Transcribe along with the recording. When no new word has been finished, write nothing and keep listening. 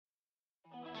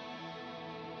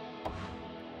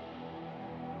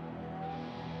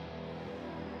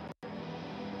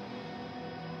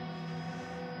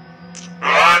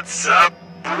What's up,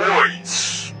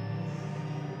 boys?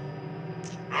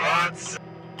 What's up?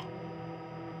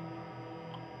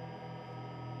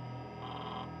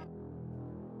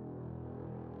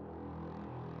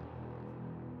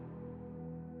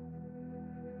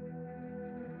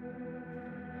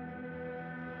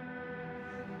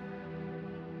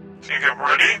 Think I'm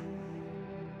ready?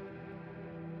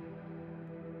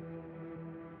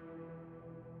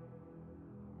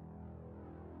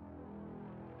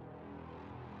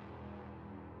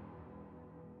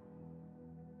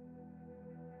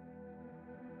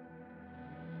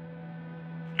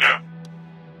 Yeah.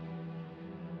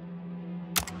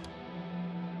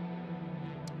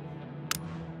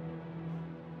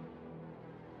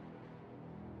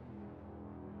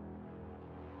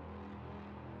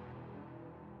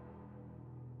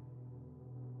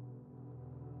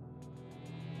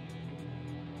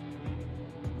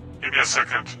 Give me a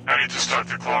second. I need to start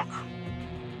the clock.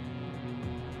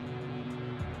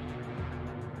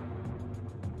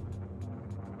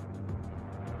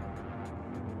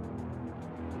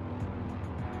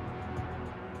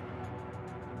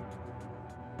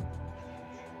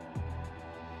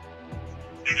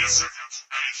 Give me a second.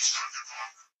 I need to start the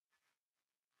clock.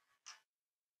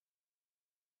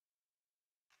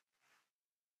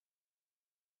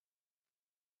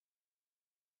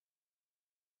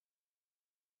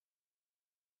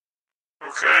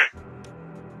 Okay.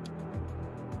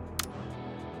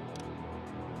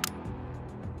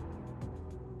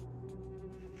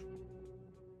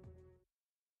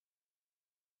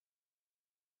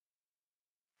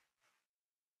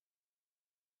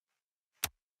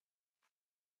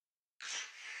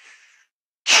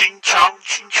 Ching chong,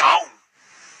 ching chong.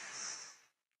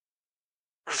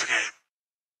 Where's the game?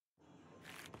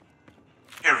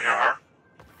 Here we are.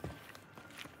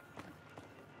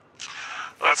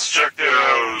 Let's check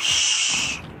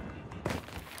those.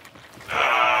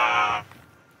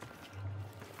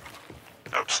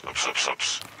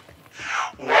 Oops.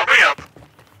 Warming up.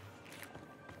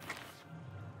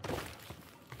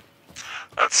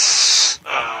 Let's,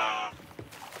 I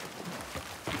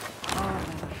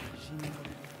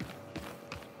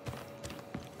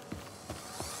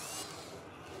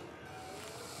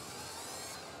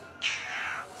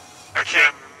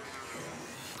can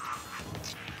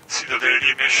see the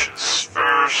daily missions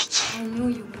first. I knew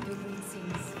you would do these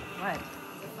things. What?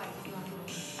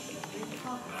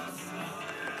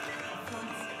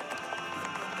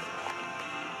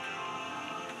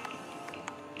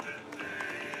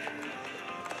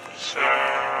 So,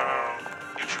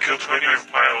 need to kill 20 with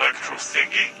my electro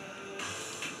thingy.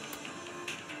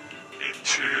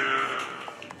 Into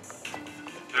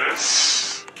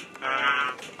this.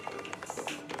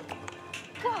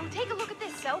 Whoa, take a look at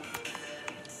this, Soap.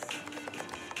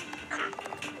 Good.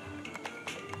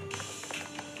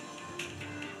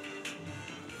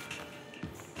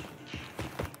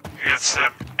 Get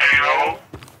some AO.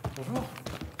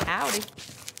 Howdy.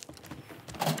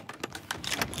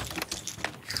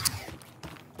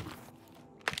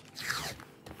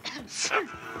 Some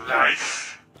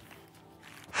life.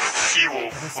 Fuel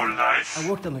for life. I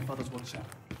worked on my father's workshop.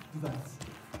 Do that.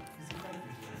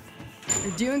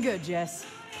 You're doing good, Jess.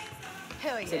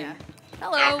 Hell yeah.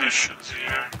 No Hello. missions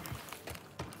here.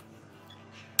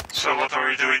 So what are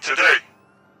we doing today?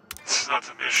 This is not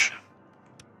a mission.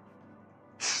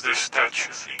 This is the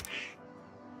statue thingy.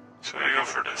 So I go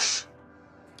for this.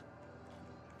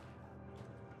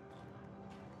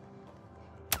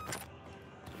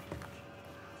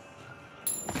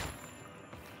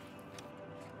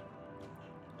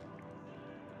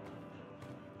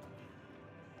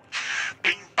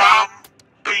 Bing bam,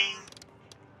 bing,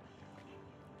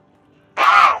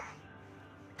 bam.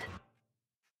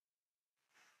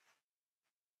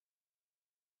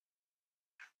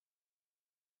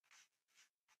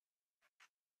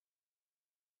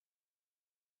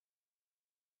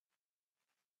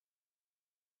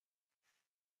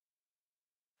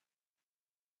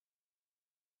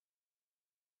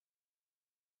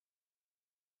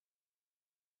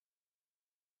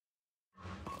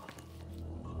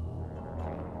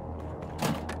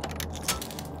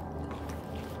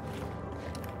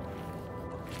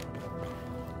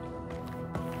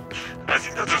 I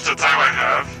think that is the time I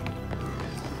have.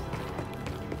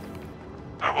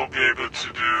 I won't be able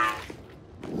to do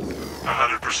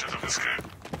 100% of this game.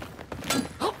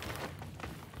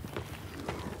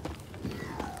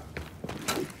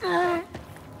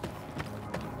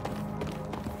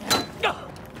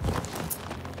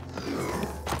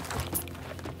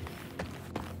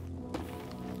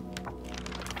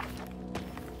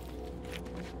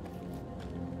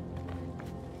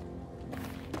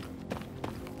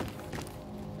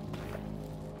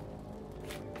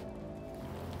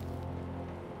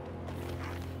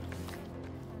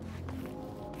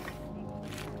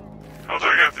 How do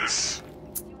I get this?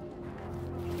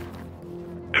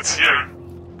 It's here.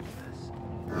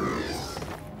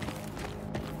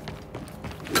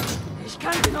 Ich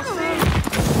kann sie noch sehen.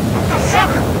 What the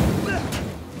fuck?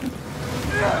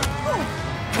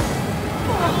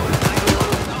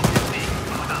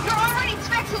 You're already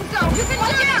expecting so. You can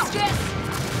do this, Jess.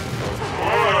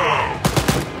 Whoa!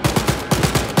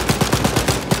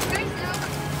 Thanks, Zoe.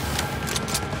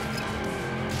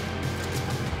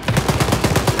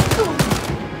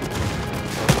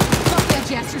 Fuck that,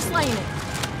 Jess. You're slaying it.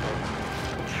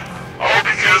 All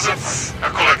because it's a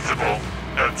collectible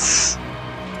that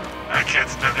I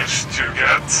can't manage to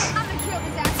get. I'm gonna kill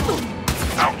this asshole.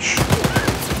 Ouch.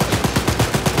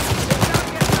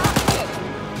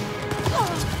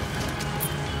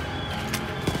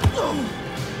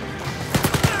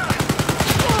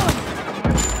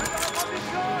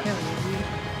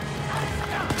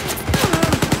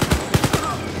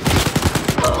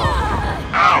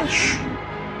 Ouch.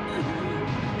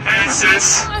 Hey,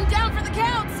 sis. I'm down for the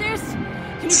count, sis.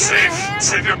 Can you give me a hand?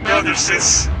 Save your brother,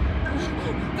 sis.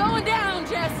 Going down,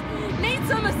 Jess. Need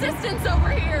some assistance over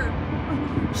here.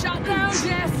 Shot down,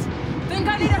 Jess. Think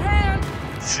I need a hand.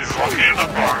 She's walking in the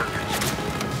park.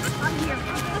 I'm here.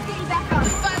 Let's get you back up.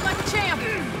 Fight like a champ.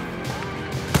 You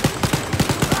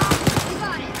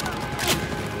got it.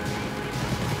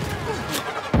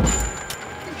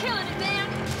 You're killing it, man.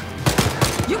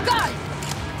 You got it.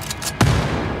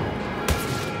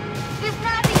 This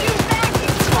not the use back.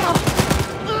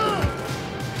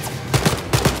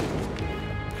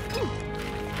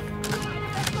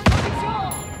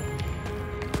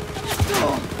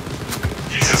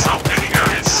 Jesus, how many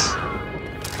guys?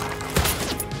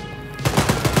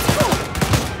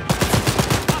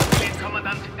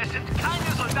 Kommandant, es sind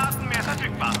keine Soldaten mehr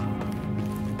verfügbar.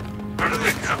 Where do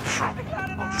they come from?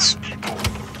 All these people.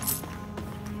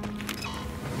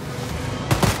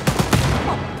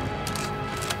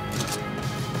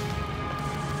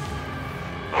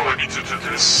 Oh, I need to do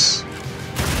this.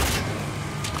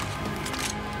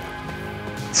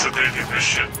 It's a daily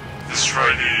mission.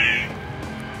 Destroy the...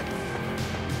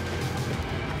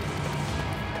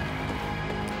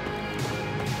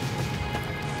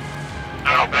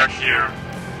 Now back here.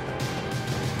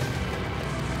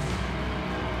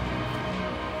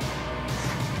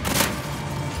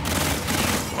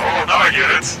 Oh, now I get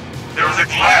it. There was a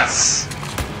glass,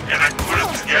 and I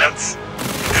couldn't get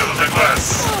into the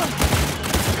glass.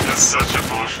 That's such a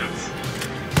bullshit.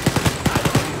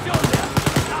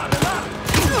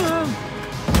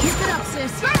 Keep it up,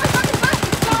 sis. Grab the fucking bus,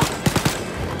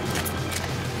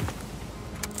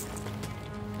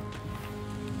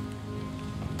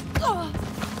 Zoe. More?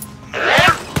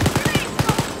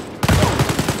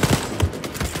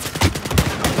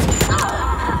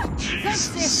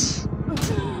 Jesus.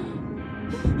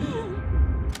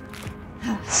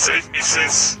 Save me,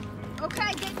 sis.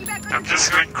 Okay, get you back on I'm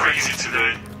just going crazy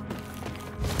today.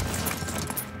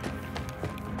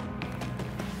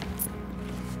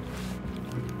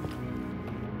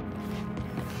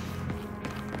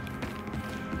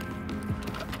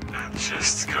 I'm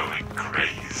just going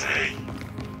crazy.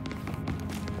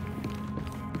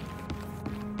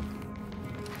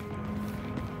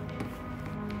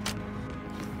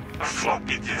 A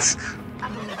floppy disk. I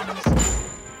believe in this.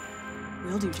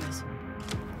 Will do, Jess.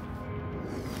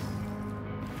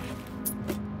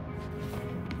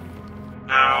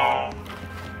 Now,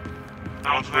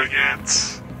 how do I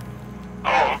get...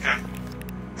 Oh, okay.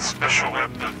 Special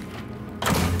weapon.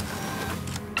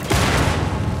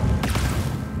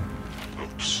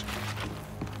 Oops.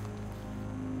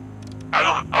 I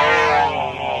don't...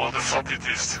 Oh, the floppy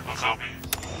disk will tell me.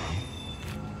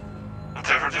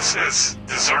 Whatever this is,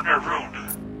 Discerner Rune.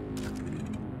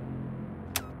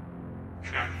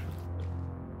 Okay.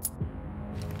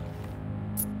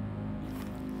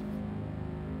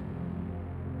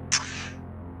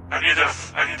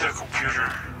 I need a computer.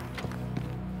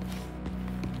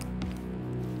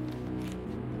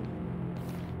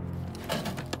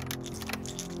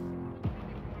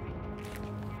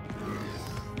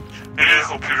 I need a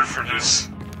computer for this,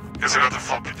 because I got the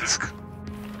floppy disk.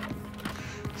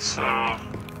 So, I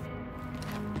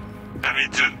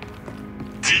need to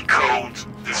decode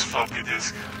this floppy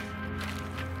disk.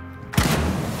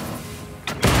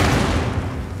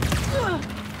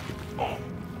 Oh.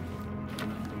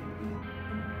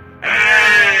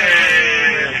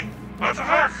 Hey! What the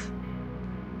fuck?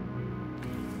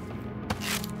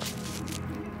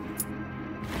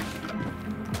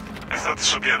 I thought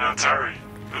this would be an Atari,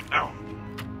 but no.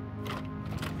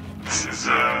 This is,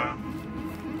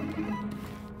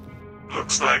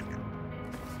 looks like...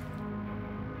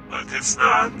 But it's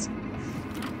not.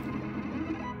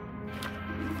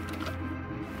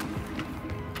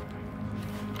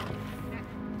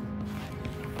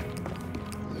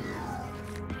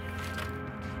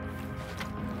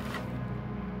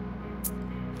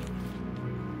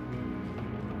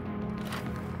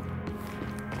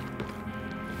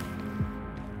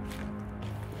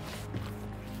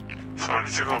 So I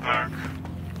need to go back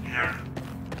here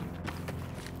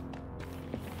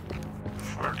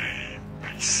for the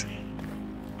PC.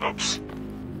 Oops.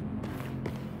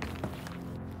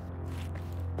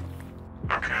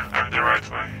 Okay, I'm the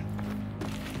right way.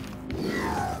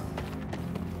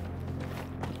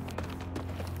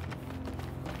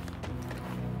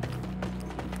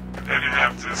 And then you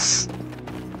have this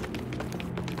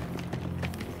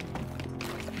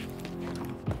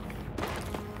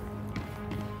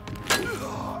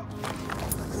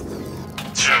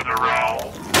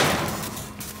general.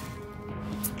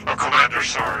 Oh, commander,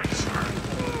 sorry.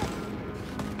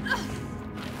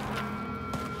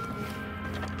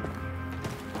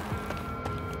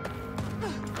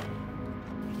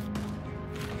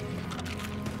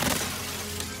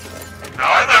 Now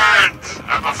I learned!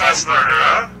 I'm a fast learner,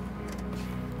 huh?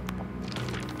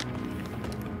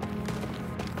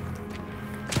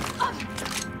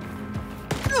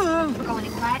 We're going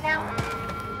in quiet now?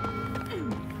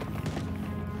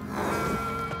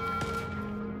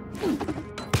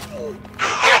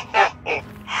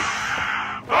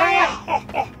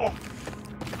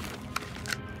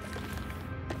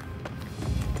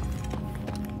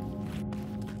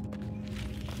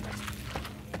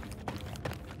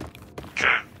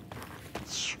 Okay,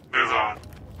 let's move on.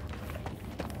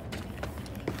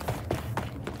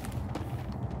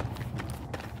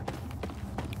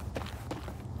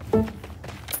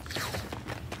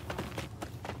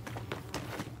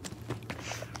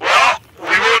 Well,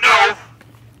 we will know.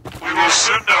 We will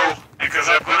soon know, because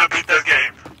I'm gonna beat that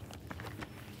game.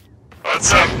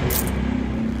 What's up?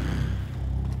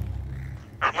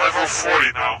 I'm level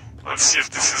 40 now. Let's see if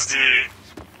this is the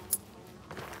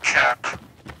cap.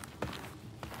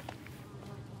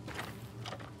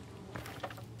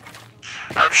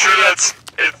 I'm sure that's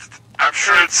it. I'm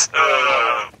sure it's,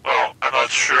 well, I'm not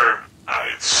sure.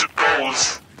 I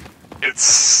suppose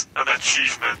it's an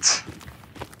achievement.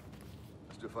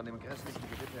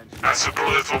 I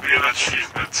suppose it will be an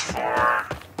achievement for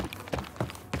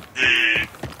the,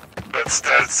 that's,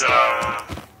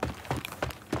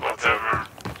 whatever.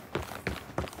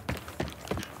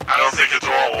 I don't think it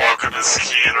will unlock on a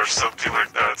skin or something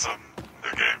like that on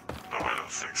the game. No, I don't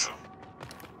think so.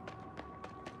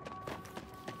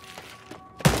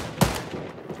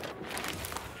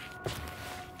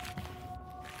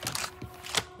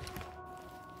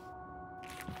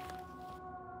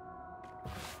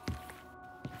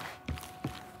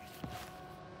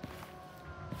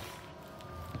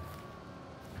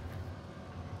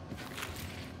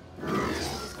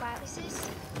 As quiet as this?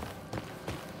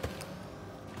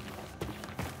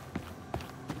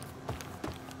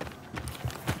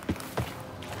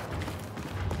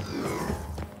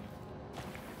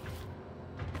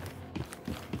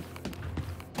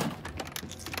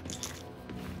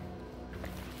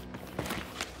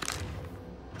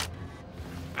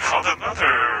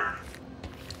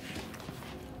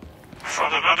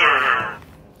 Found another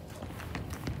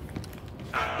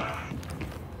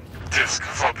disk,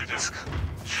 floppy disk.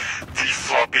 The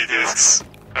floppy disks.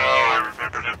 Oh, I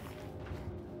remember them.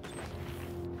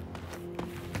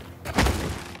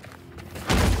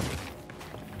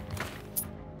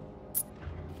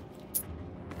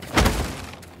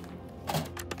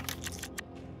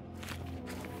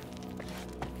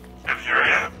 And here I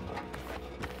am.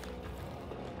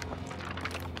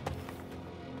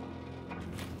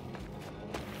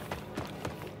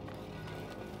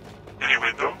 Any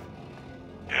window?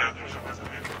 Yeah, there's a window.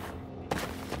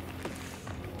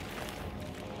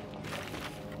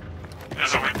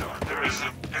 There's a window and there is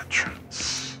an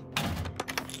entrance.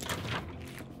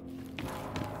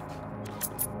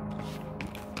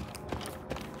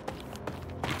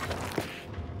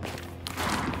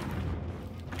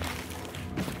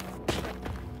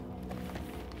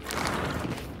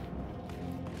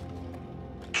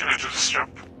 Can I do this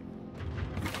jump?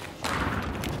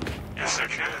 Yes, I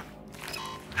can.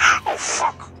 Oh,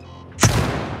 fuck!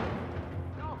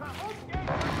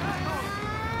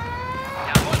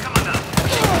 Jawohl, Kommandant.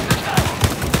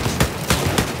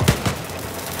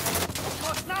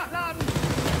 Muss nachladen!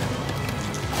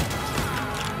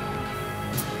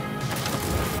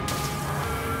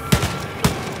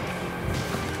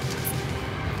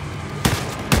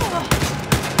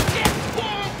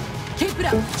 Keep it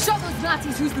up! Show those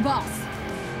Nazis who's the boss!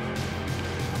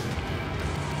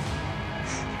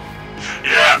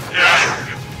 Yeah.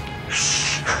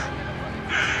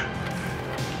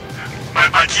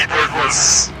 My keyboard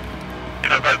was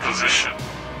in a bad position.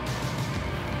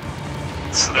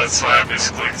 So that's why I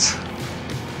misclicked.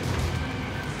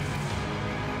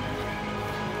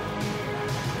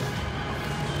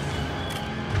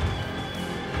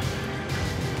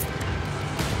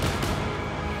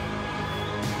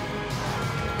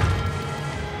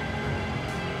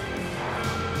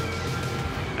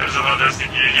 another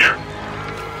thing here.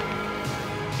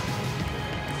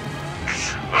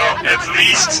 Well, at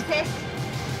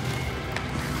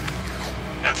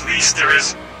least there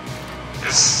is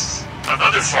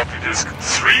another floppy disk.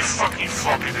 3 fucking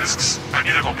floppy disks. I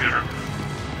need a computer.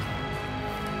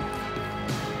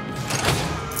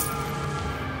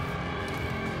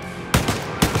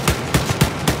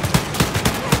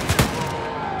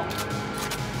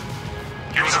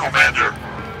 He was a commander.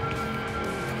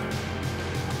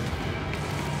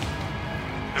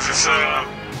 Is this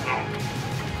no.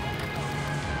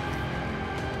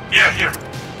 Yeah, here.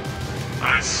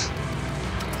 Nice.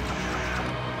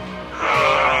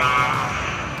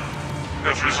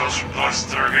 Got results from last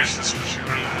interrogation,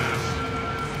 specifically.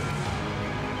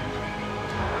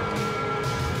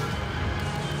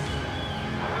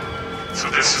 So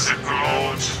this is the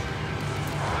code.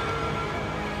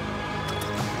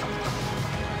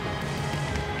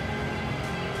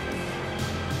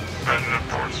 And an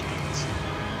enforcement.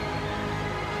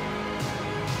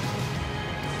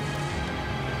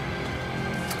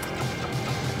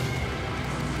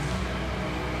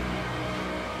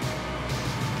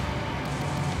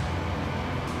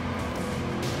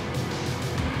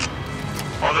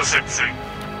 All the same thing,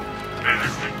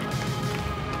 basically.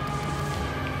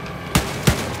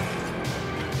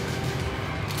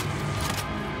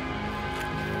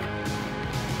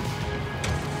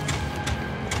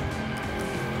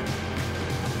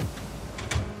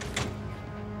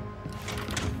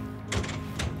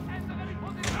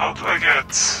 How do I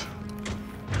get...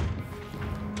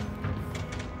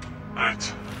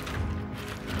 Right.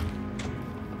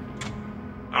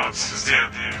 Oh, this is the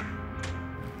end here.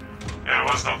 Yeah,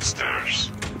 it was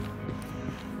downstairs.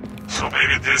 So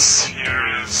maybe this here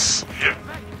is... yeah,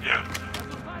 yeah.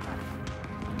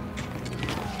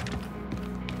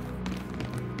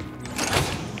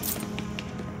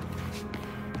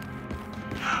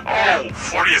 Oh,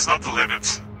 40 is not the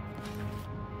limit.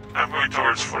 I'm going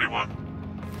towards 41.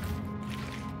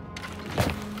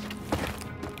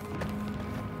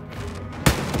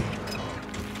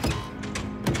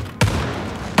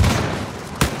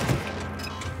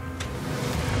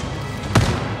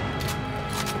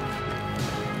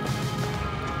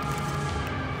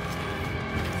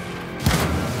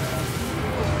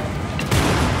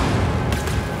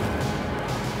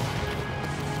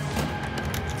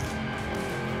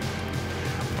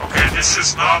 This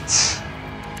is not...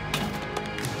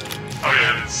 Oh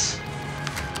yeah, it is.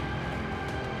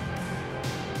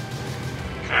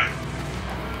 Okay.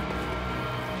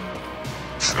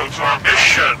 Let's go to our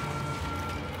mission.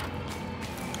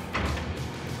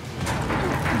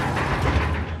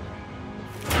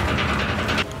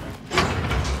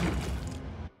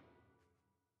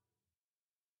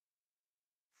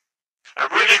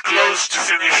 I'm really close to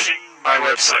finishing my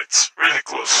website. Really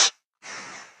close.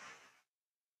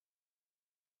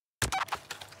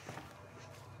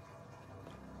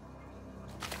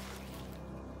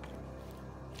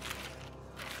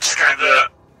 Kinda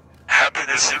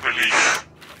happiness and relief.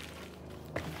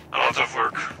 A lot of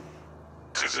work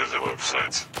to do the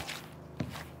website.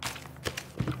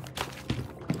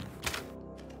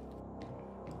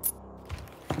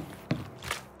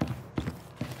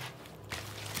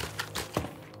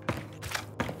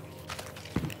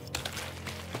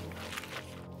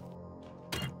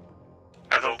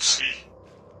 I don't see.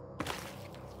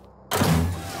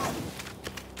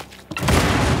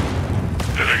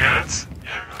 Did I get it?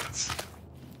 Yeah, I got it.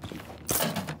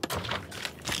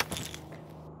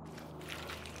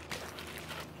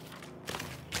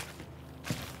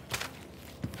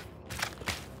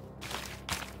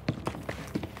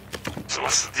 So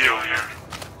what's the deal here?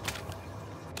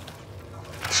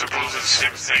 I suppose it's the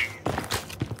same thing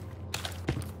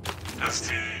as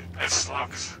the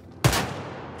S-logs.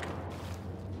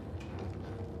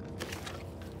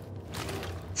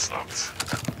 It's locked.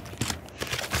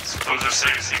 Suppose the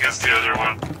same thing as the other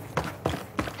one.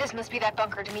 This must be that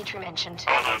bunker Dimitri mentioned.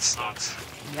 Oh, no, it's not.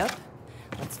 Yep.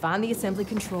 Let's find the assembly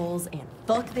controls and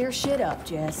fuck their shit up,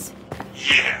 Jess.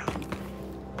 Yeah.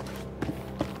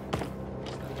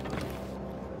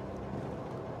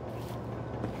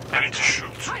 I need to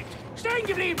shoot. Stehen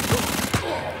geblieben!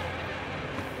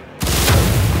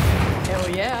 Hell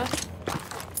yeah.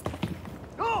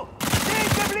 Du! Stehen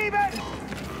geblieben!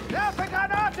 Werfe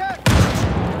Granate!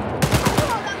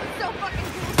 Oh, that was so fucking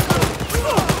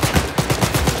cool.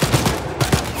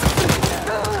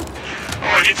 Oh,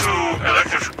 I need to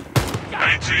I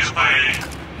need to use my...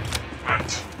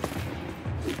 Right.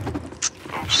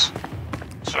 Oops.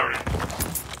 Sorry.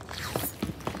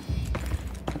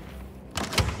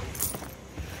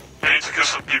 I need to kill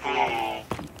some people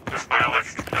with my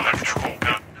electrical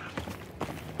gun.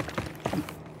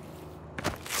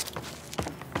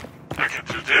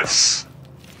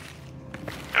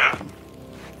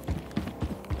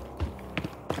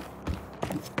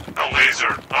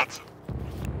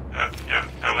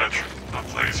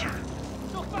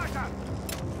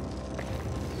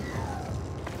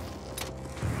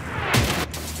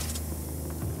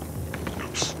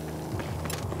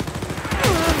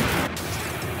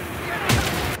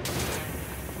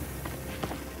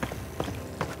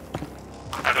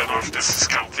 if this is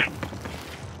counting.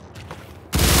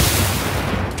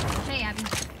 Hey, Abby.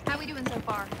 How we doing so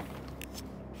far?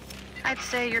 I'd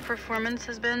say your performance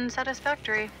has been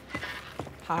satisfactory.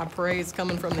 High praise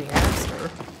coming from the actor.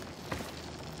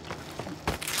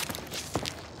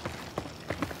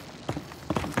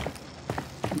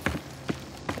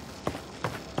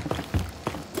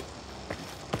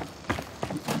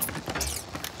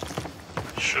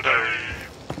 Should I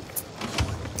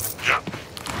jump?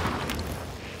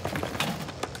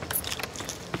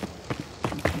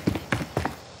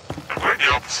 I'm going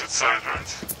the opposite side,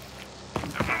 right? I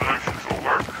don't know if it will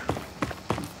work.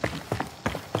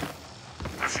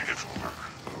 I think it will work.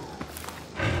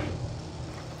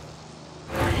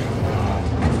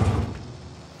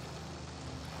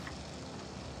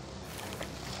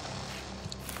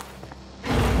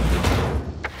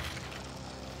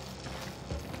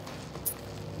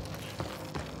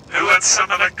 Who wants some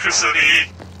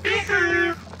electricity?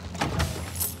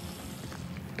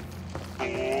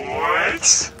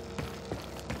 Boys?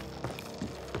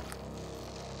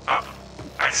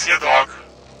 I see a dog.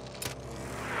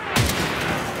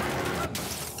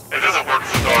 It doesn't work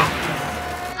for the dog.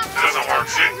 It doesn't work,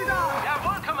 see?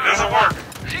 Jawohl, It Kommandant. doesn't work.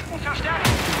 Schicken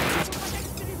Verstärkung.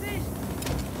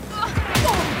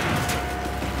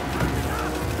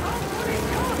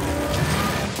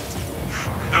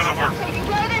 It doesn't work. Taking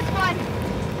care of this one.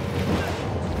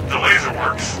 The laser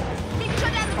works. Need to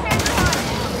shut down the transfer pod.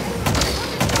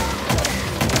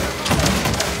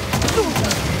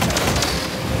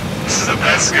 This is the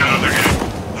best skill of the game.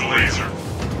 The laser.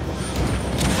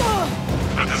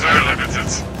 But it's very limited.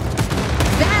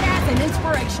 Badass and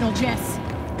inspirational, Jess.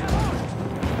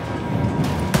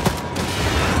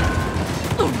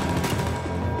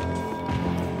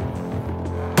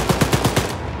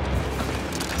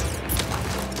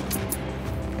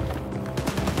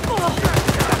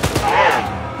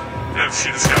 Whoa! Didn't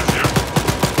see this guy too.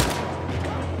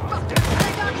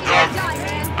 Dog.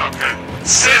 Okay.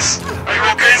 Sis! Are you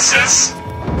okay, sis?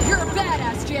 You're a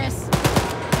badass, Jess.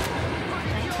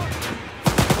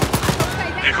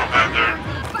 Hey, Commander.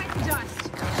 Fight the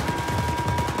dust.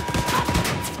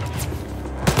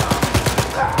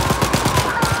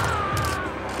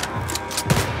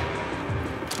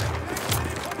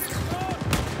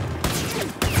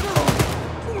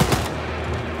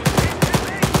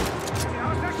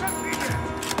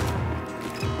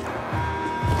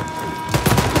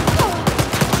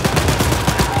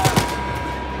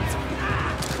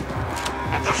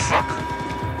 What the fuck?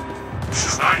 This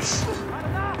is nice.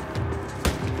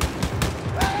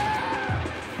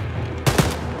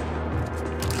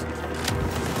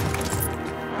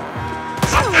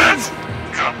 Is that dead?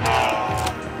 Come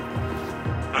on.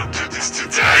 Don't do this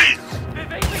today.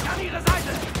 Beweg mich an Ihre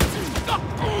Seite.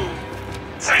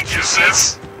 Thank you,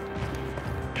 sis.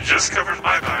 You just covered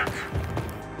my back.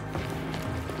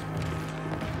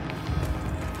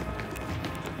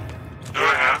 Do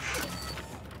I have?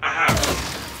 I have.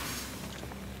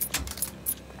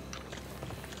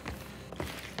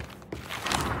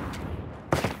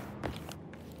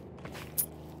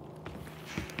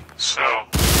 So,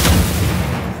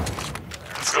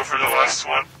 let's go for the last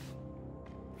one.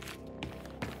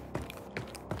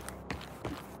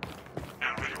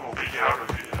 And we will be out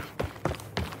of here.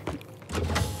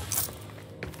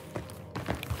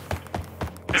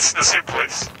 It's in the same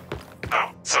place.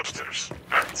 No, it's upstairs.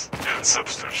 Right. Yeah, it's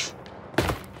upstairs.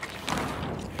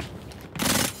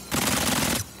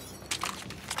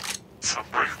 It's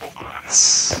unbreakable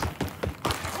glass.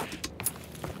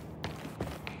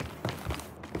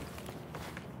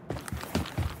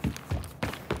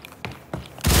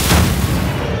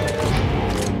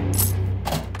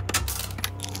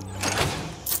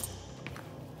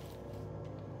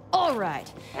 All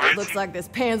right. Wait. Looks like this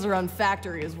Panzerun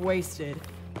factory is wasted.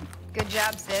 Good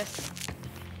job, sis.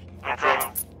 No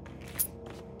problem.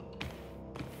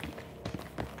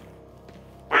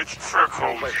 Waiting for a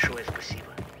code. Большое спасибо.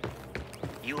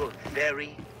 You are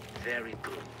very, very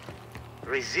good.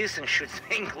 Resistance should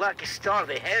thank Lucky Star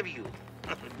they have you.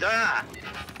 Da!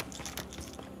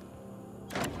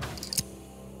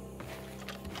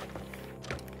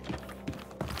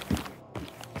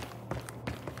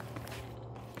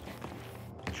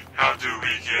 How do we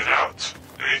get out?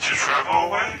 We need to travel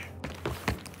away?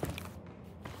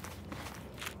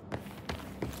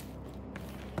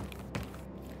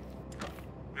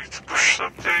 We need to push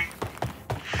something.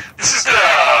 This is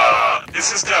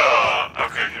the...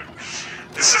 Okay, here.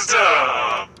 This is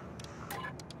the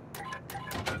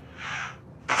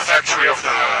factory of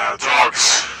the dogs.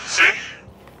 See?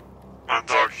 One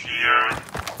dog here.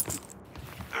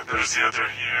 And there's the other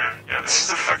here. Yeah, this is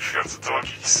the factory of the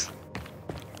doggies.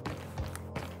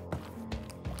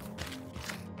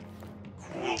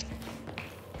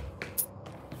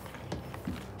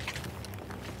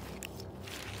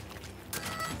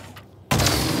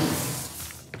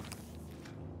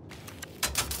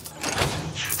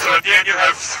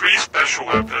 3 special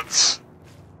weapons.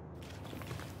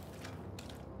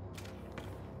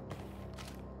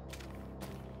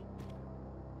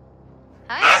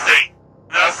 Hi.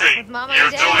 Nothing. With Mama You're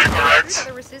and Dad totally and correct.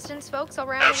 other resistance folks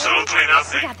around Absolutely the world.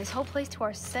 nothing. We got this whole place to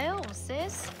ourselves,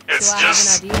 sis. It's So I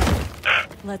just. have an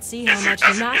idea. Let's see how if you- much the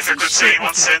if you Nazi could say shit one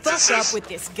we can fuck sentence, up with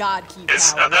this god key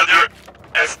It's power. another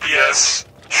FPS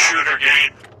shooter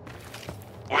game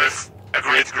with a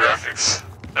great graphics.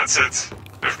 That's it.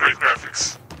 With great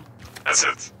graphics. That's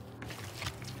it.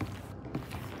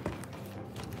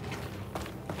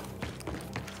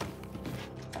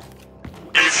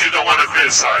 If you don't want to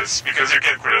criticize, because you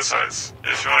can criticize.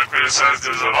 If you want to criticize,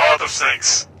 there's a lot of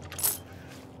things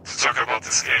to talk about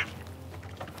this game.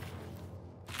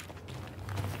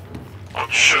 On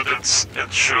shouldn'ts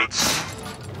and shoulds.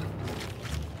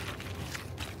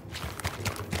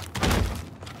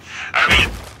 I mean,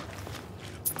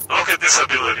 look at this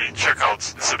ability. Check out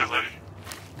this ability.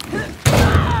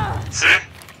 See?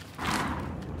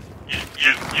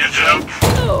 You jump,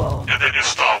 and then you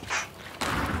stop.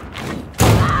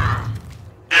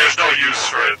 There's no use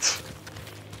for it.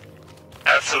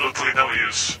 Absolutely no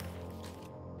use.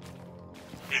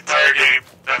 The entire game,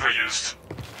 never used.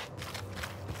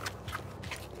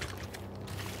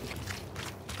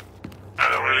 I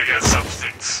don't really get some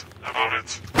things about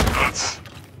it, but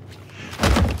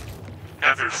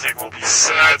everything will be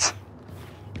said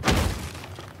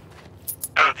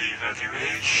at the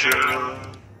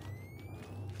evaluation.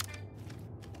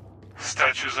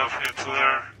 Statues of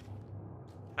Hitler.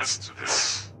 Let's do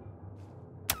this.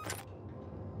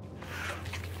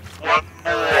 One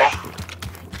more.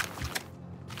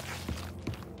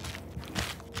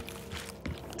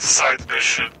 Side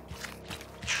mission.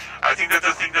 I think that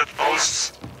the thing that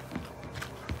most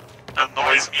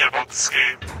annoys me about this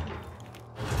game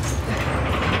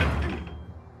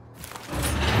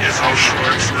is how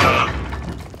short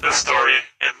the story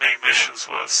and main missions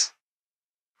was.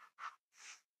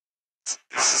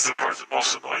 This is the part that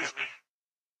most annoys me.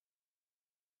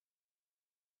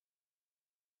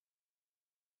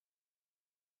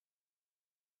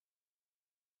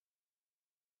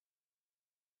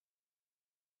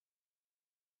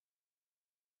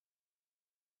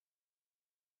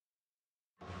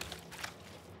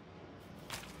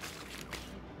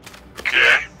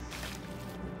 Okay.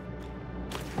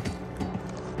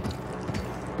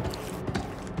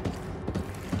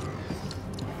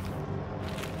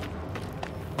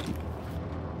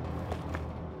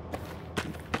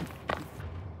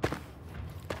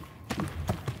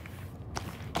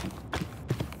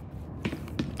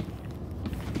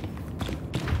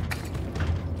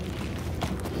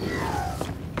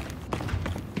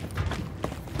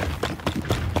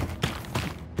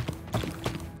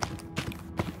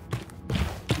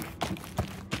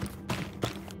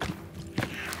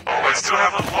 Oh, I still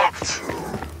haven't unlocked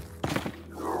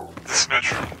this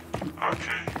metro.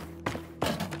 Okay.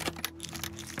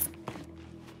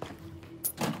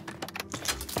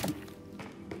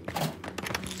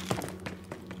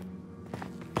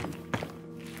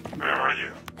 Where are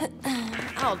you?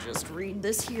 I'll just read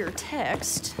this here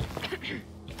text.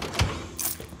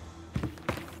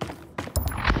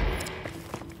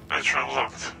 Metro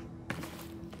unlocked.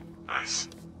 Nice.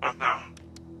 What now?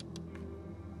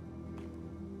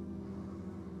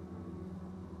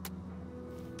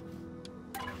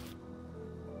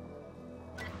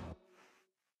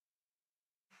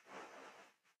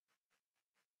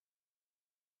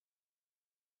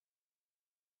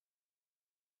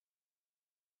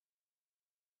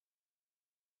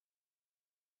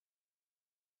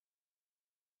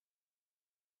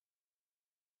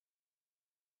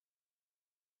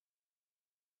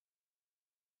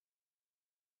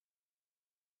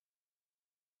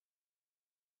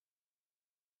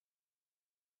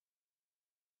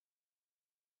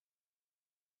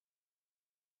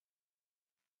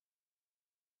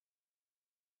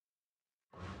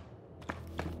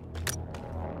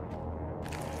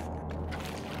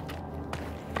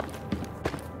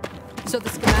 So the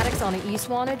schematics on the East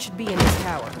Wanted should be in this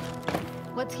tower.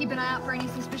 Let's keep an eye out for any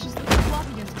suspicious that could swap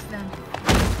against us then.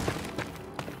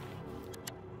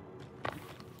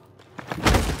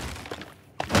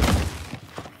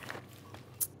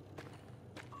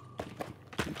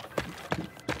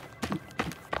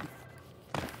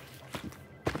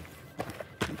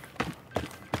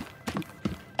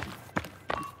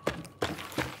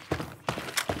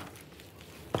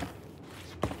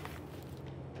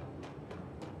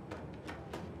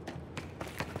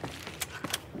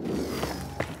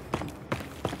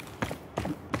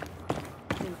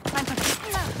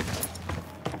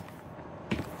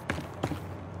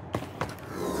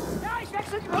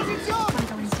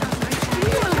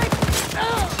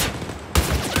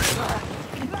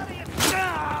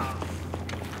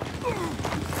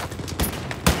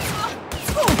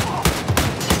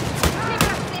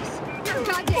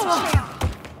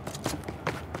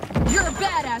 You're a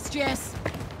badass, Jess.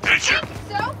 Thank you.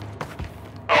 So?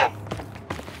 Oh.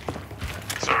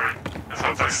 Sorry. I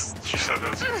thought she said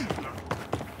that.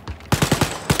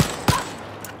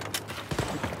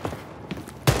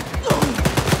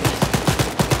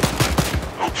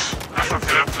 Oops. I fucked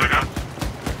it up to the gun.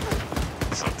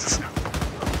 It's not this gun.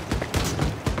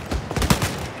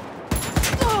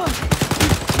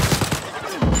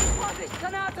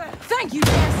 Thank you,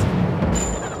 Jess.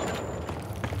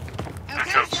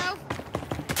 Okay, so?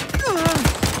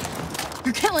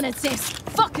 You're killing it, sis.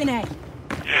 Fucking A.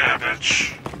 Yeah,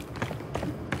 bitch.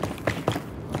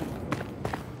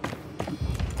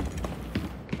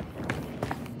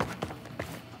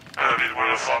 I don't need one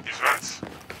of the floppies, right?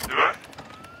 Do I?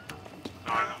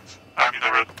 No, I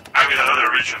don't. I'm in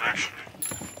another region, actually.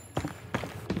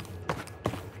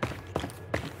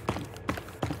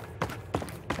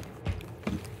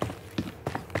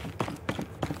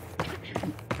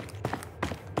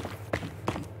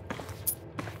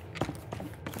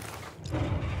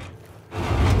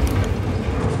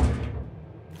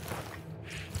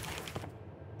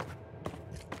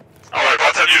 Oh, I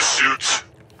bought a new suit.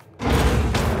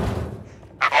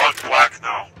 I'm all in black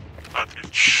now. Let me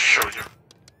show you.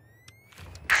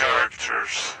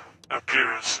 Characters,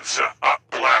 appearances,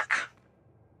 black.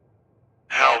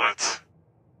 Helmet.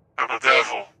 I'm a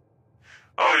devil.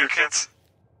 Oh, you can't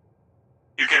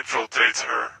rotate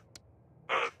her.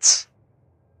 But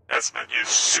that's my new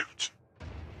suit.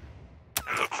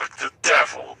 I look like the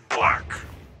devil in black.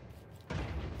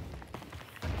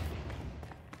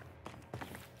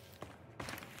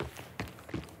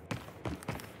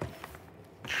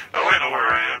 Oh, I know where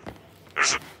I am.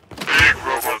 There's a big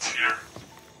robot here.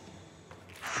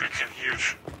 Freaking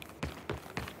huge.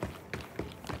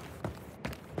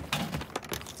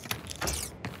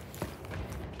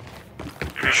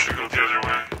 Maybe I should go the other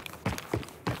way.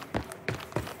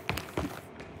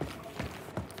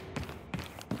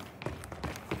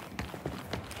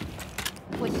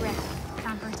 What do you reckon?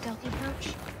 Time for a stealthy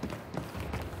approach?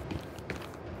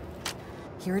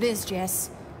 Here it is, Jess.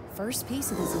 First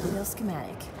piece of the Citadel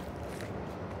schematic.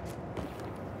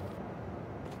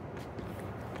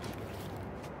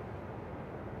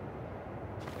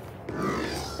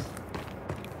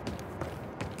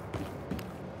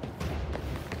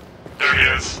 There he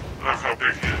is. Look how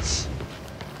big he is.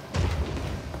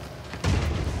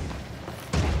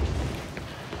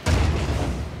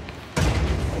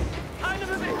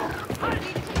 We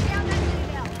need to take down that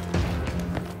citadel.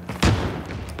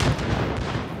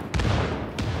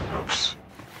 Oops.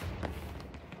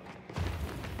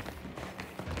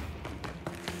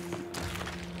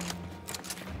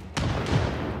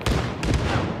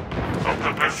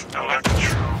 Open with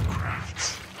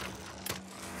electrocraft.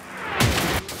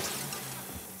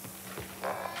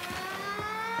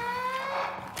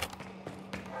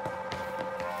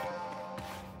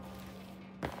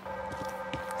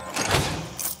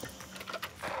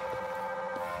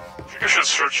 I think I should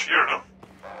search here, no?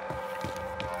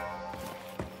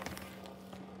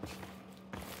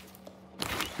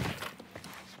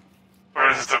 Or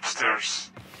is it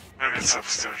upstairs? Maybe it's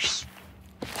upstairs.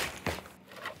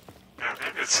 Yeah,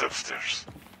 maybe it's upstairs.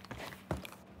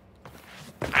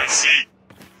 I see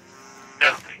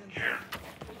nothing here.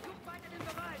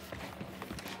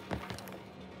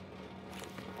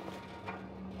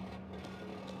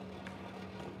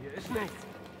 Hier ist nichts.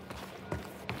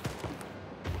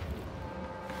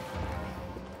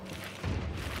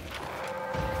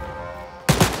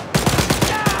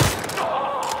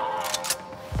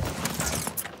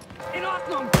 In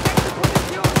Ordnung. Wechsel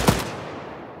Position.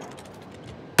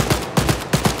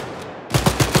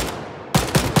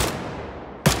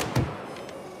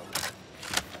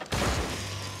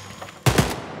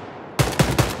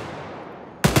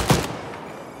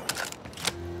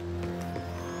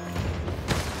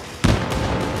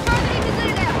 Targeting the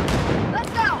citadel.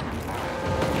 Let's go.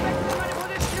 Wechsel meine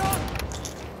Position.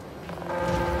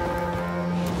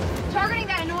 Targeting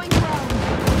that annoying drone.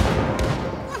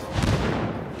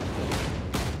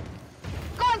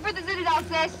 Going for the citadel,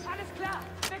 sis. Alles klar.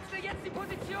 Wechsel jetzt die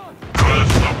Position.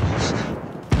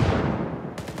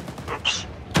 Oops.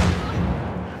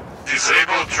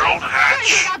 Disable drone Gotta hatch.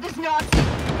 take out this Nazi.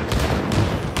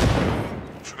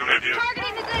 It's a good idea.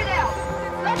 Targeting the citadel.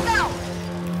 Let's go.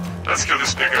 Let's kill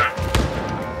this big guy.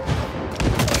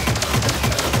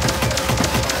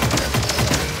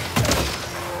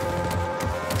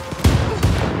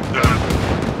 Done.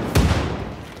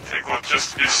 I think will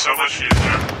just be so much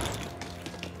easier.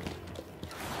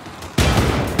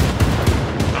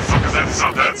 The fuck is that? He's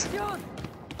not dead. Position.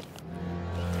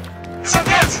 He's not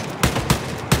dead!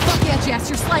 Fuck yeah, Jess,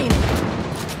 you're slaying it.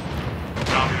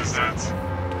 How is that?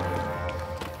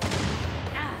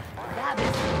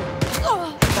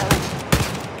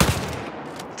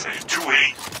 Take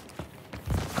 2A.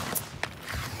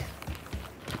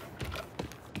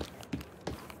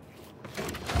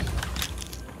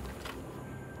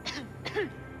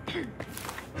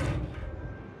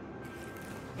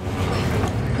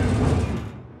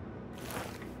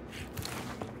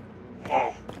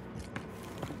 Whoa.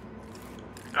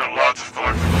 There are lots of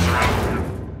collectibles around here.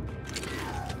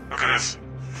 Look at this.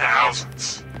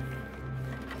 Thousands.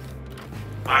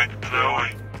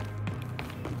 Mind-blowing.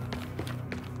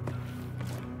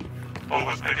 Oh,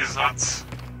 but maybe it's not.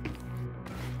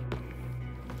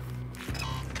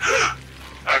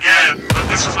 Again! But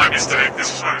this was my mistake.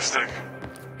 This was my mistake.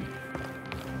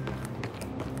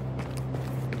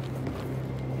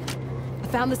 I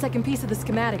found the second piece of the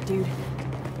schematic, dude.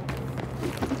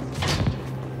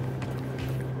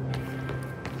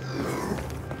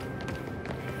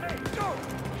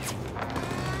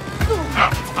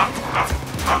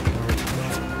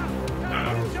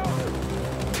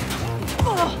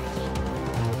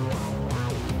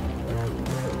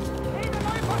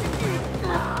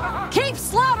 Keep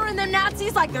slaughtering them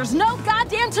Nazis like there's no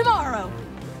goddamn tomorrow!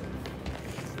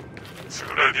 It's a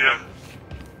good idea.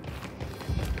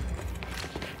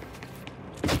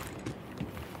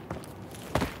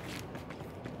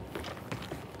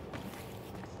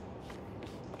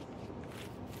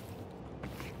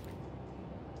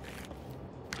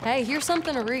 Hey, here's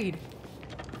something to read.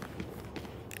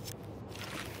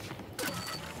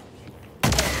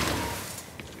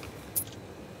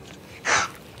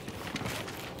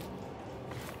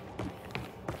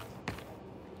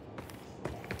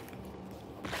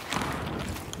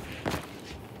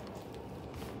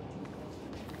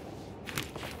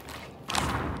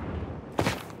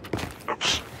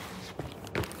 Oops.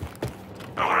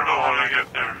 I wanna know how to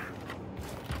get there.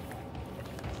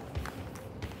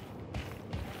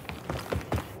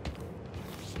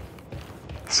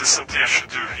 Is this something I should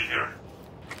do here?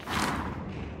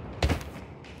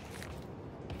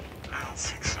 I don't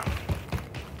think so.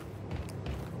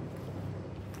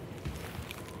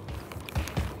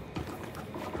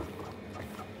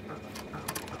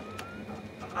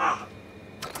 Huh.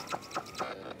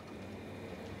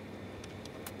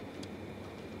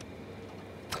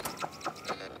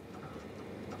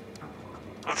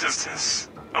 What is this?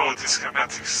 Oh, the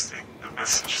schematics thing, the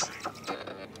message thing.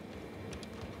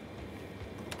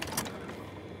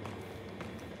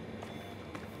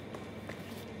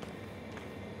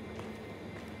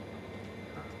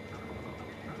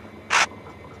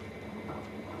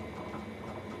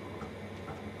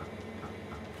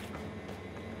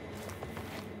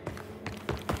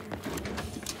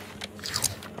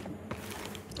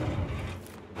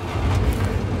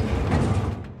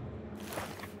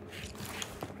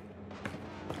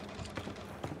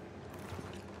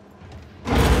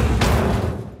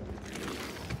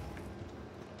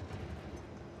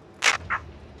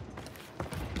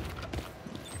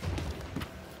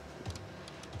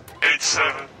 Eight,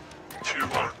 7, 2,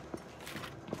 1.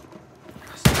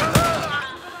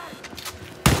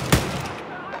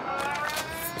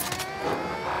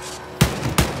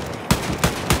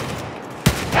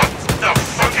 What the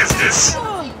fuck is this?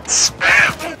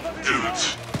 Spam, dude.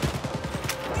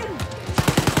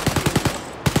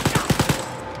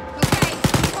 Okay,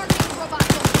 targeting robot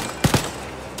soldier.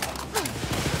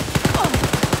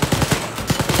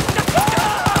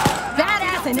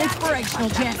 Badass and inspirational,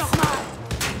 Jess.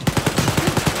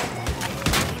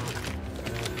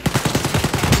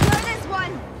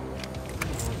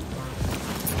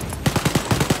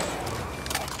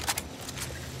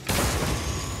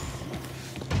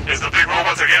 Is the big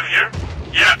robot again here?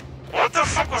 Yeah. What the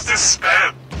fuck was this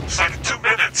spam? It's like 2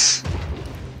 minutes.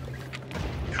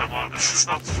 Come on, this is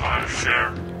not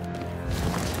fair.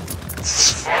 This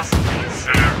is far from being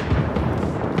fair.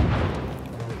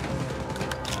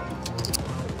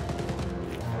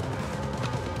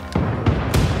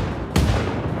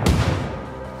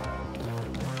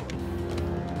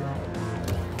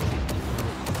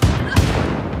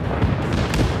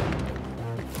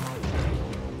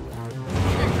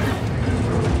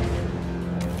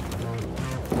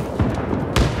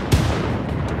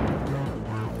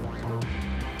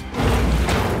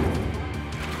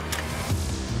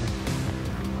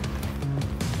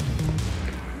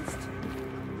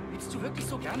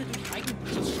 Gerne durch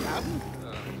Eigenblut sterben?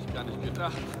 Ich gar nicht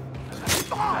gedacht.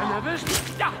 Einen erwischt?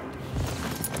 Ja!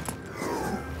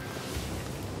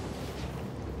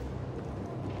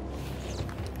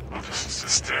 Oh, this is the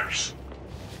stairs.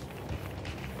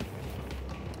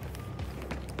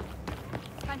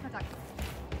 Feindkontakt.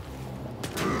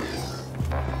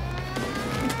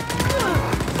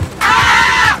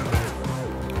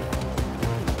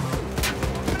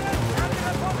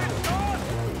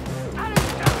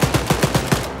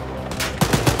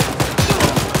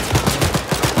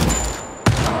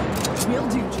 Will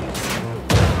do, Jess.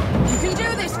 You can do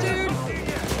this, dude!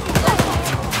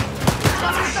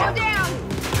 Go down!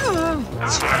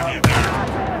 That's what I need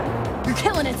there. You're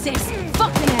killing it, sis!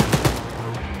 Fuck me now!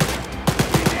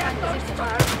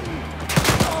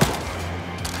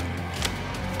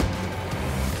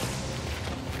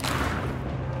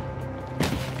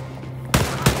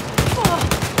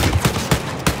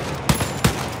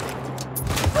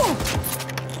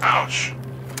 Ouch.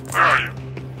 Where are you?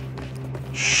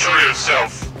 Show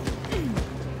yourself.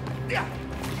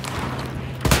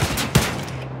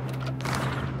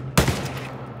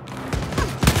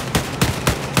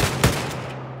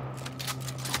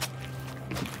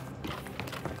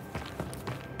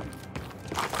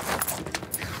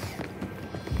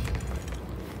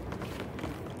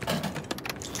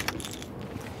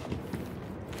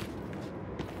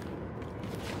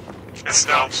 It's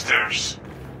downstairs,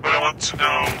 but I want to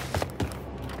know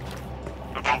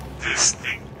about this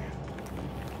thing.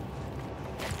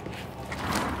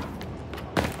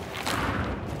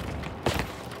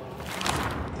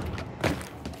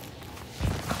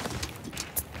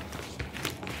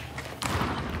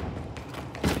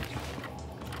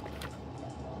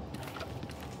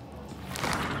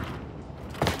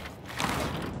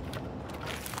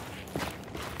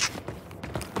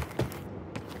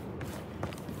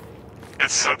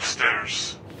 It's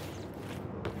upstairs.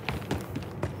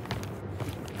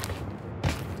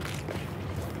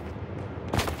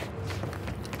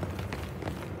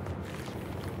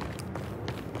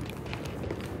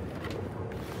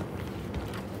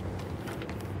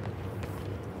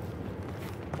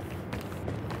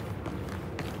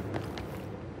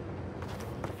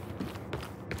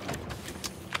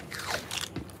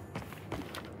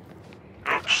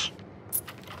 Oops.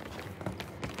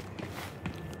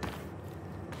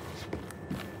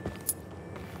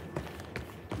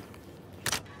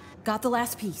 Got the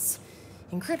last piece.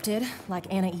 Encrypted,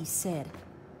 like Anna E. said.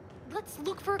 Let's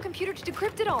look for a computer to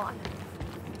decrypt it on.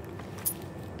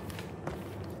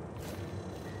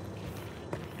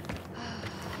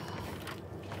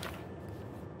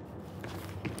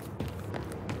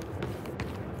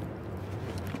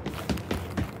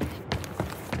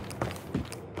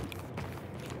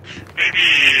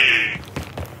 Maybe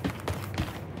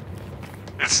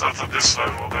it's not on this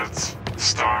level, that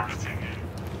star thingy.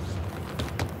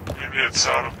 Maybe it's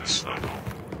out of this level.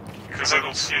 Because I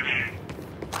don't see any.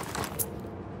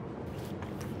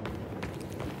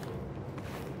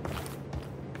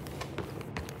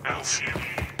 I don't see any.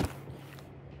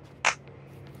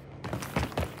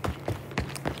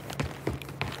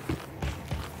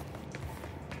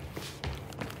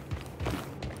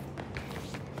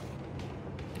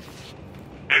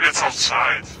 Maybe it's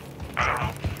outside. I don't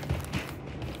know.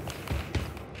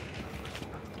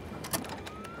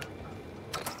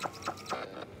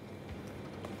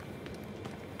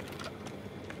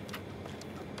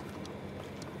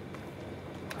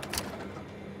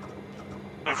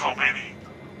 Look how many.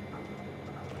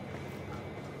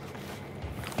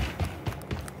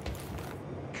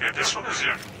 Okay, this one is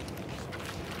here.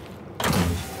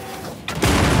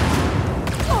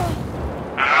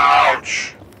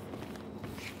 Ouch!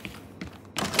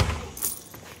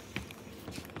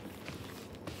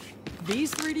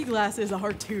 These 3D glasses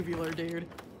are tubular, dude.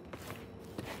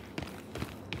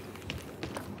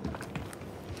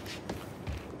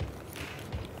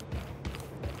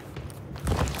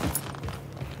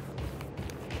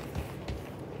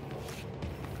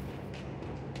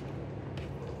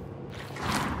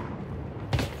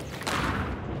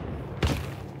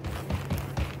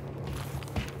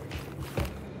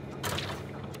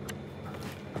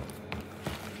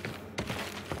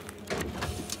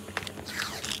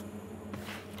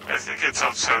 I think it's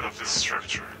outside of this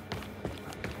structure.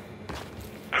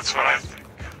 That's what I think.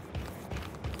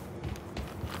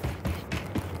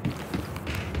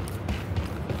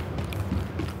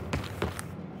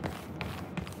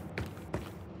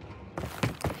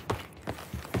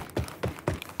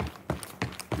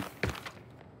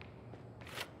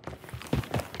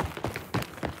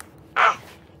 Ah!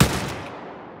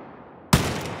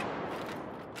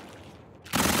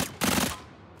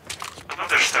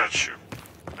 Another statue.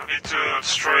 I need to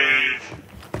destroy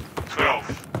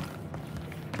 12.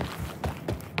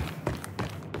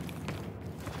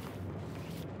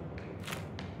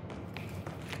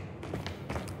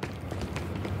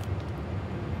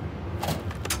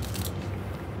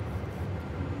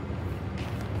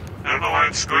 don't know why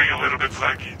it's going a little bit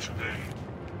laggy today.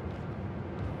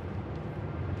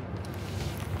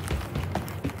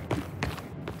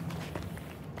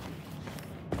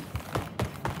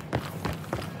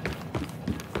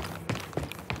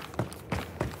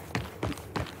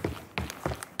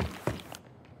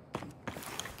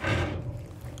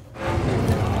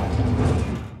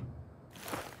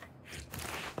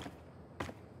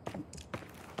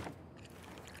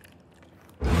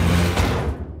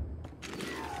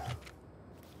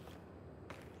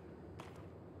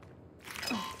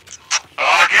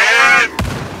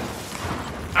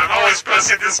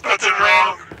 Pressing this button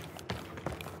wrong.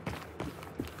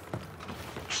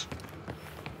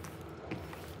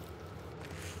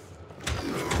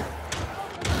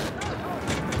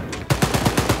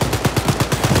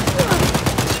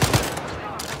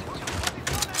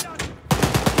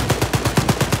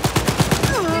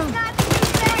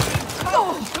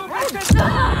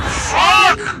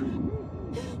 Fuck!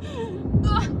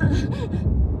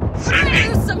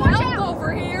 There's some help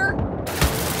over here.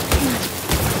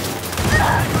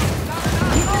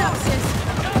 Keep it up, sis.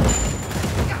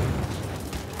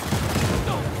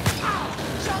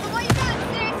 Show them what you got,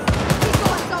 sis. He's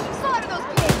going so slaughter those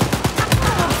pigs.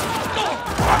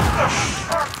 What the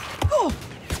fuck?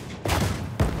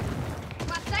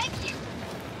 Well, thank you.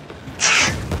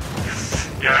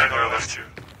 Yeah, I know I left you.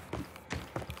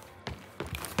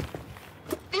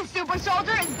 This super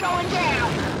soldier is going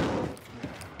down.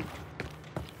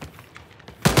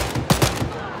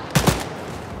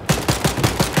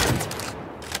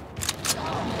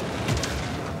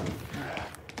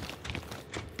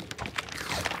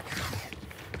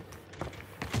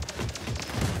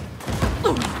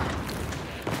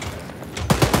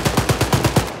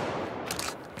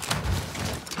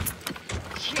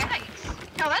 Yikes.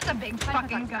 No, that's a big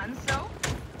fucking gun, so...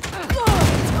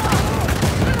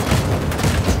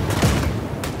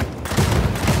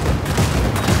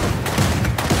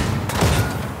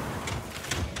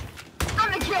 I'm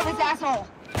gonna kill this asshole.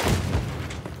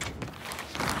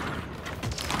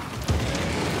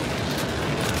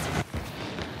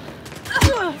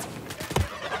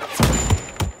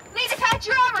 Need to patch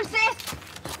your armor, sis.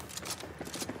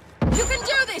 You can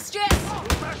do this, Jess.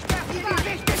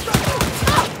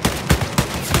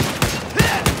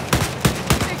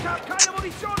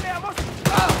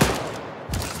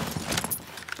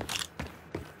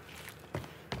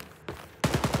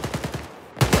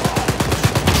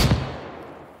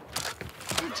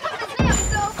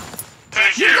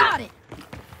 Thank You you. got it.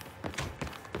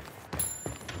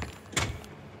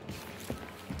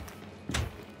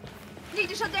 Need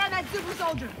to shut down that super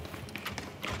soldier.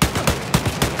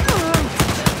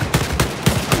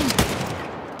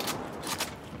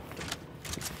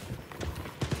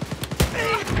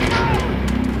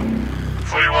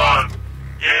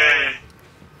 Yay.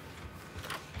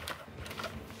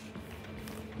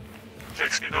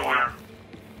 Takes me nowhere.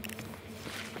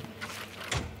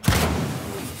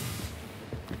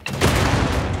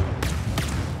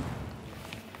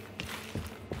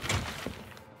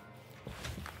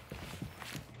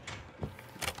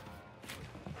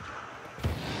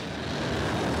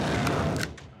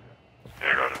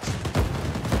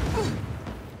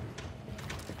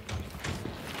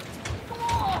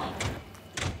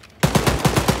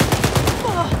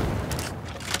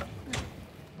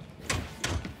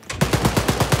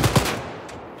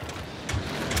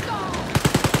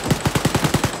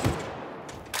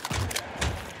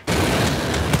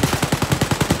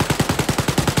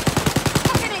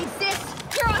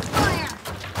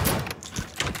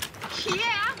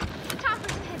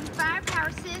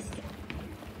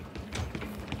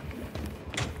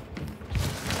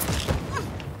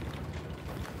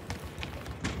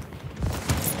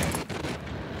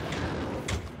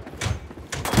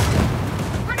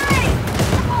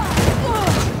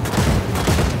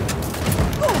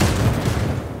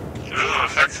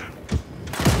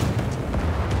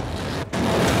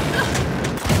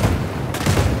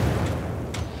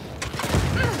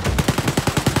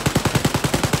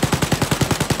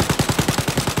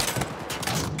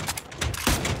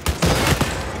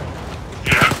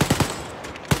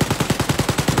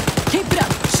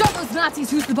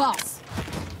 Nazis, who's the boss?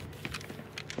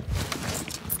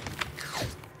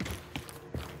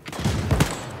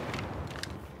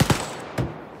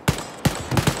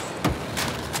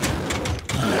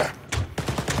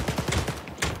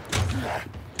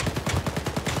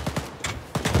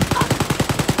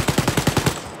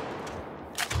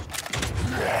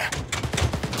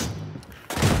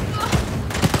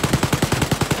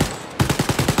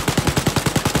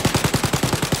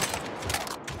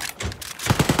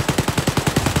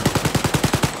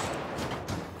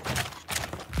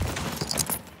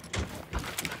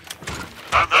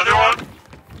 Another one?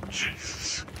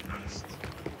 Jesus Christ.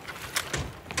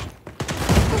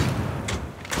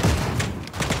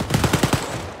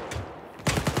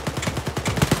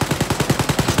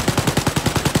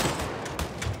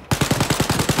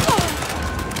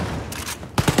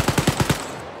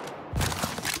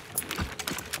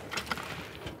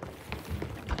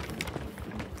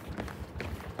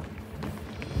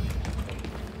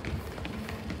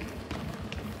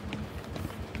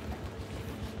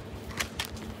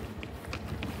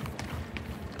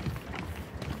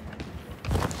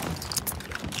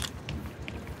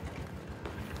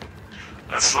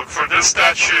 Let's look for the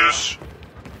statues.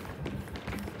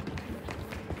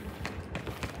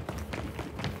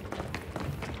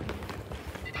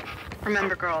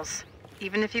 Remember, girls,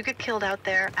 even if you get killed out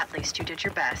there, at least you did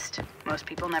your best. Most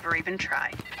people never even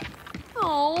try.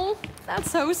 Oh,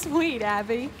 that's so sweet,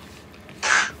 Abby.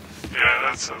 Yeah,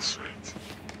 that's so sweet.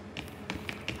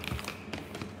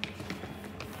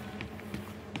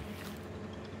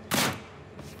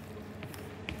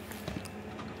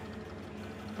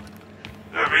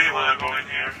 Do I really want to go in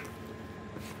here?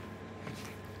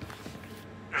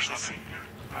 There's nothing here.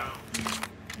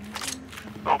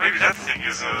 Oh, maybe that thing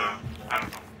is I don't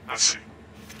know. Let's see.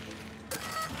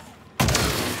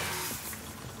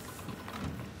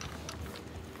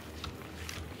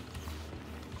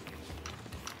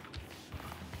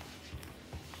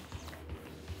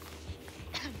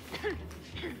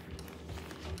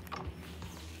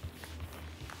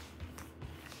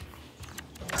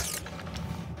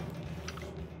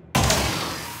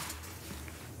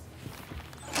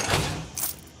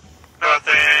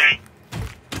 Nothing.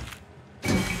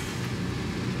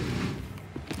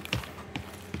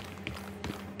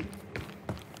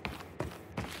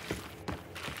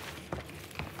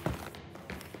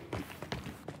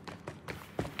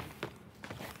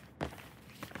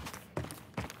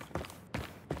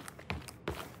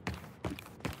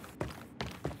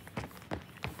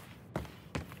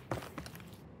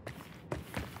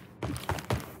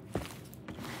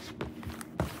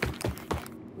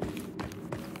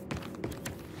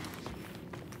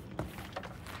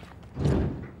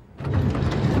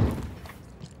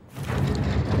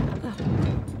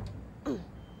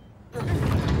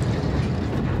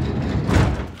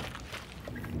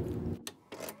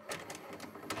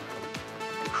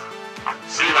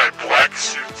 See my black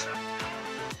suit?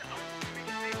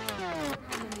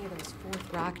 How many of those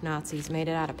Fourth Reich Nazis made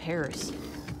it out of Paris?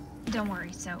 Don't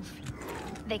worry, Soph.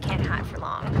 They can't hide for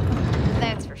long.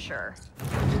 That's for sure.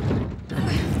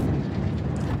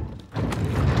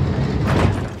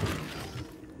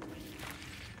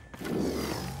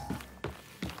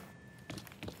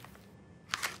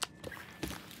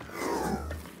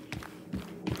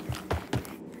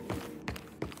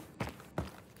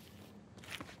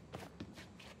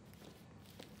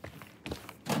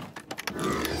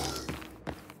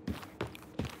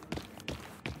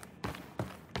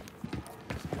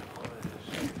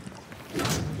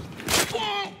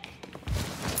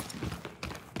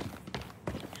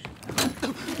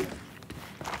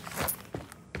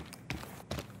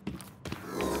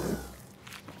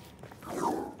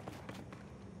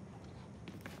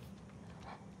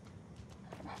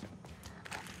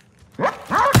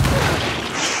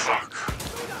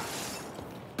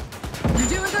 You're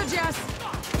doing good, Jess.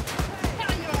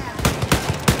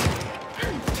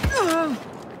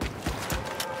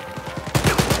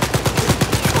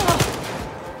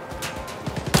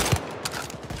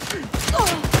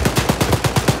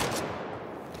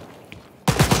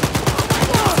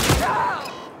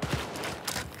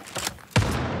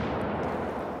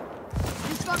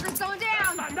 This fucker's going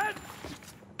down!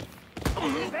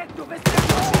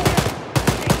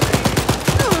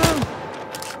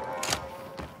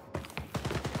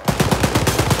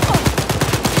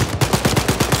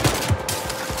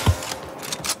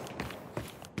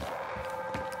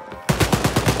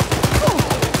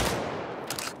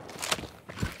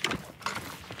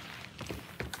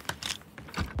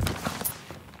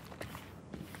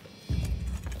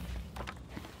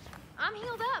 I'm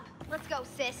healed up. Let's go,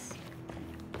 sis.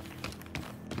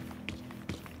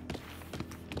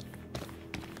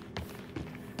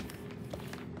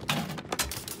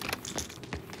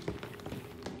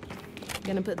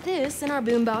 Gonna put this in our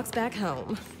boombox back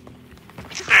home.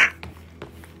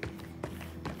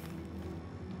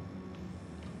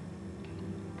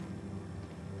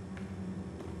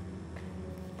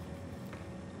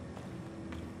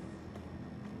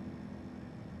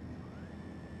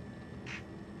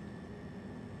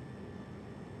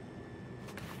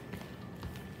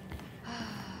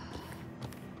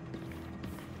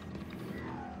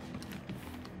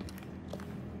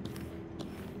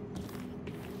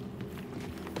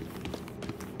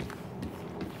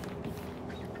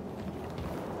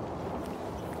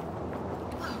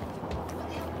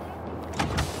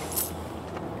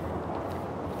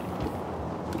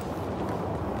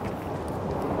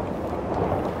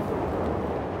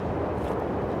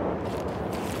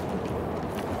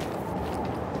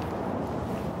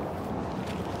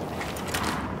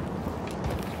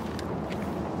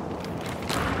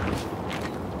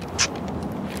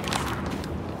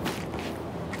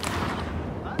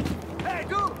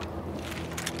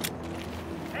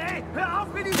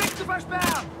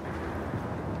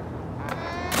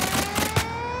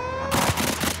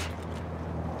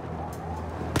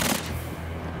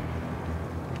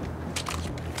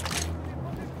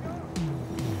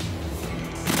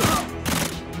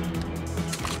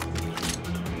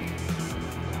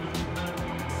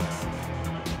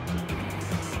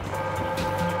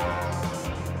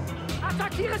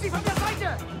 Attackiere sie von der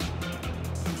Seite!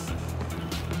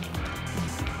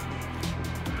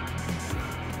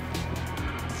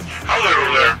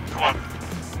 Hello there. Come on.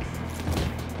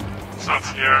 It's not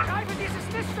here. Greife dieses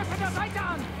Miststück von der Seite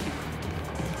an!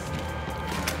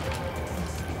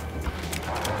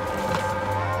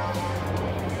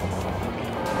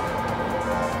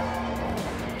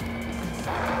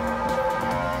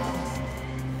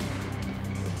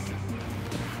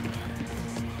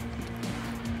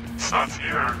 It's not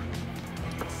here.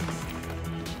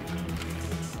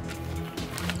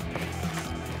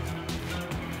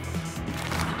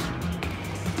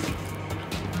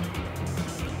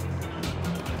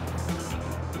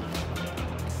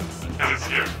 It is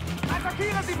here.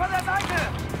 Attackieren sie von der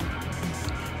Seite!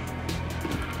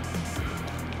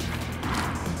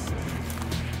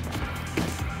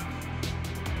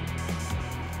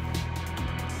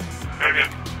 Maybe.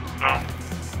 No.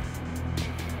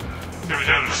 Maybe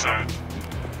the other side.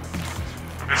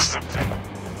 I missed something.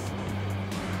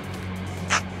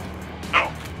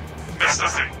 No. Missed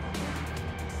nothing.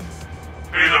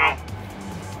 Maybe don't know.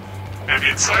 Maybe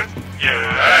inside?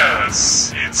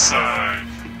 Yes! Inside.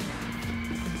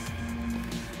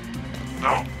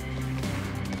 No.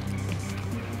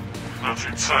 Not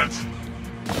inside.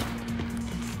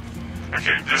 I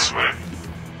came this way.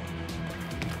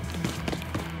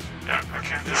 Yeah, I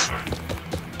came this way.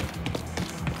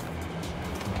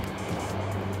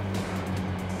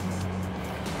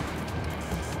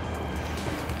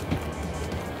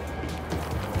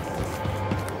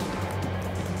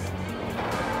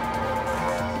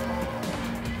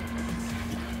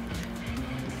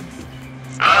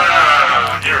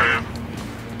 Ah, here I am.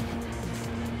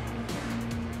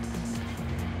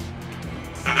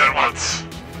 And then what?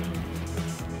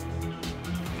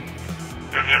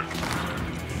 In here.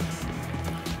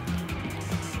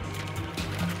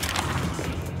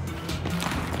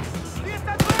 Sie ist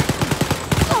da drin!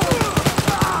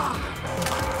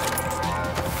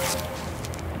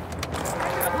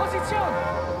 Ihre Position!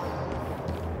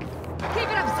 Keep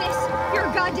it up, sis. You're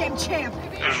a goddamn champ.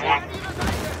 There's one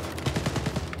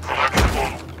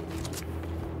collectible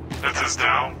that is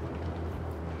down.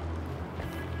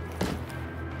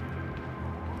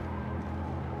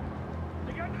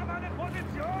 Die andere Mann in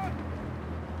Position!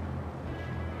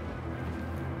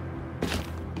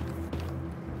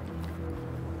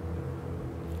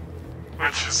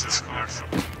 Which is this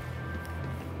collectible?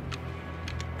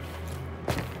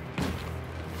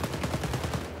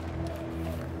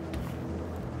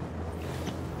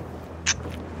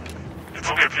 It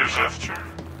only appears after.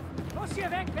 Los hier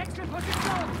weg!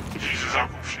 Wechselposition! Jesus, how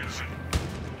confusing.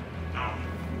 No.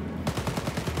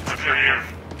 It appears here,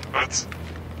 but...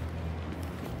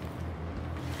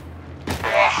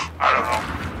 Oh, I don't know.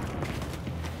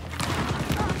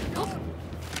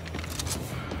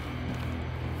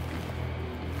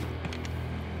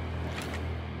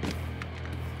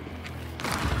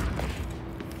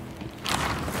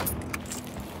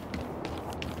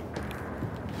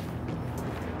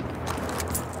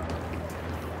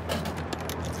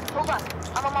 Hold on.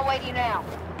 I'm on my way to you now.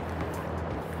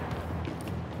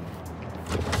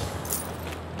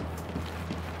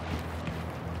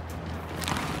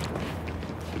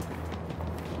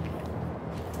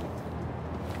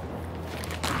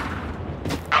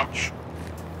 Ouch.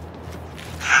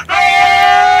 No!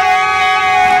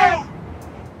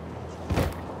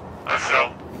 I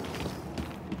fell.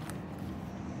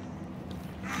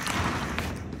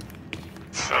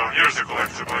 So here's the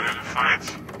collectible I didn't find.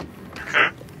 Okay.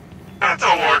 That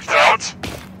all worked out.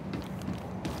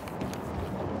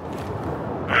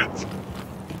 Right.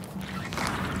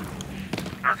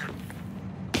 Okay.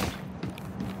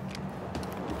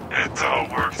 It all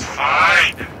worked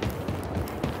fine.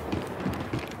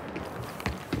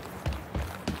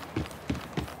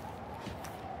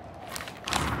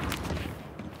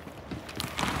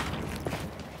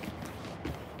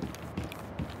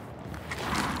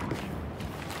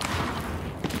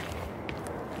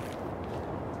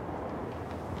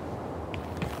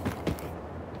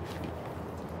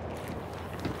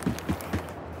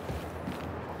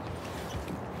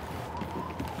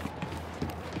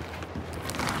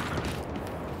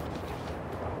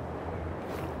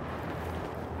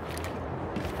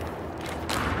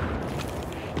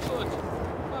 Gut,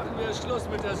 machen wir Schluss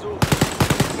mit der Suche.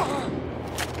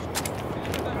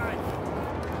 Bereit.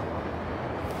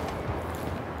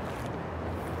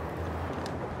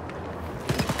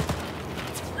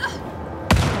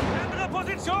 Andere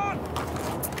Position!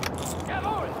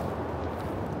 Jawohl!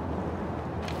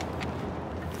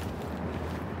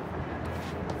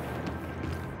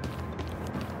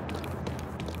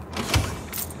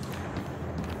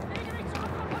 Lege mich zur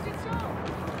Abwehr!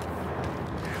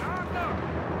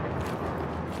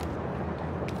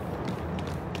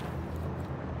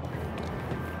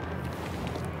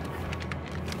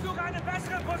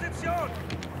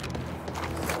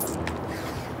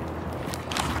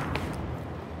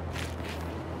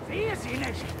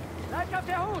 Blick auf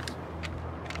der Hut!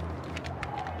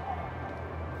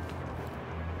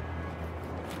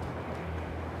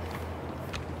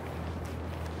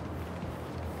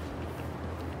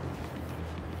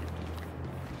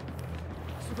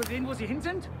 Hast du gesehen, wo sie hin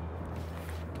sind?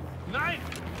 Nein!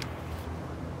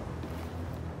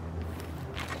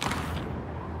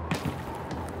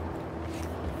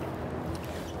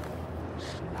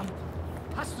 Verdammt.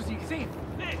 Hast du sie gesehen?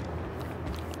 Nee.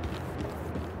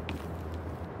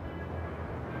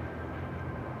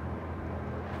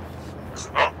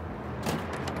 Oh,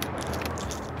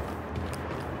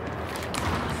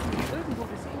 Hast du sie irgendwo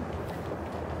gesehen?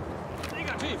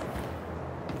 negative.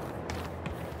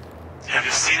 Have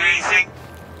you seen anything?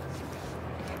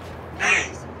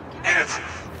 Hey, negative.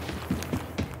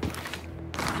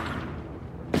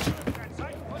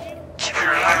 Keep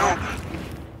your eye open.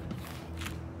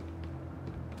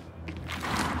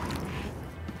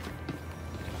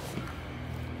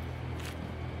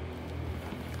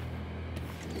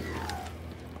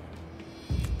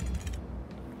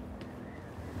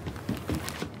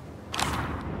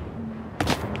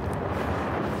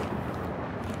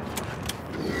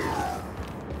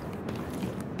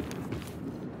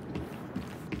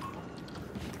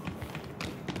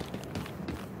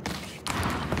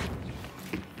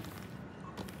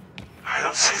 I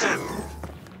don't see them.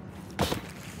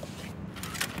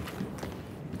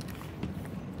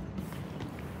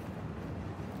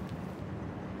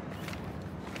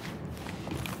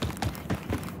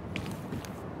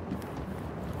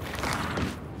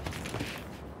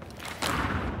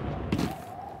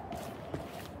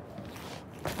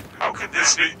 How can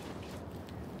this be?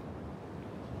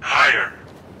 Higher.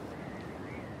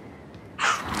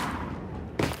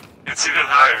 It's even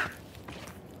higher.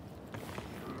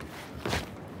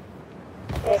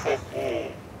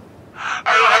 Oh.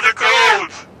 I don't have the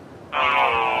code!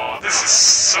 Oh, this is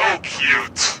so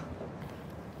cute.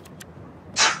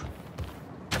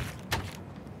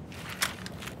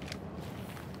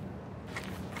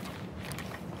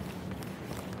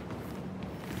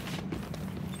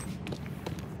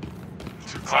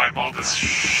 To climb all this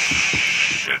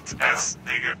shit ass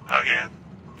nigga again.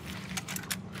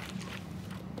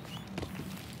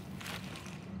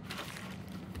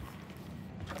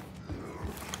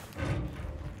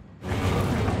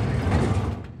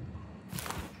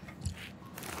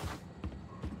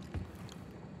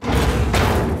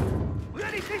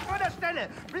 Rühr dich nicht von der Stelle!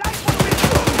 Bleib, wo du bist!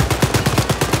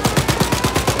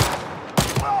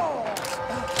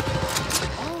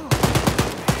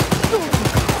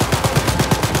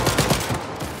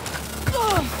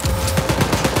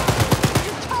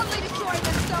 You're totally destroying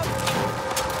this stuff!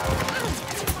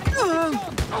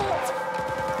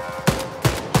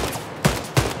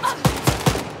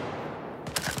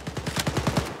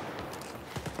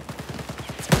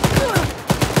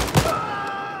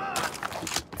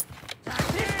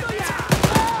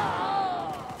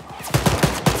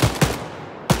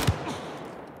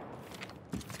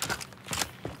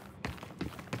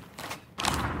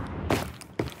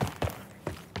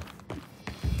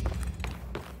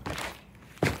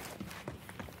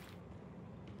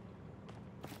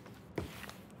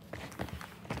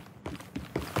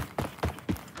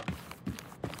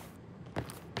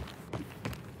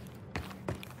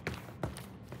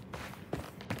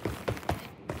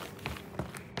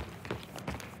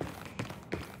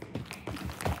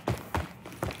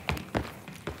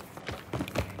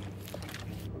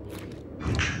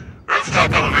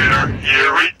 Rooftop elevator,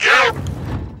 here we go!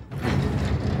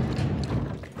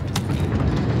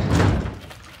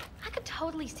 I could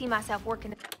totally see myself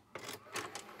working.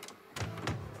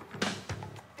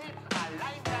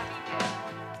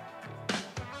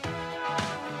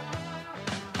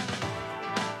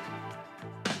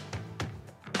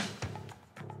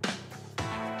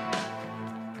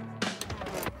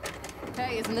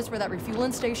 Hey, isn't this where that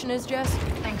refueling station is, Jess?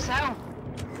 Think so?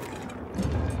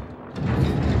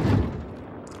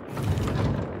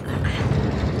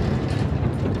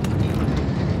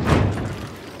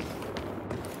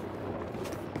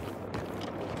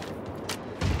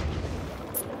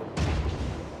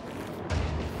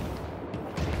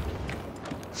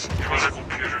 There was a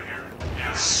computer here.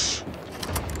 Yes.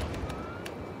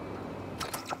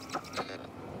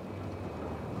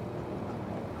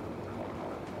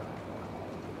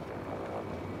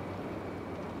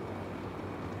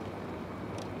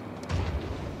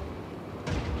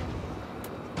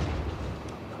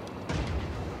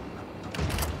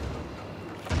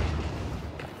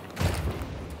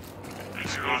 Need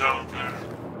to go down there.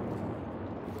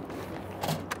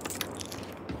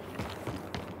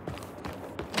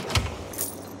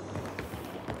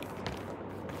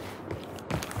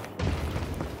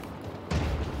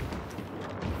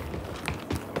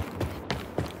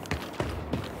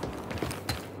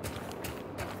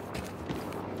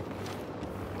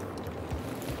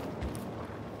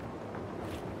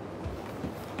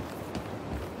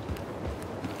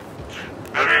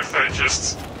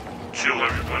 just kill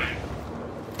everybody.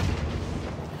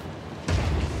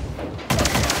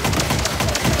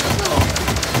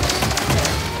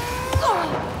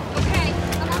 Okay,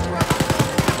 I'm on the road.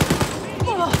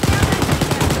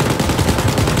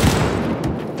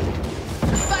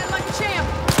 Fighting like a champ.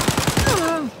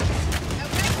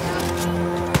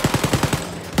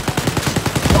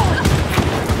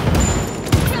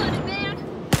 Killing it, man.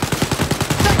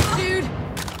 Thanks, dude.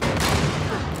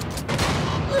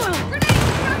 Grenade,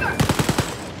 cover!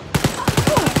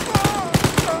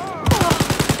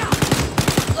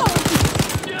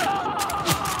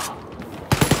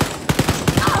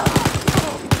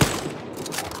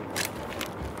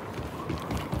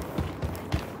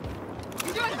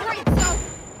 You're doing great, so.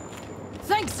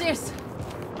 Thanks, sis.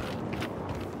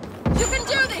 You can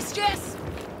do this, Jess.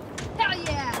 Hell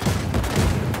yeah!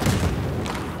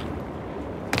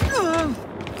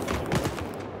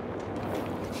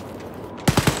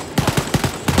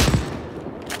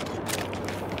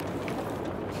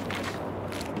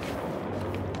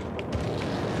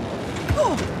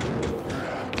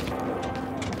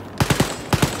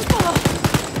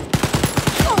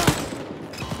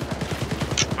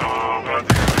 Oh, God.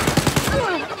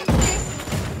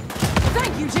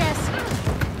 Thank you, Jess.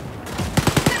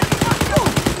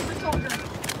 Super soldier.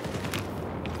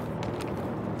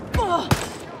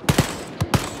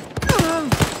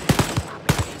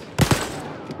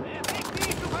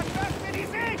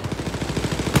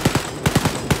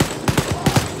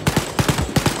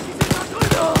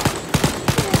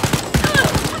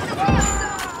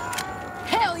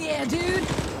 Hell yeah, dude.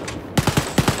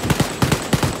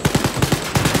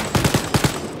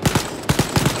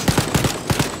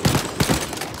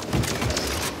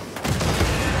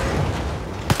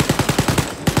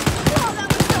 Whoa, that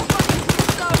was so fucking cool,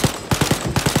 so.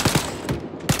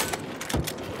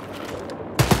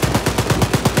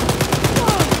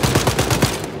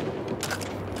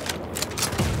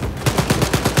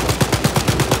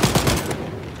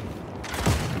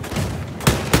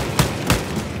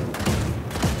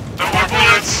 No more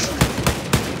bullets!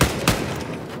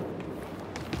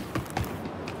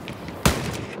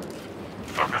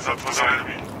 Fuck, I thought it was an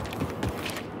enemy.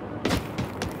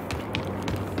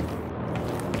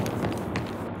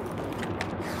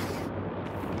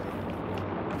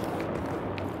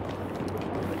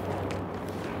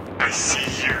 I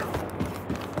see you.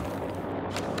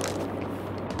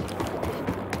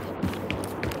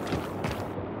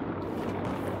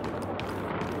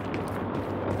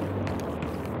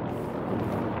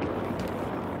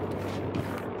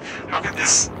 How can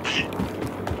this be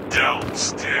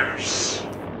downstairs?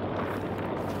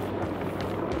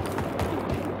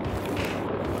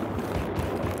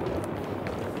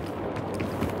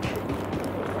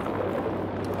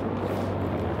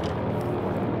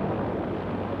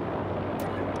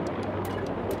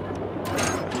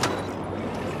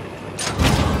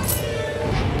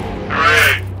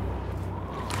 Hooray!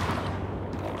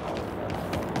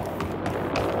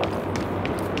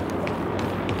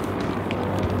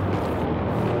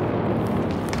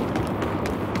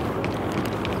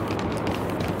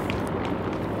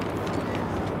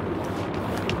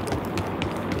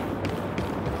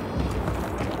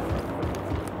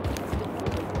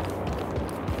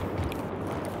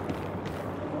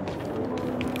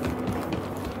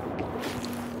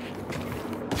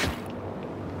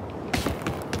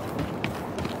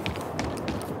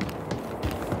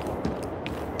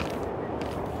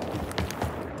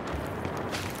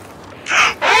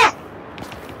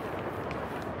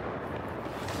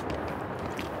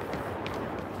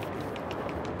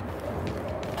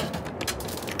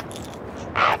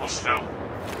 I almost fell.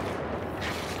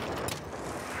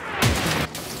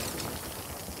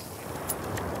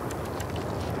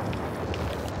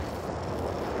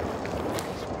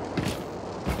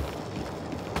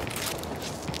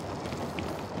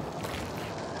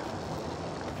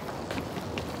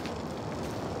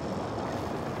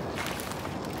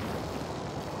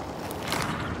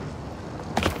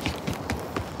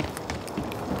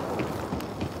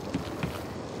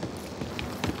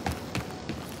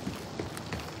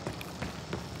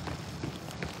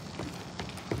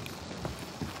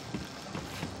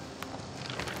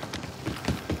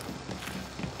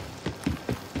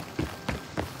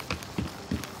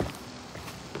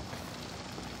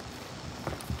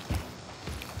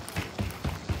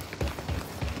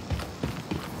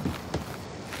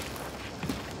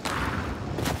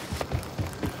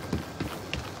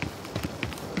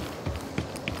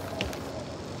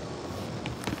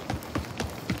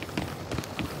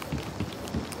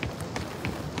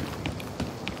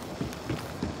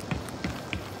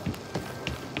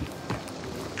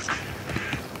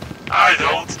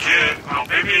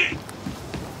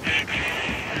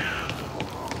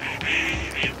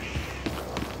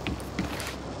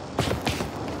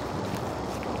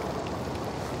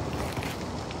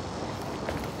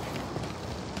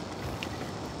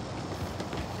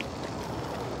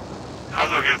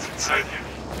 do I get inside here?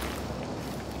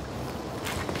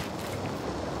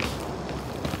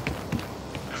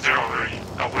 Is there already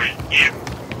a way in?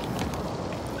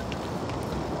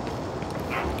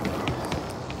 No.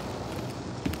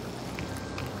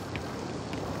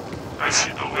 I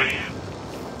see no way in.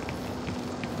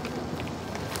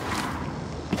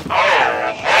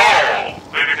 Oh!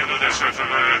 Maybe I can do this. Wait.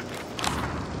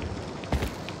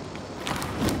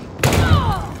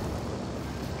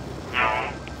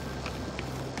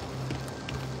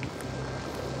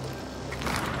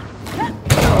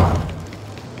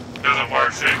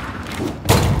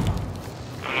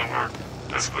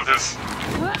 Let's put this.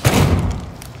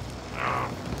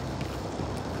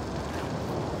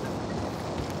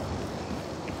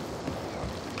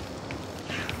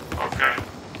 Okay.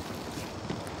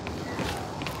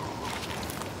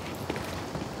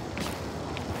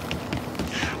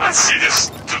 Let's see this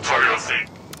tutorial thing.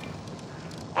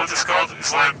 What is called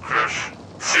Slime Crush.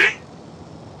 See?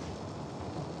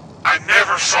 I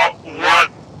never saw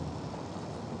one.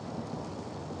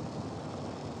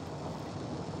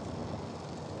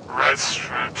 Red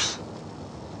straps.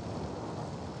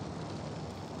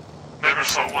 Never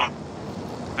saw one.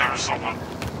 Never saw one.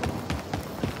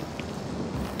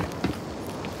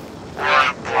 Or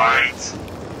I'm blind.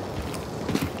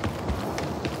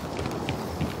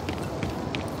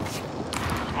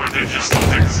 Or they just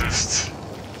don't exist.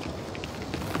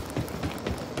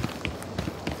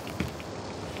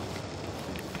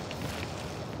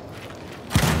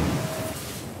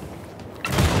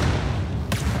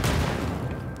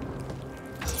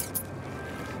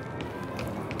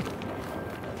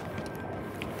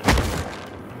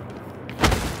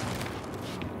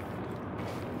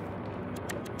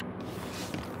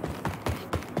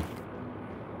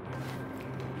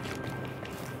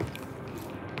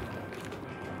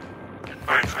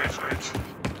 Wait.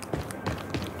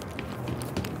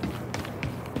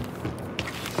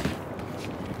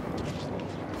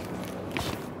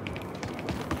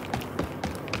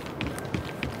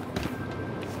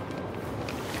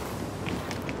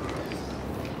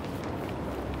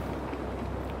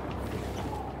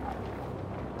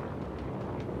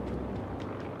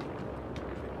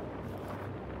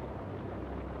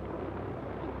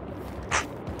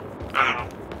 I don't know.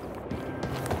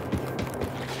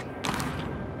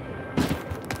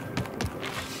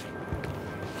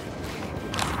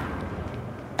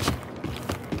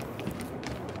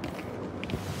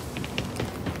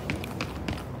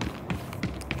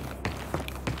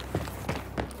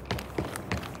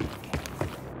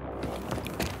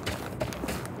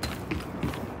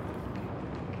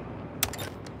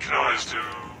 Can always do.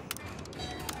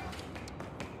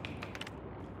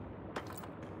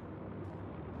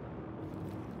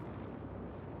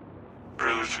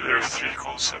 There are 3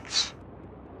 concepts.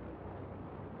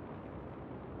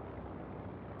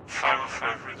 5 of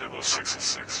 5 readable, 6 of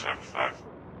 6, 5 of 5.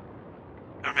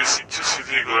 I'm missing 2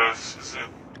 CD glasses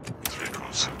and 3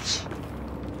 concepts.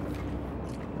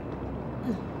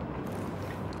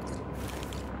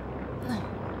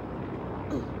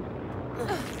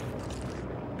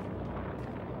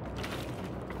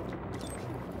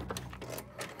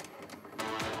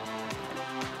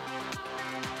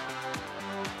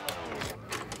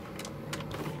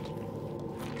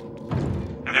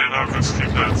 And then now let's skip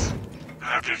that.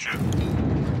 Happy again.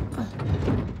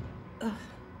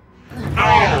 No!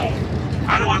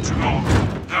 I don't want to go. I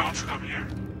don't want to come here.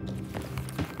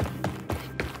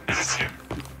 Is it here?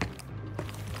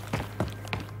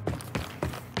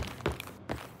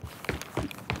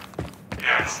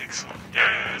 Yeah, I think so.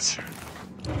 Yeah, it's here.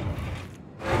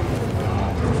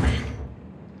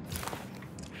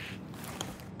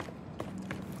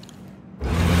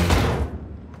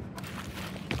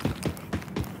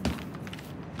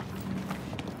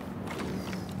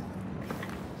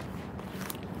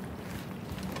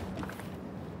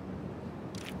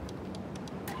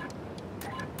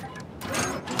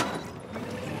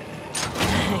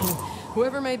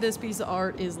 Whoever made this piece of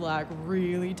art is like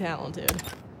really talented.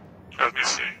 Let me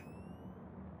see.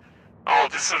 Oh,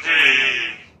 this is the...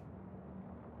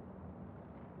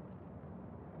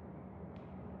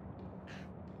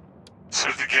 So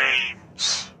the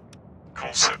game's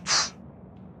concepts.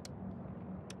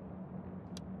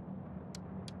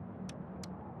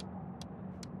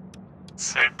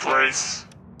 Same place,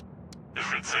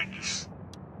 different things.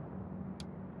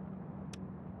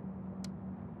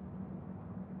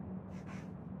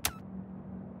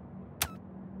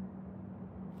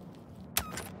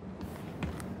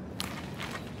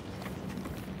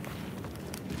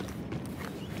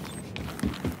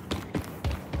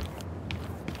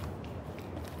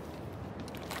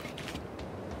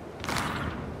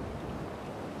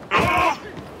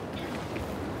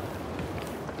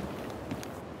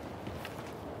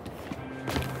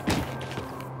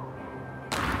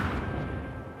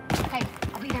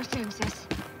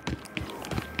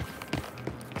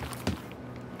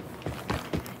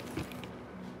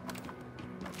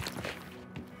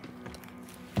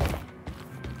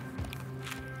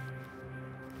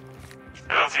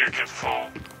 here can fall.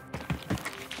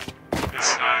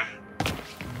 This guy.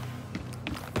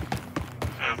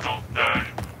 And don't die.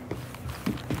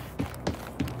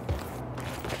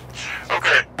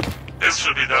 Okay, this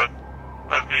should be done.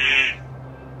 Let me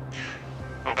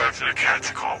go back to the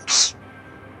catacombs.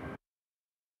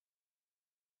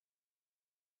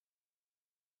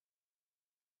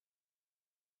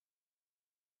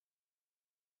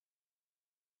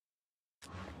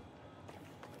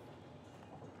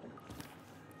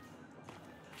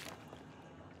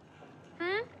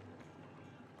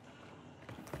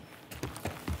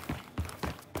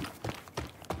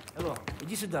 Hello,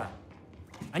 иди сюда.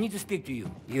 I need to speak to you.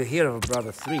 You hear of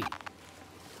Brother 3?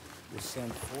 You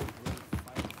sent 4 great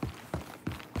fighters.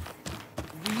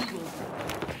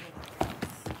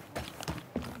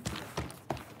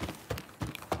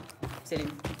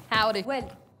 Salut. Howdy.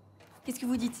 Well, qu'est-ce que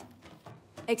vous dites?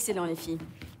 Excellent, les filles.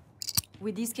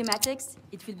 With these schematics,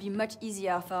 it will be much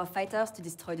easier for our fighters to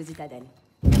destroy the Citadel.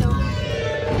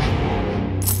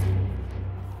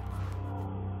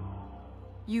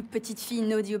 You petite fille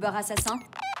know the Uber assassin?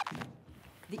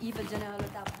 The evil General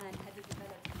Otarbrand had to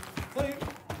develop...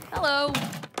 Hello!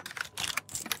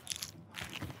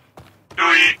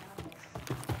 Oui.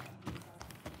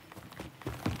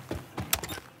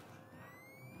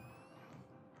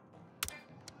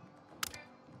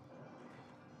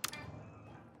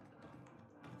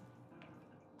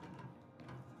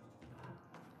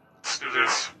 Let's do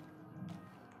this.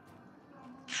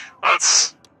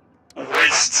 Let's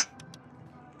waste.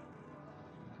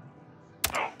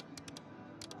 No.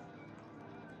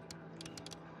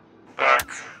 Back.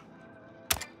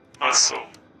 Muscle.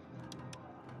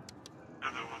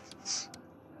 And then what's this?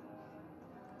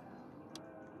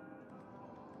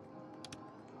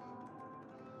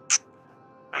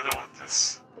 I don't want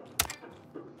this.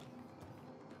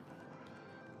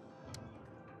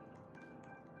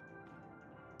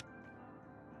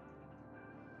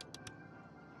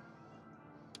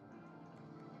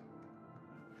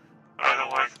 I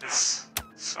don't like this.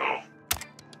 So,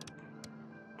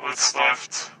 what's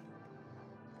left?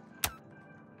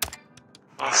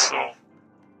 Muscle.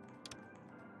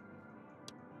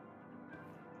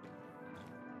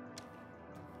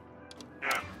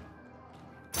 Yeah.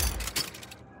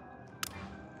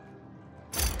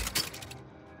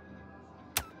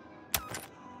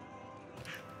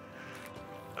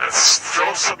 Let's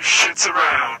throw some shits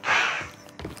around.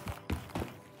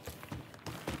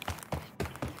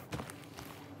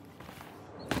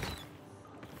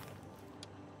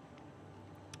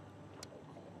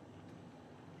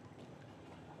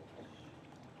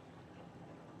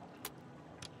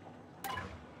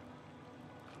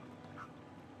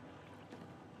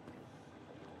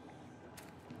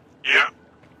 Yeah.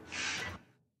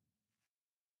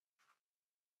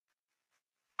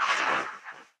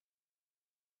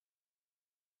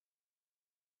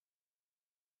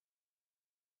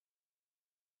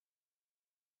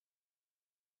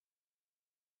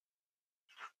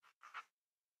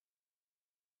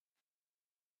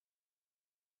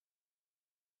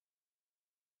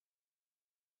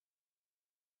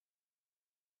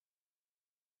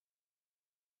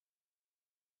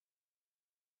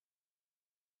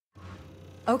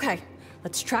 Okay,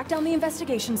 let's track down the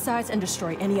investigation sites and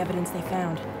destroy any evidence they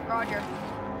found. Roger.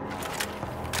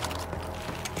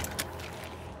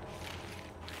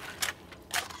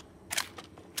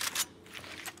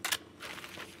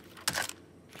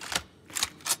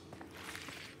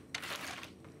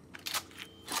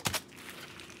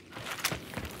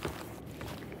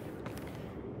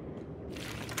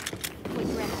 What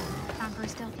you reckon? Time for a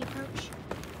stealthy approach?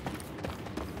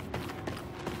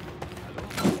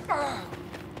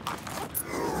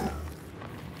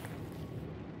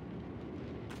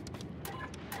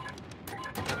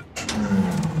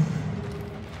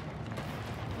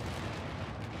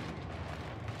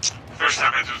 First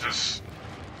time I do this.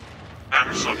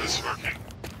 Never saw this working.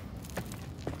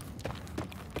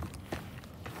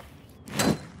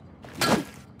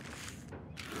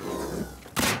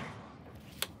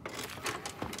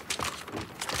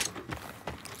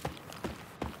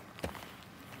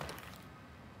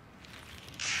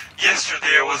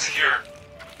 Yesterday I was here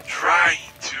trying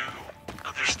to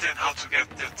understand how to get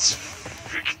that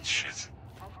freaking shit.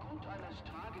 Aufgrund eines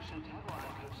tragischen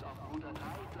Terrorangriffs auf Bruder 3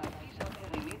 bleibt dieser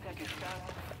Perimeter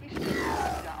gesperrt, bis die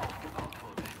Mauer wieder aufgebaut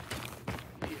wurde.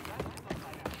 Vielen Dank und noch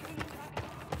einen schönen Tag.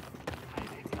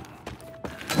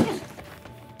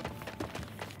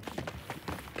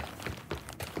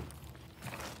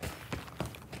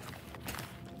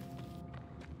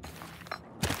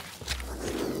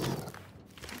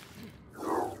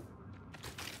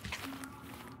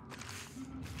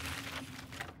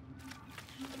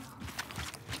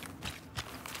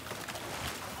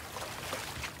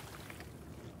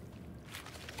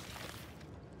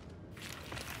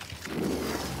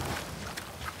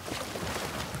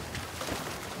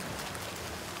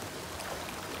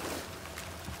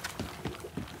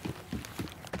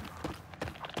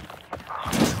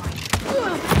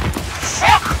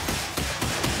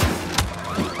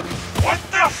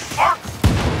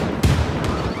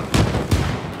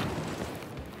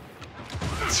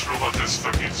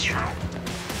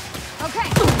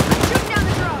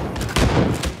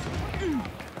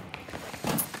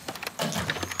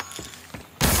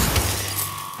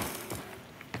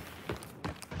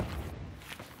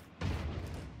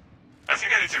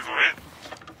 to go in.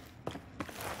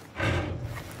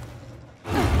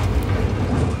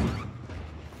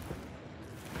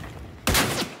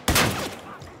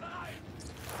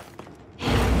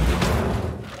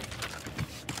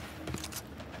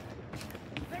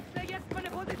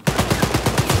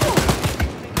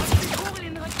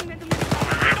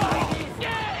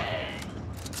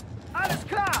 Alles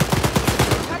klar!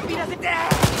 Kann wieder sind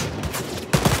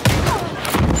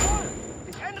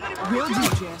Will do,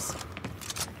 Jess.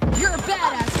 You're a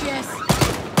badass, Jess.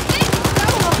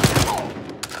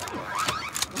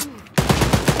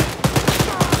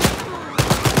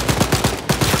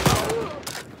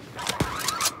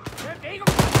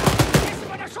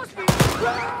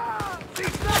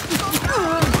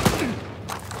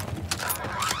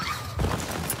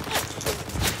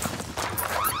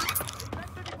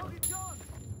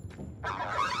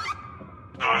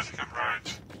 No, I think I'm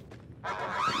right.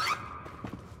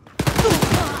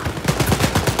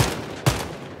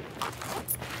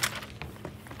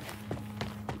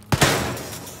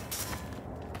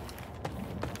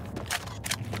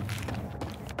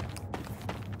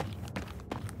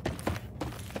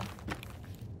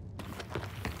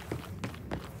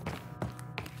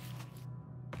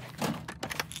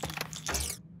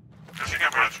 I think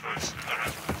I'm right place. In the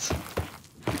right place.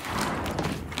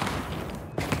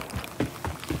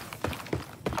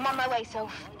 I'm on my way,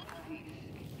 Soph.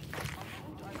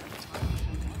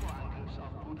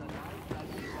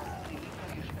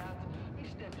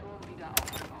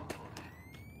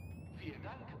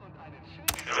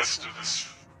 Okay, let's do this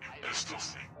pistol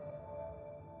thing.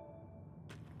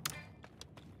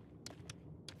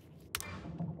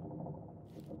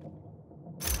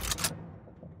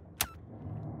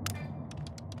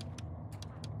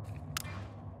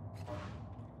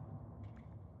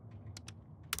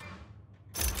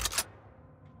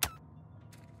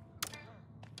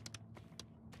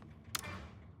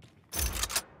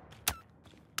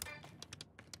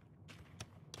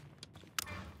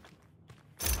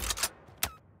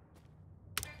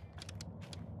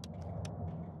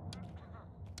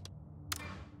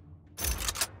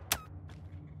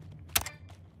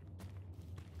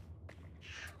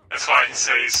 That's why he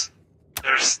says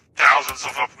there's thousands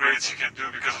of upgrades you can do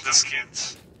because of the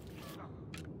skins.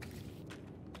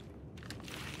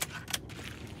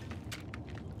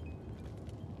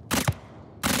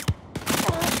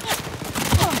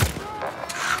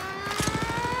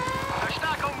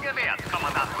 Verstärkung gewährt,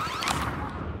 Kommandant.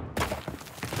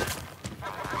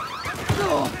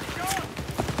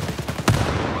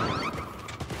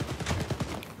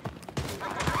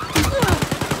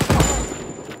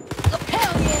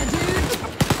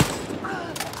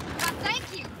 Thank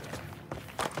you.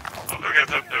 Oh, look at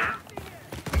that there.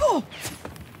 Oh,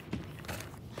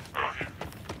 here.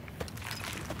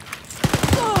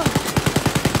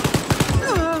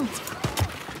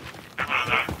 I'm gonna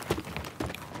die.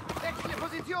 Wechsle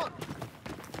Position.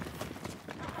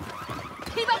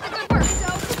 Keep up the good work,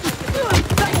 Soph.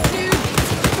 Thanks, dude.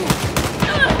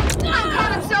 I'm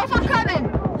coming, Soph. I'm coming.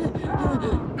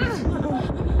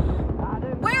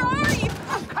 Where are you?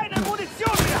 Keine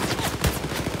Munition mehr.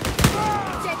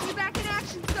 Get you back in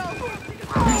action, Soph.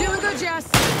 You're doing good, Jess.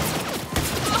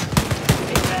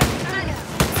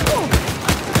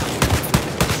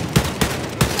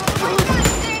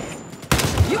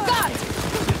 You got it.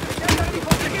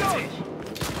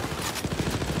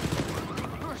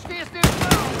 Du stehst im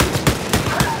Bau.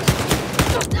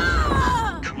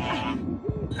 Come on.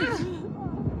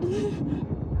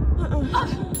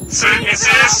 Say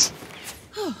misses.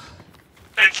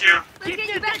 Thank you. Let's get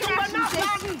you back in action, sis.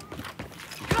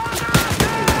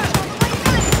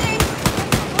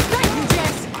 Thank you,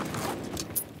 Jess.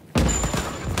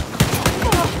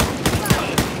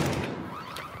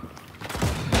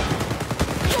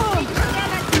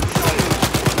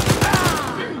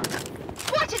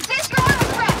 Watch it, sis. You're under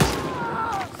threat.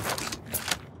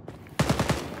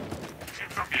 Came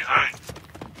from behind.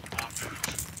 Come on, dude.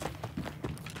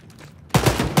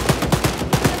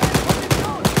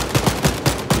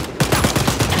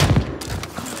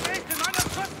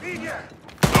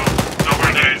 No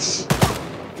grenades.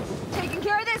 Taking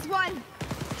care of this one.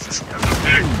 This is kind of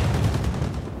big.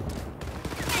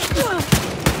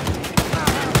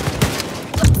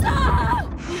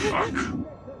 Fuck.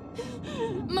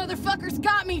 Motherfuckers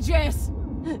got me, Jess.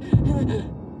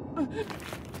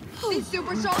 This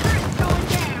super soldier is going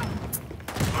down.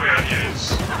 Oh yeah, he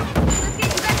is. Let's get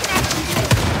you back in action, sis.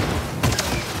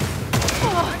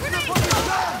 Oh,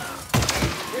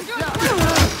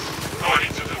 I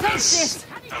need to do this.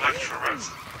 Electro-red.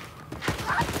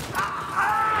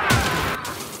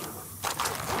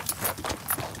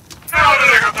 Now that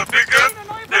I got the big gun,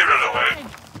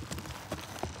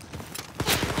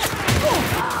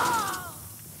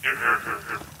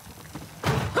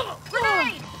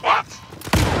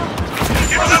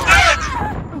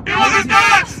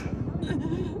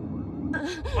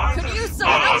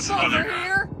 over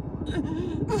here!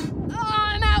 Oh,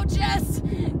 I'm out, Jess!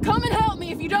 Come and help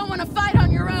me if you don't want to fight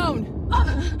on your own!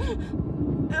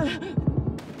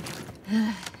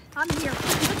 I'm here.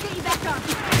 Let's get you back up.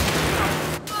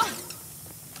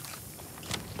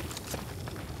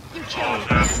 You killed me.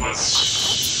 That was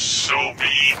so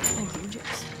mean. Thank you,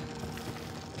 Jess.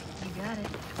 You got it.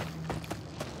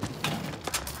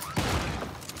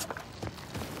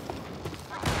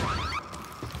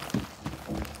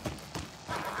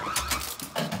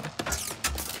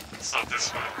 It's not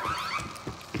this way.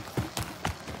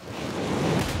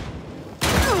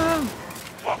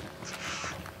 What?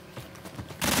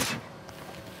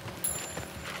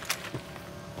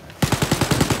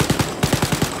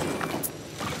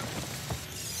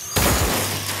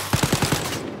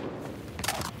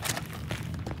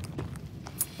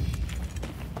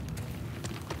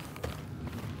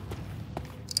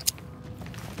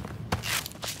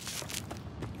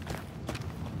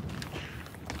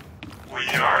 We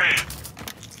are in.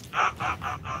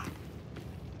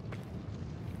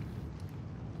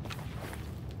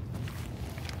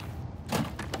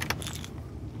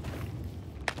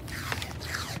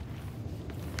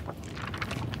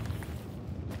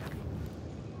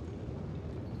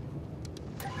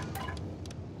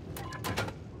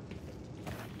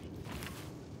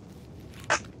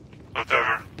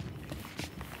 Whatever.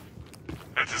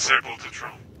 I disabled the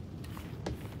drone.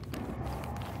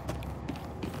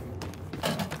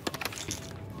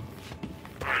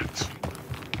 Right.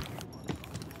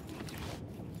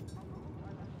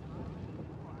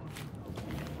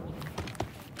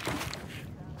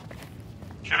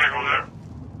 Can I go there?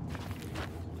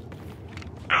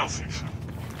 I don't think so.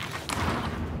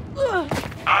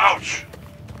 Ouch!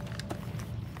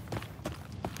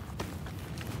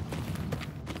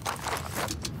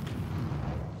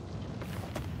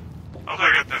 How do I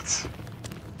get that?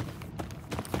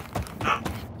 No,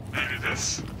 maybe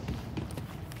this.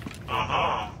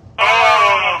 Uh-huh. Oh,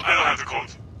 I don't have the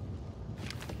code.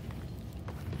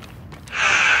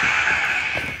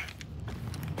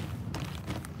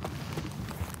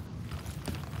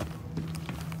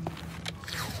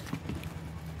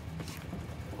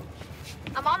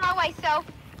 I'm on my way, Soph.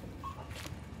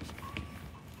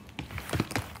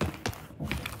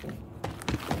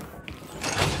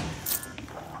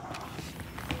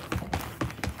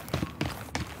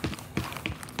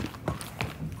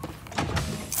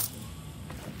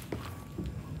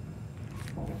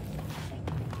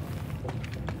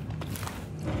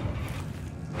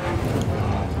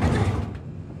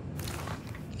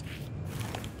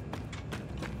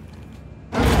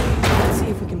 Let's see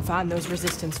if we can find those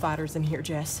resistance fighters in here,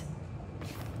 Jess.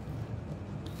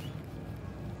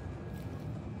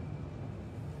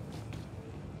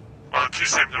 Well, at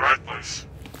least I'm in the right place.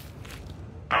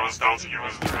 I was doubting you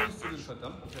was in the right Zu den place.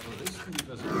 verdammten Terroristen, die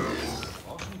versuchen,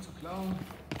 Forschung zu klauen.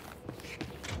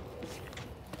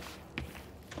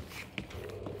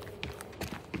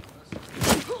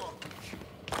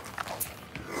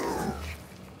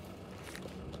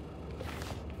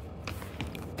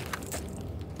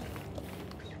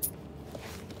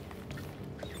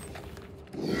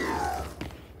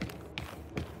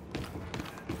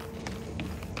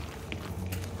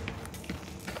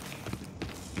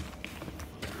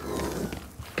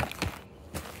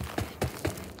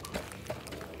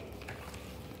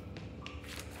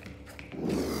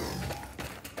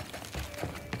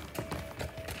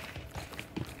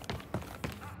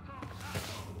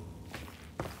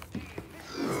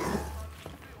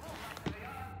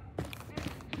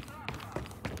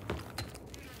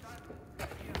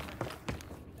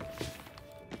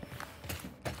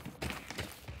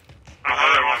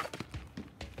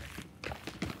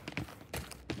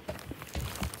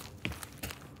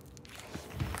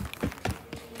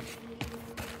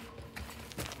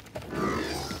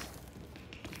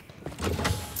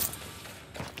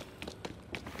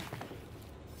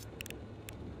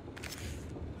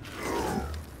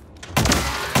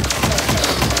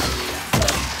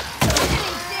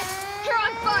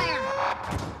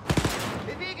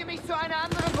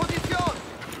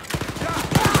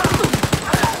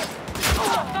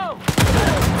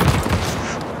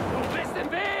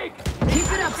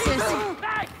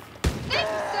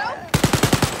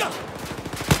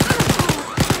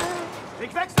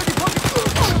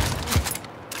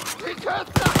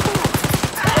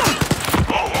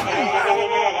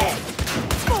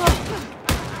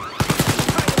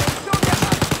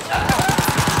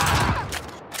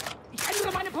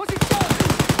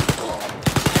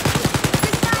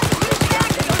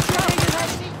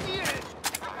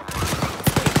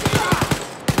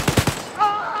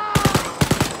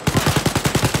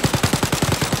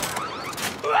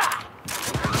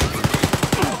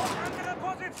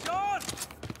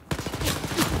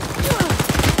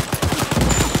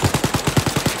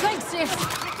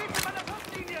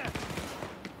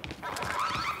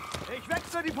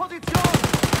 die Position!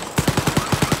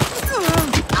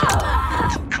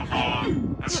 Come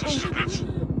on, that's so stupid.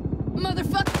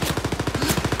 Motherfucker!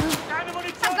 Keine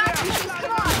Munition I've got you,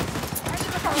 come on!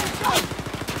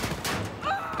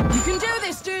 You can do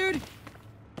this, dude!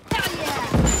 Hell yeah!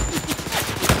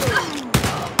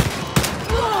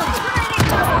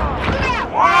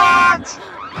 What?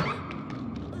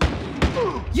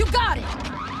 You got it!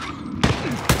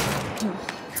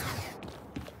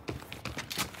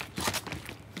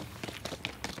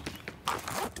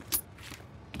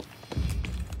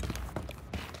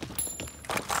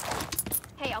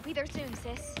 Hey, I'll be there soon,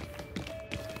 sis.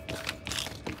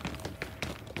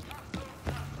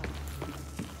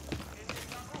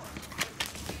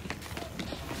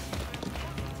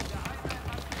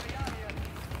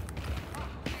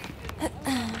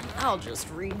 I'll just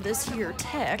read this here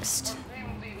text.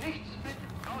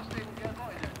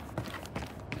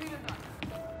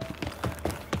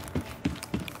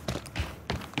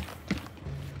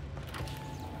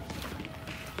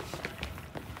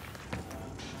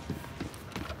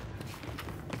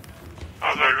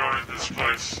 How do I go in this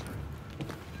place?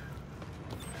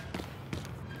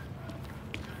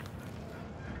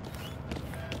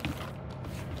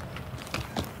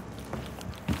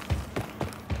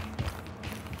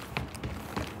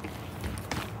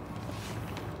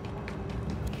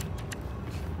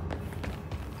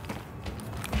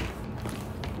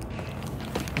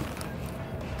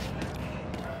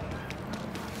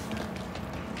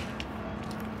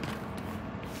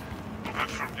 Open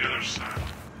from the other side.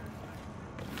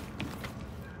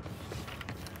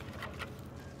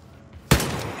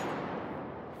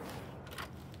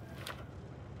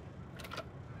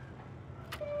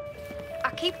 I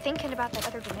keep thinking about that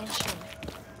other dimension.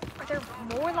 Are there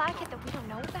more like it that we don't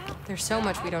know about? There's so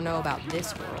much we don't know about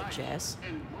this world, Jess.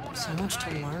 So much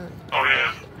to learn. Oh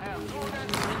yeah.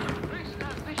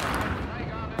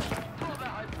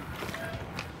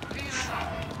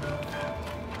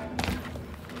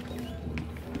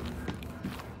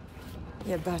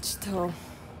 Yeah, bachto.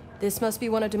 This must be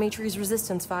one of Dimitri's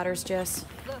resistance fighters, Jess.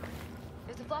 Look,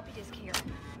 there's a floppy disk here.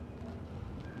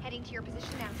 Heading to your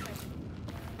position now, Chris.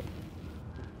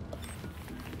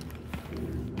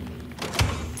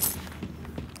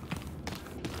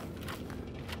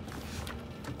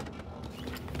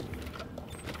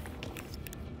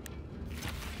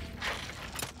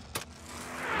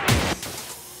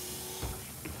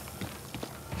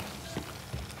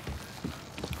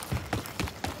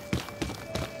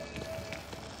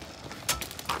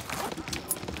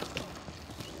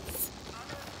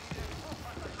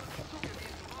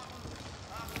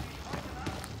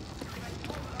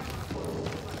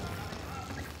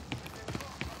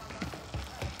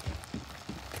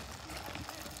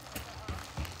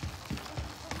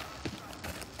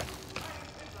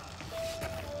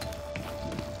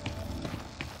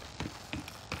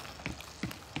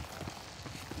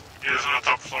 He is on the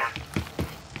top floor.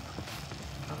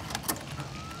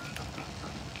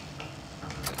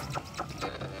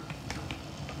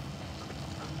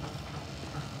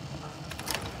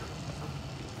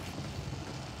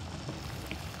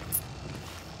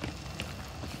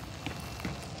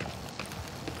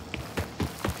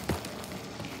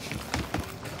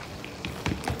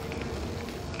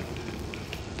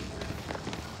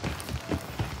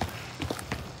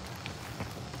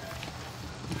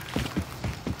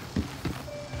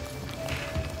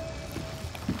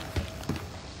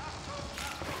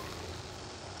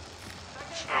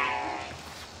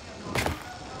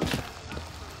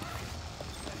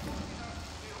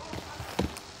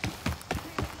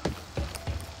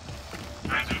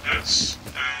 I do this,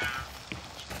 and...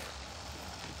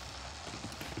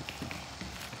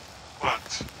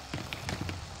 What?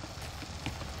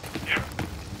 Here.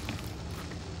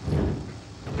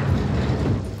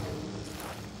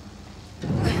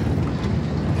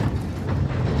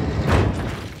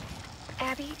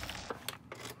 Abby?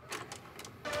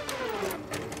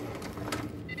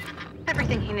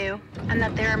 Everything he knew, and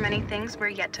that there are many things we're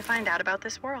yet to find out about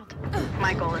this world.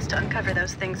 My goal is to uncover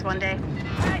those things one day.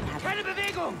 Keine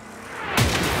Bewegung!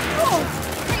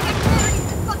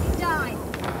 Fucking die!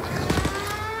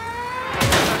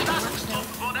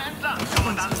 Wurde entlang,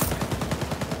 Kommandant.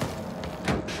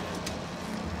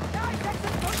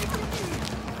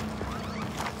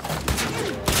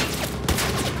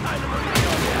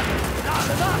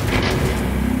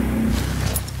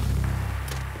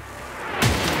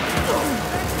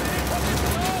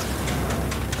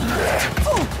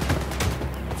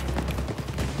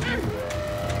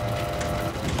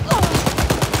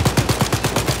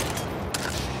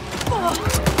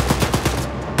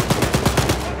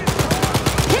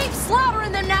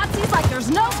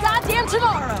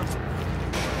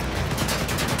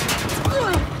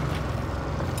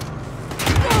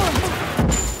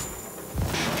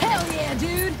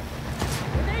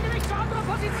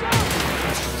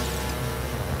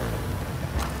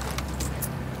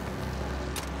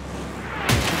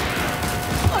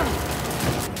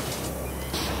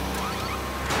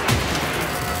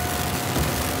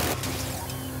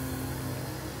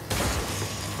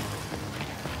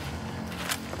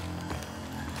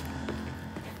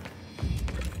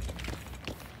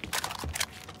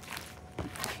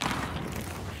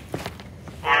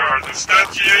 The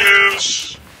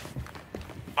statues!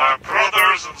 My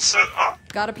brothers and said,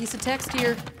 Got a piece of text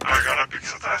here. I got a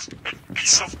piece of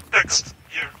text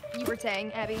here. You were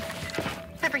saying, Abby?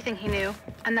 Everything he knew,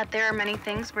 and that there are many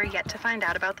things we're yet to find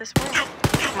out about this world.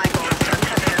 My goal is to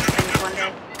uncover those things one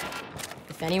day.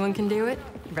 If anyone can do it,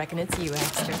 reckon it's you,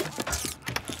 Axter.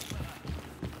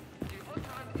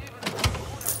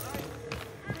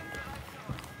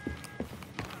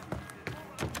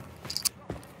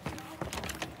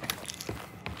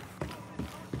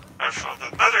 I found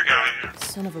another guy here.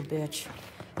 Son of a bitch.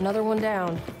 Another one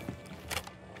down.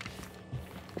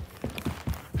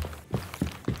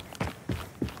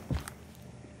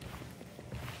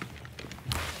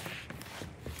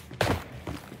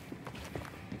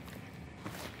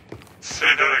 Say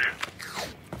that again.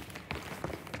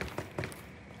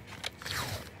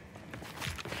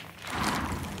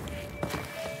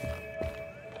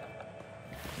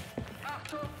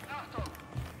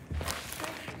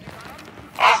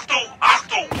 Achtung,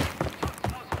 Achtung!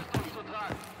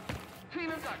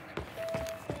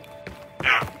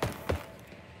 Yeah.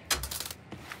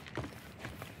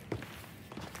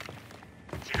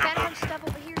 That whole stuff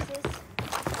over here, sis.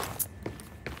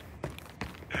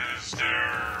 Is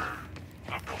there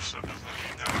a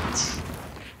possibility that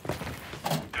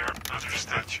there are other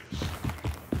statues?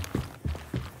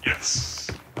 Yes.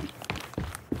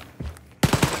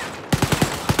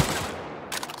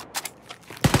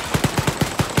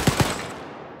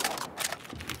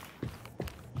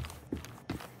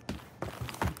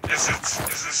 Is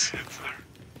this Hitler?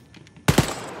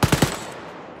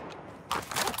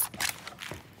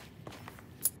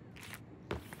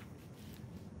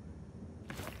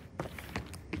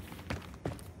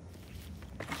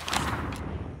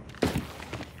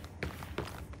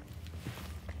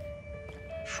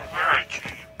 From where I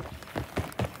came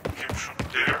from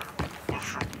there or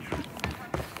from here?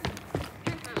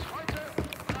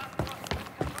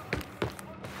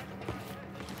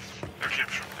 I came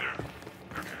from there.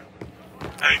 Okay.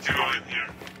 I need to go in here.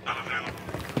 Not available.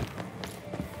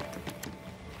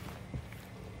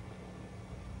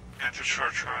 Enter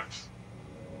short drives.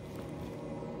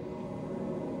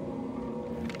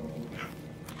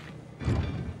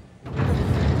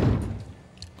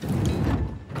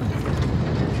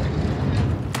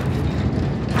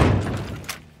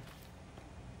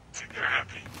 I think they're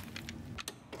happy.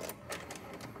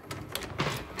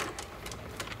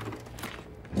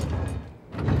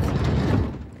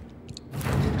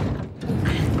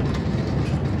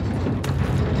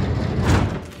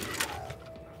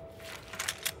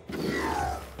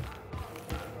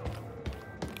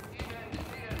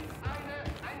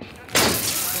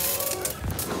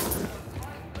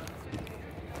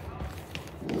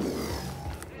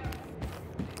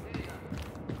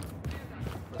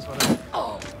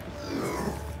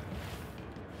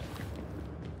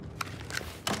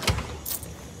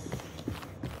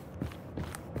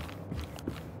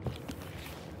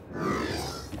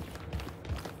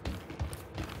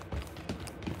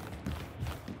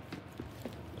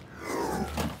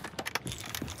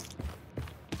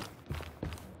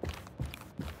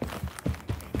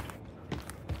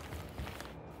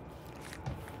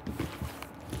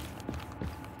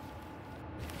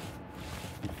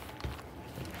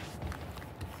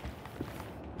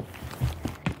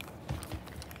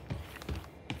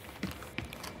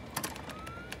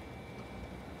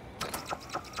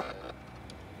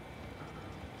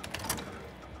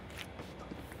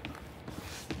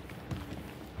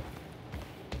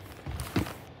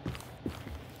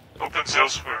 Opens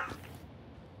elsewhere.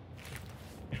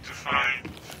 Need to find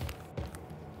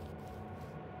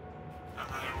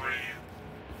another way in.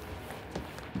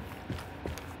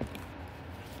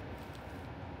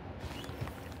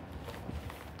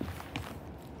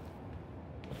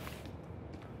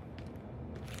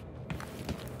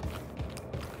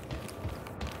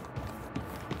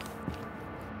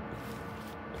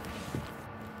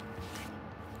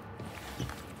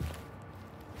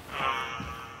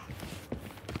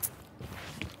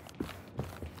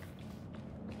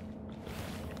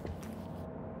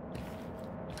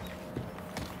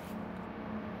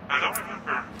 I don't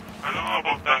remember. I don't know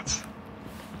about that.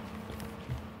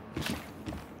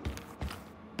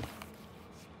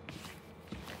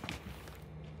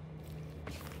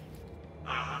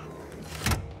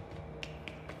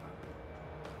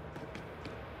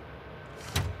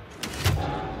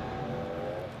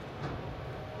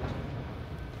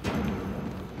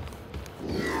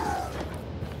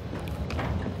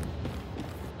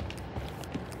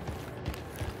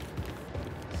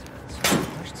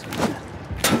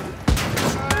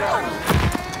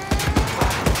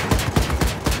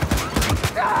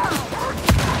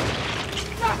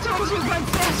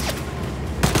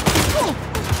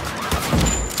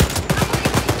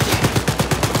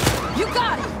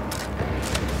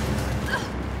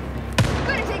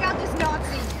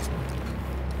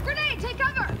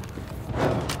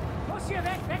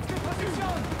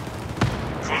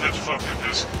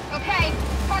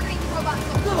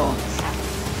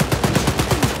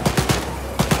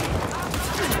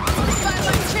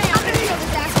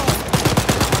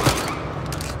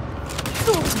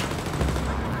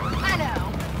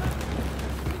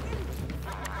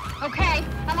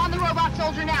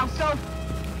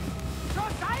 Zur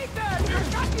Seite!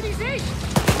 Verstanden die Sicht!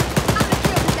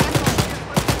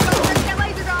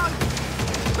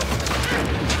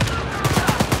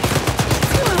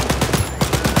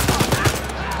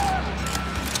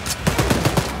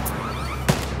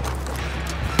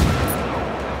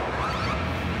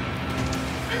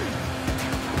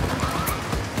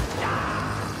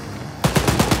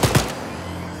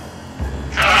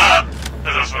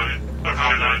 Das war ein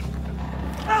Highlight.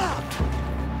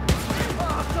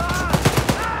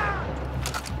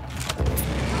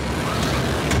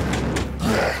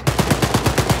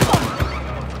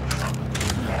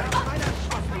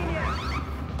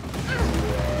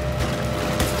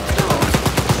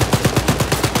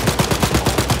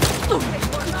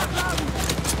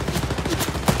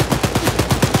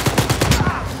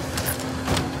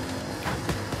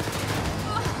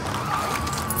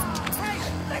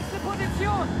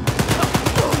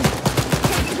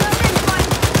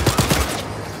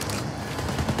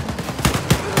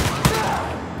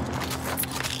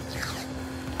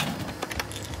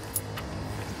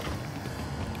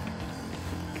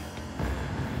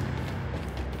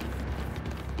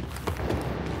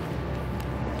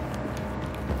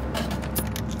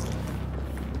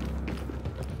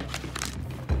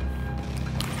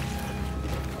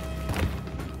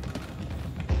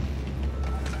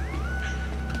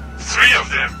 Three of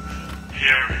them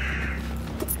here.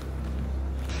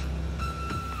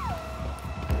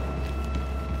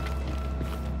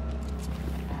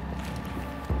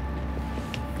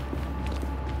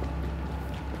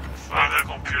 Find the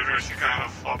computer if you got a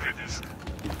floppy disk.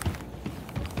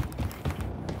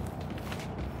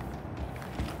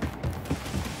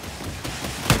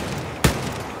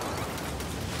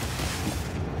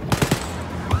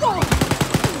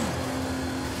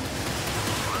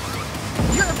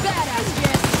 You're a badass,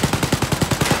 Jess!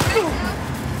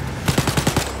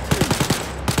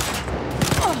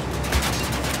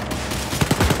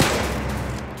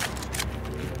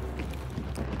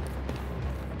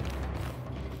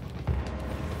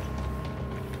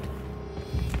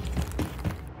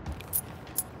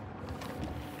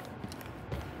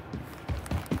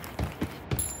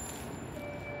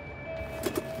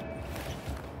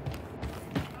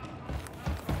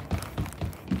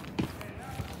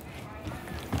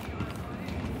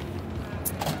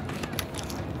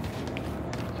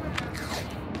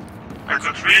 I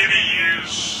could really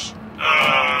use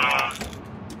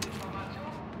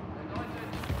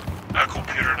a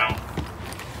computer now.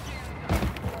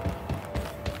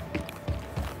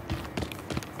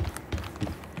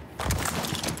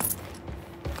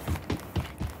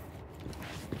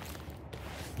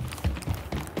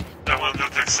 The one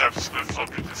that accepts my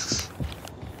floppy disks.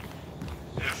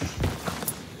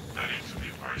 If I need to be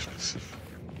more specific.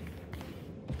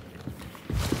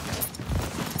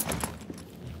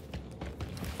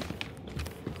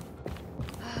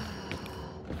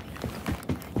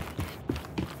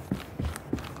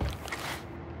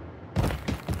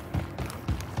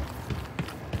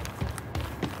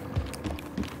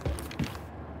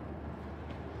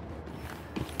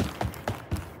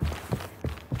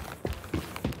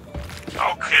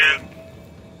 How can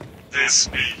this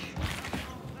be?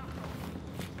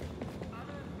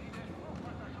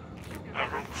 A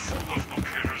room full of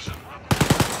computers in one.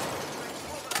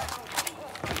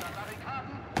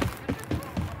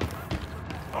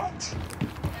 What?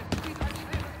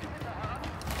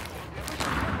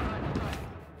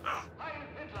 No.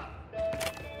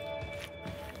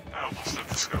 I almost let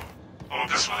this go. Oh,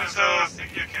 this one is the thing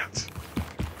you can't.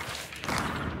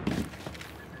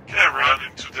 Can I run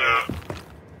into the...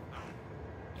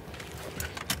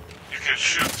 You can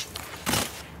shoot,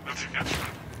 but you can't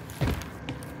run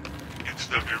into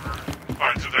the mirror,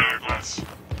 or into the glass.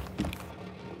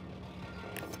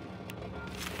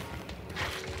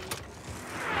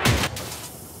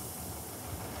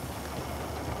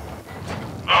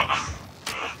 Oh,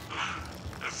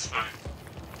 that's funny.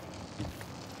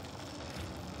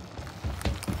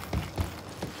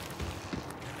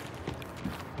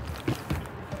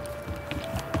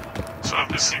 So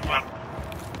I'm missing one.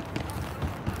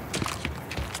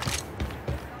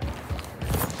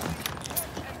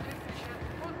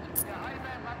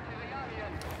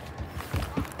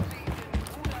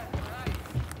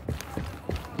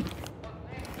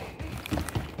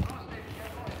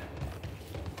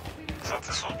 Thought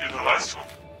this would be the last one.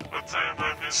 What am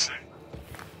I missing?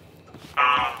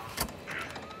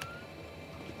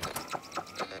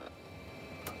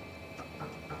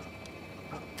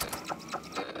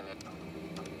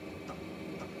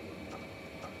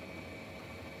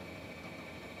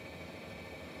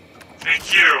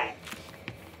 Thank you.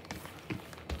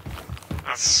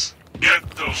 Let's get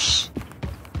those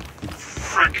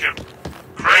freaking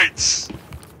crates.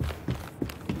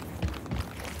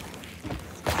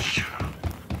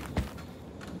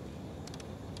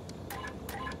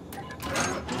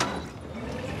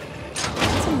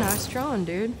 That's a nice drawing,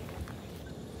 dude.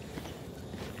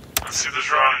 Let's see the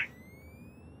drawing.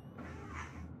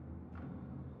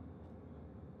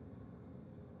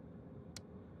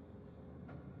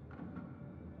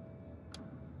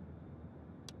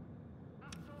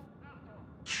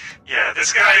 Yeah,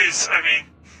 this guy is, I mean...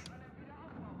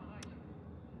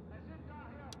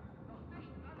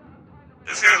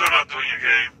 These guys are not doing a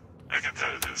game, I can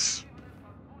tell you this.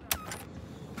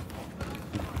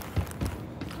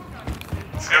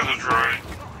 These guys are drawing.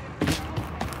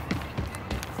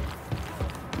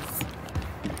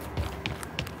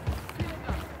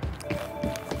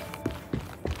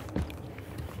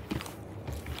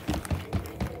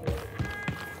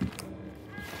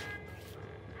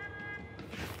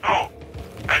 Oh,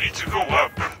 I need to go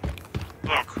up.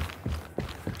 Look.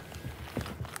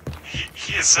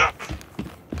 He is up.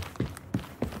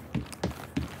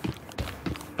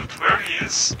 But where he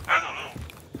is, I don't know.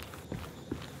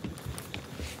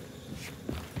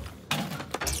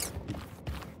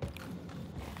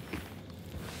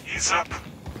 He's up.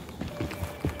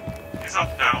 He's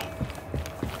up now.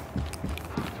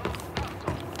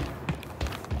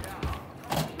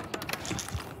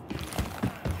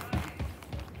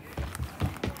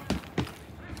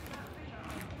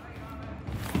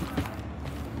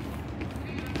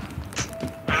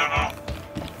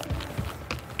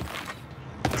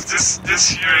 This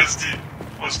here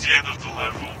was the end of the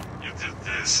level. You did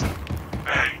this.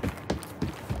 Bang.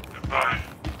 Goodbye.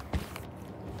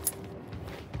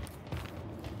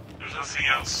 There's nothing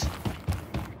else.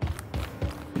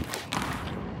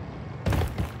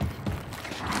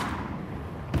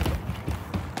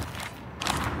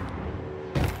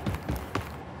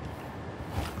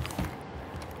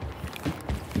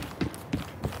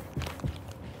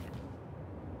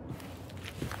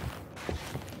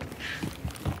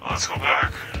 Let's go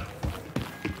back.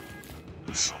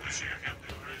 There's the only thing I can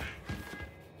do, really.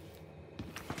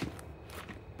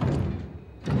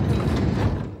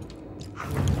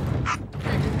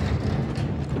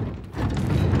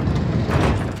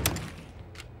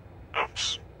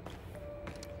 Oops.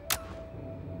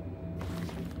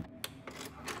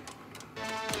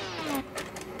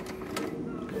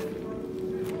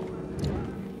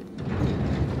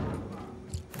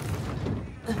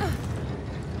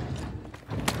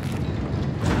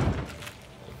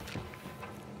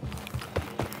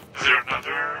 Is there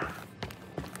another?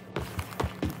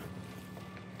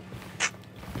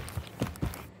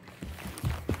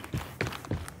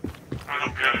 I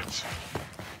don't get it.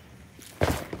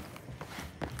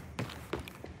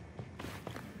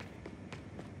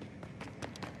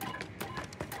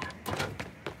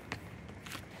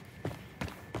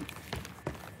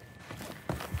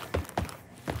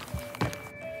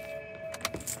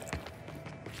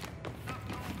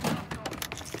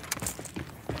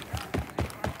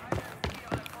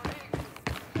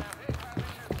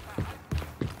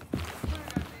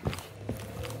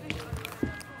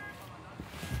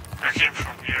 I came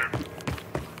from here.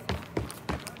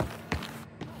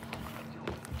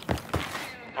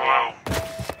 Wow.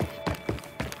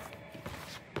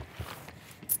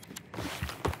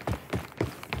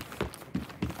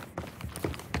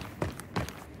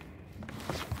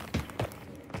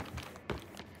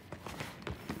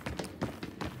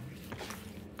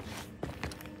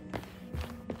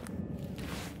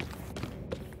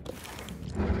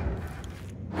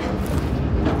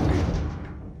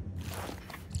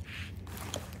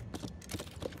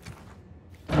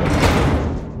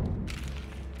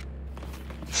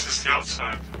 This is the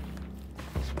outside.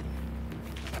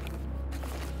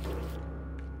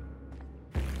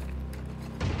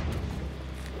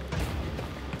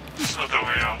 It's not the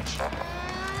way out.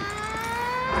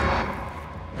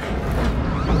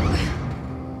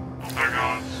 Oh my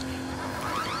god.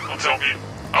 Don't tell me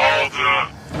all the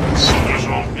soldiers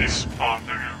won't be spawned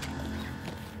again.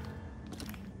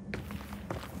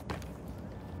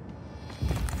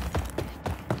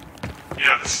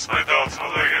 Yeah, this is my doubt.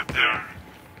 How do I get there?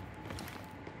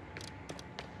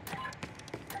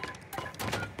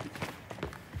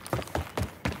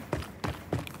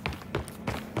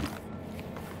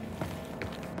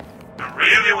 I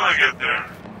really want to get there.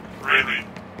 Really.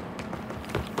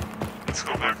 Let's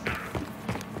go back there.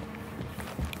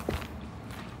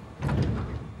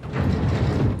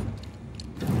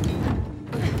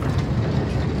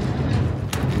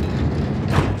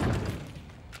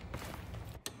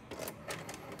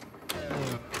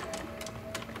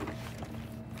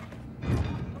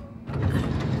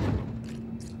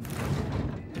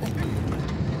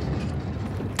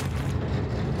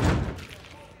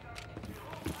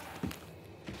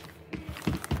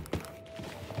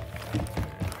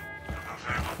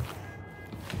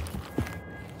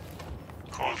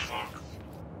 locked.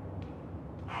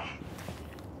 Oh.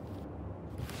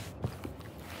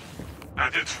 I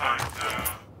did find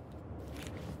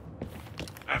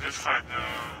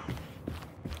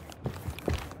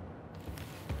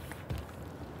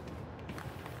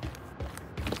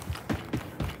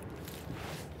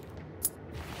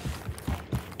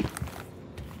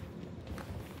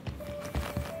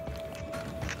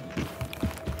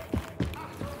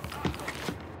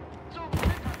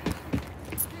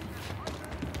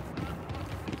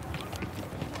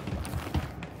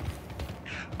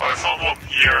I found one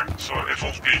here, so it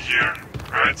won't be here,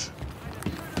 right?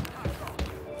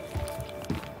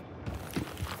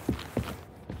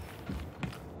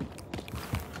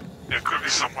 It could be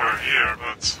somewhere here,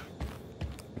 but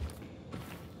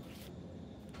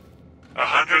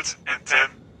 110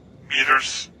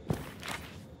 meters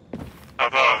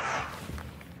above.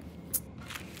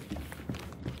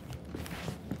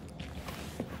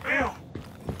 Ew.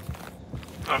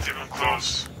 Not even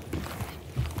close.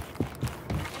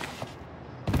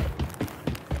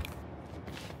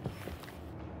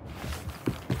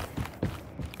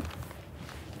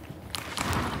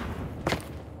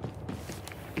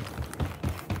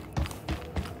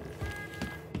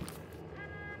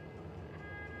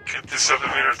 Can this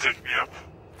elevator take me up?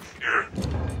 Here.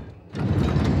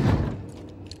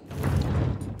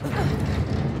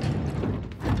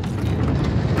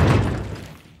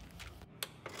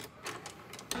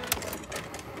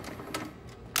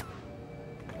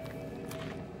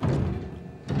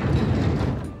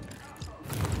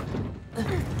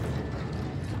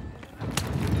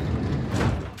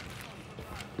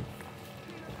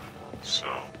 So,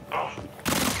 oh.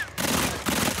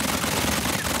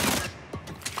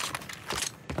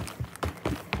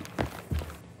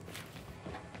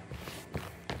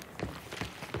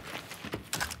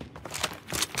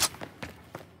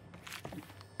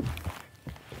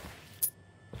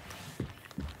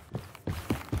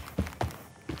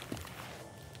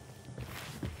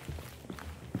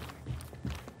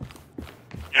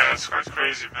 Yeah, it's quite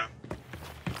crazy, man.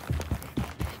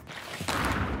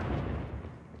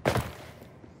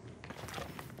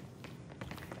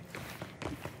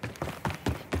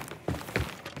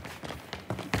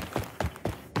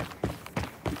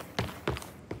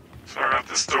 So I got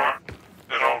this door,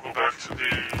 then I'll go back to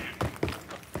the...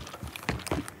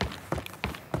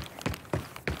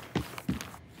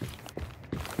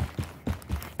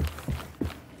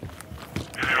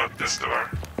 And I got this door,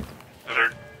 that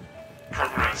I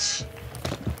progress.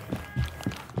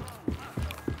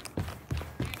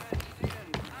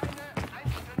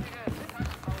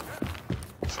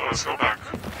 So let's go back.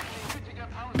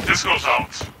 This goes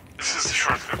out. This is the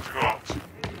shortcut to go out.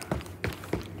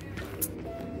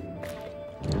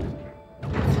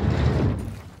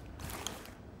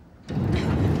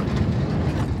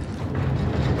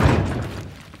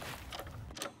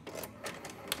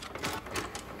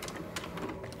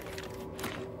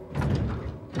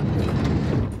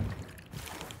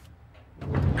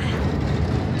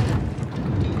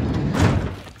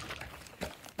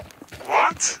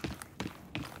 What?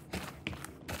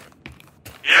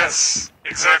 Yes,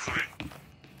 exactly.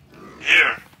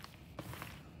 Here.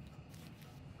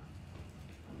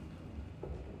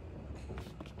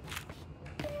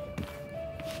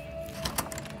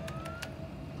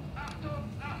 Achtung,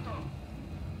 Achtung!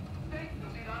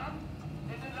 Denken Sie daran,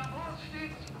 in den Labors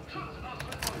steht,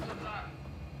 Schutzausrüstung zu tragen.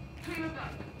 Vielen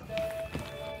Dank.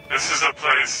 This is the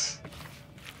place.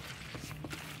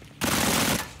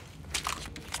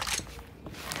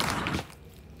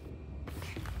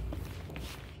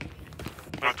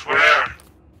 But where?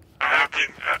 I have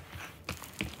been at...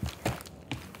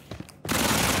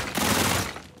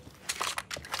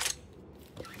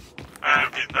 I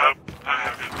have been up, I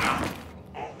have been down.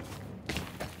 Oh.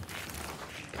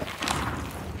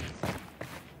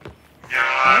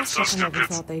 Yeah, I'm so stupid.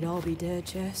 Thought they'd all be dead,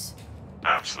 Jess.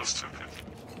 I'm so stupid.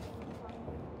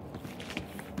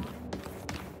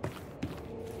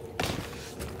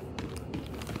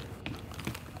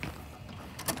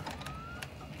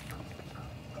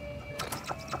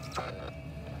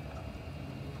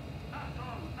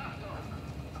 Achtung, Achtung!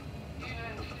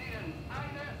 Ihnen stehen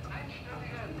eine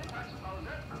einstündige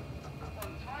Mittagspause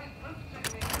und 2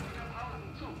 15-minütige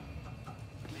Pausen zu.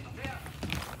 Nicht mehr,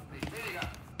 nicht weniger.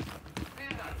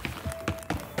 Vielen Dank.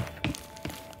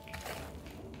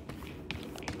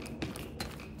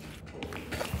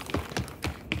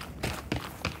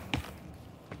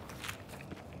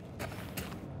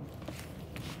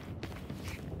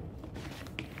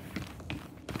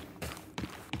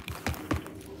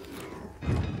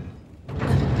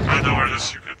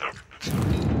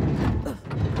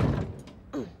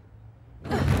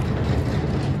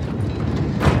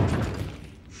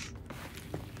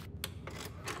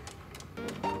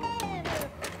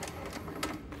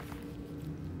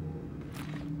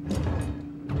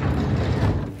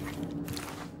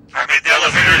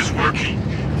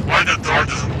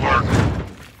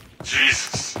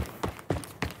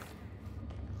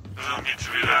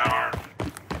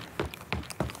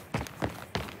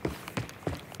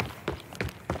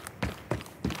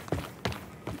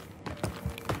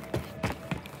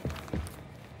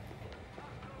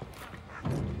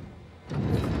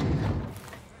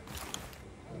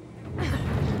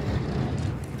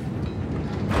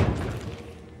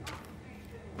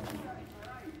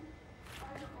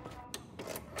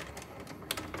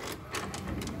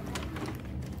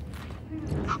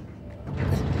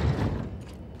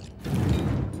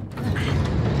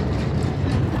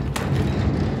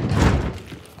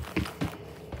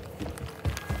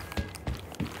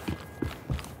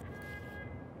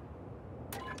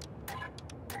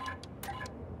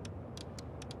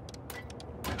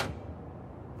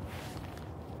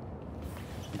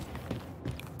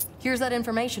 Here's that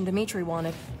information Dimitri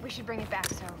wanted. We should bring it back,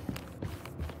 so.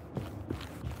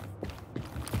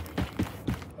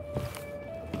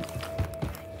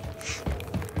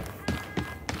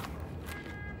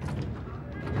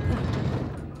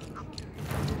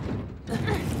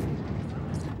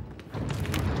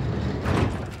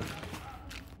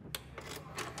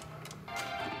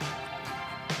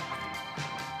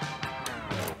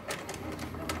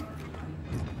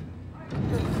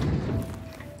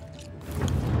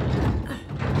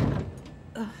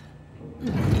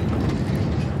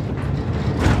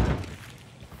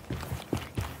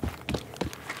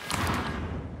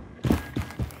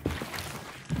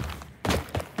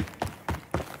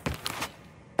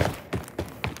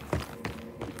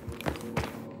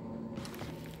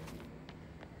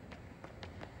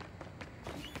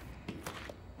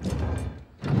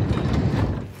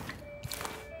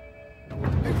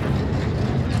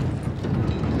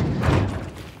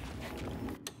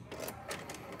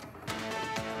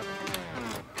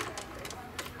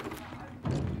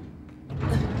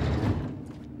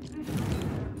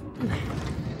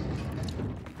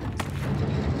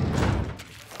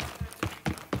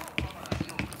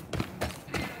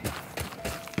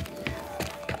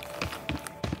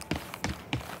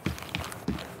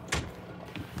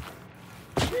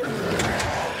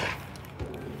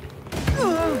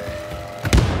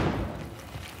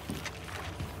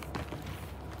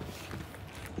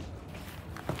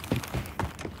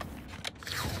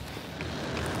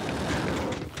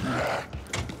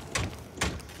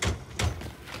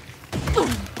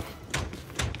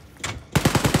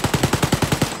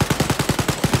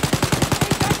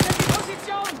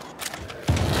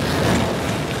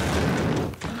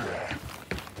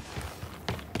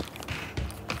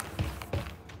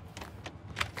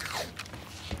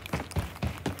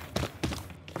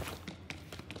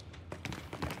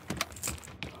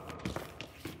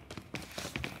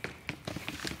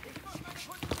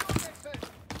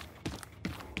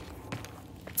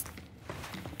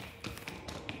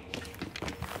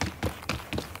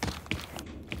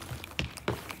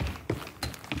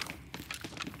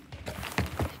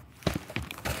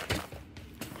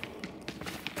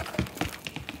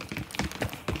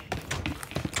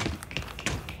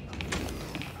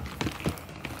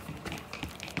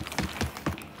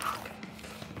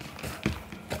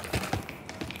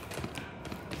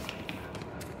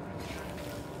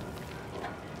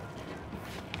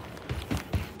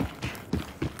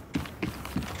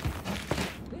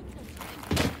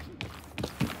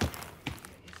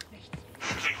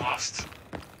 Lost.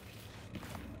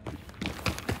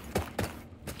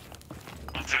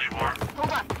 Not anymore. Hold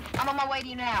up. I'm on my way to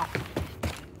you now.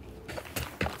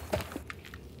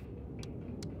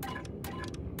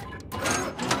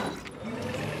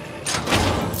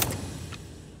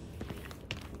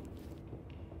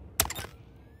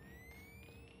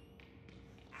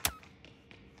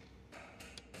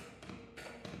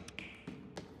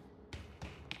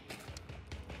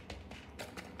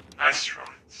 Nice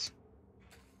drawings.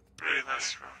 Really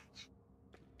nice drawings.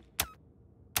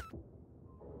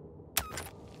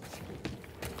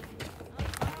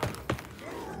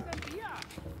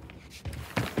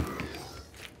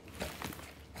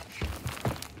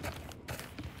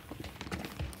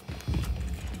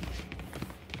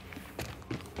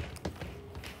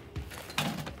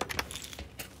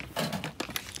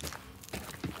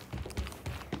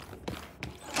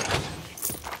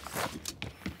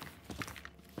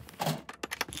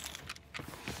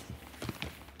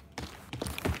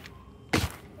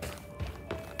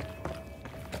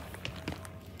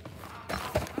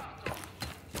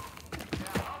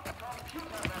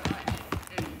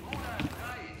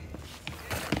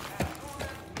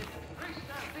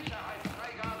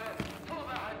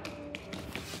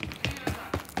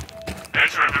 I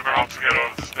need to remember how to get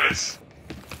out of this base.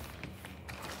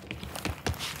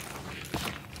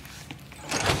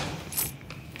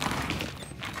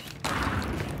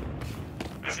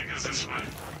 I think it's this way.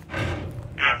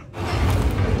 Yeah.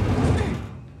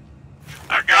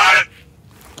 I got it!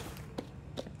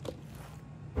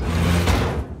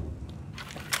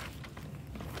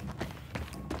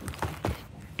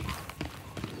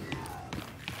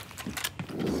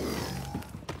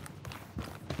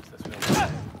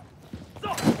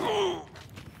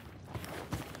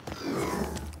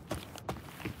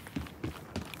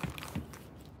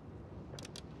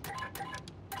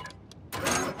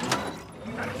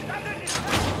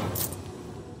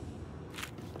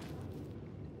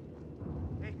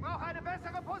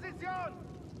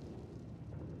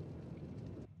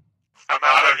 I'm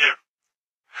out of here.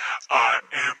 I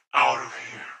am out of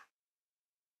here.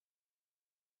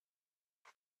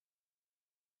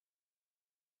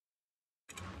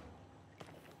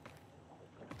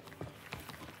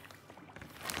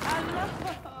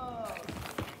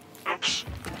 Oops.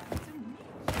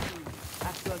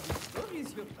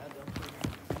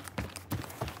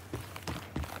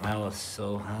 I was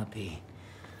so happy.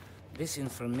 This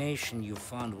information you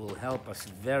found will help us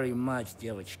very much,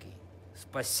 девочки.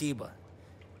 Спасибо.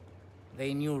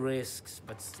 They knew risks,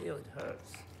 but still it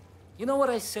hurts. You know what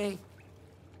I say?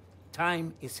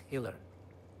 Time is healer.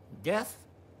 Death?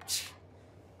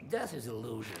 Death is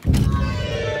illusion.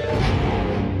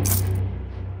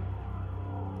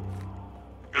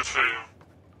 Good for you.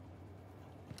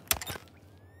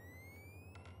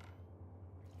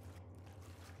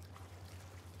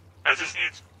 I just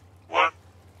need one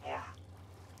more.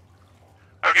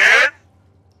 Again?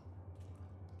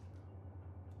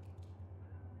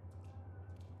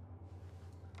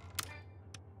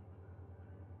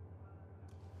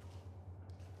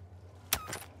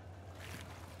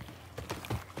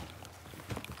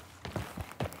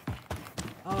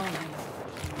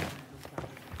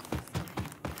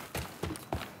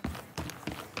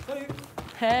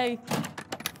 Hey.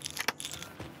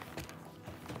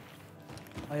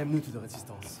 I am new to the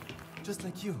Resistance. Just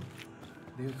like you.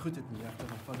 They recruited me after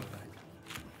my father died.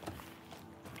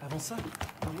 Avant ça,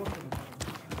 I worked on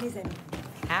the Les amis.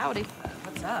 Howdy.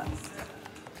 What's up?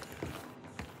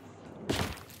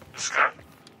 Scott?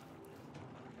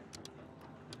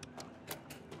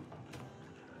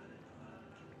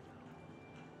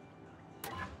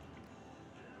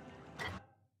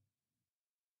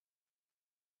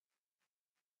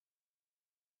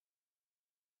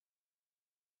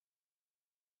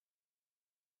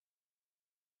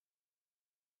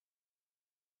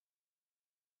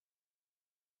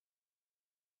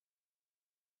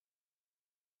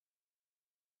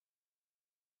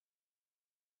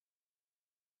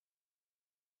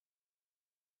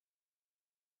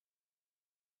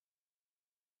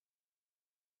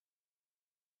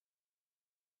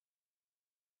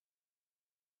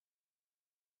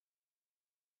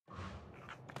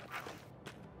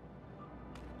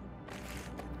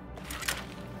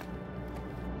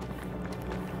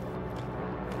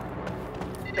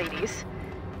 Ladies,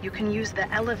 you can use the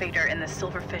elevator in the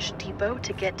Silverfish Depot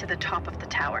to get to the top of the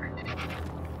tower.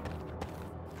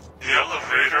 The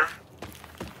elevator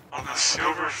on the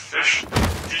Silverfish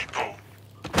Depot.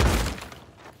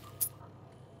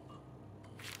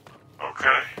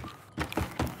 Okay.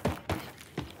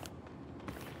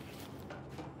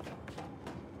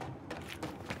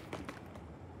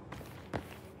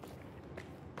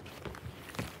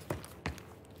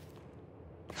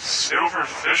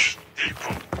 Silverfish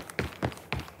Depot.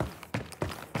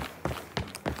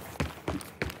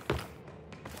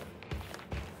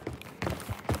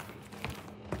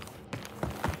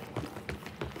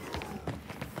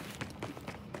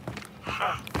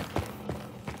 Huh.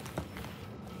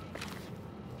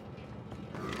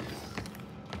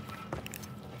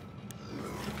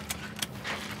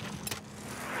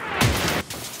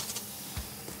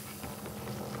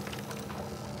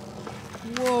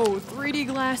 Whoa, 3D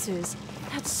glasses.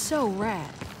 That's so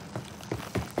rad.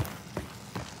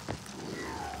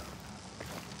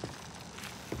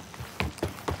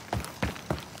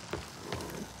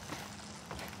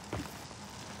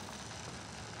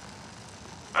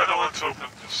 I don't want to open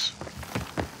this.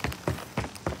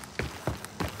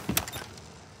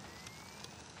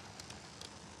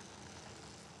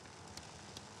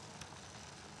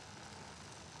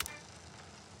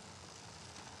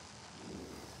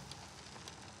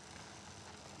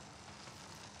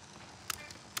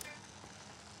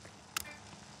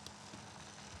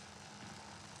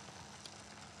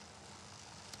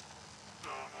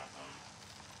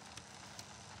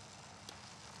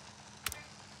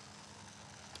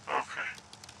 Okay.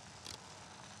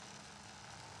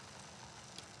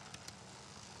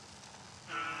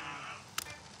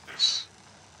 This.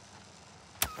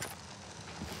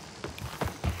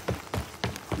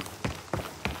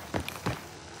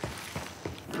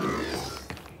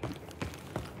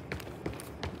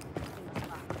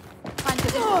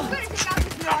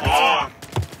 Come on.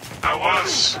 I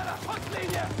was.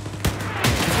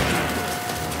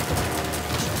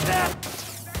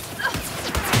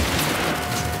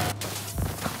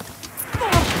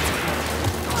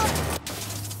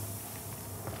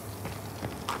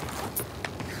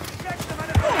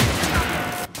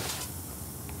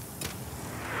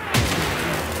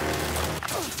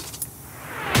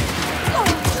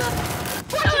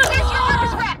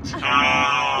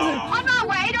 On my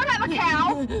way, don't have a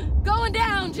cow. Going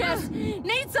down, Jess.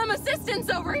 Need some assistance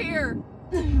over here.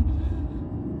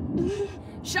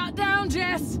 Shot down,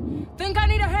 Jess. Think I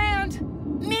need a hand.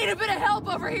 Need a bit of help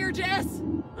over here, Jess.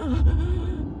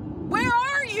 Where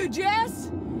are you,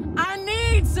 Jess? I need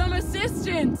need some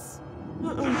assistance!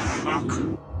 Fuck.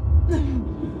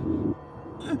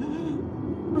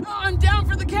 I'm down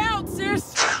for the count,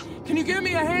 sis! Can you give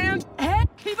me a hand? Hey,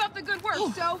 keep up the good work,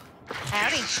 so.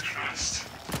 Howdy. Jesus Christ.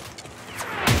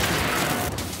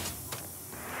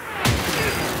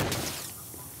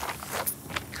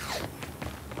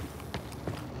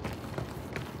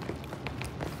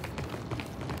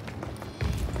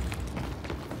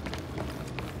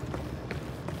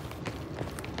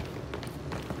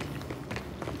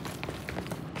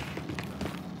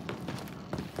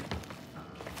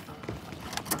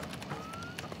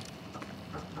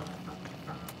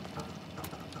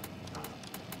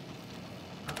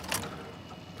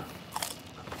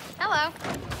 Hello.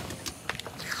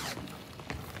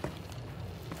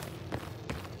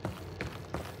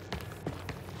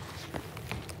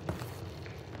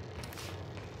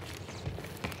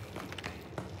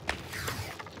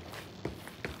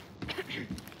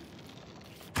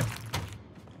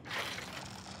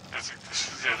 I think this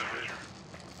is the elevator.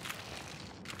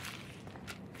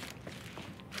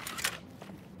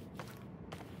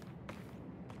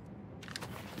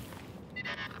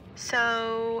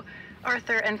 So,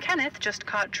 Arthur and Kenneth just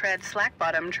caught Tread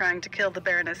Slackbottom trying to kill the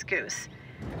Baroness Goose.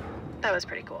 That was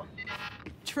pretty cool.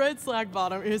 Tread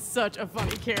Slackbottom is such a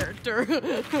funny character.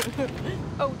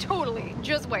 Oh, totally.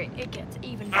 Just wait. It gets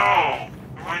even No! I'm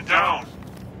going down.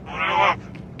 I want to go up.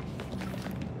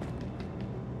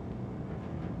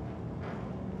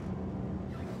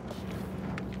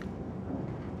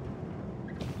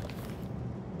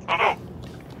 Oh no!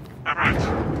 I'm right.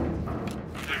 I'm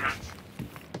doing right.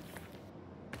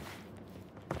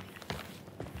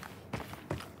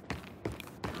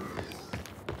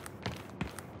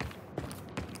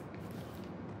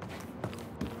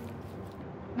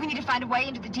 We need to find a way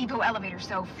into the depot elevator,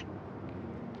 Soph.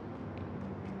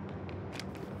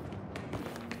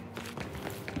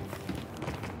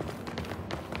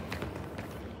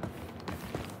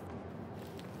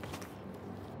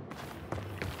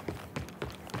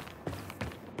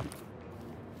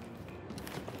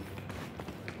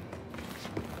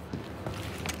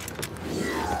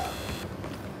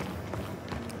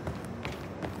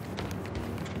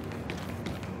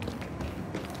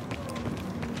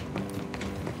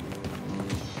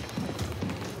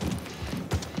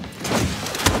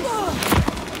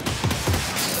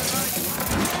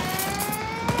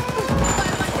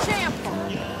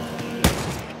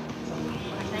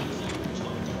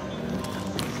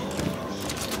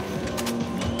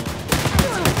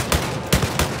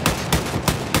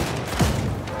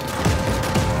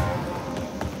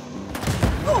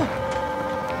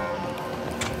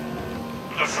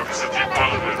 What the fuck is the deep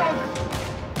elevator?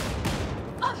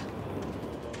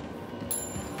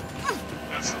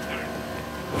 That's up there.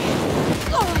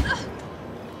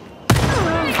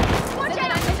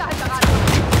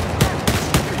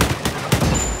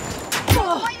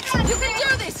 You can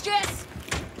do this, Jess!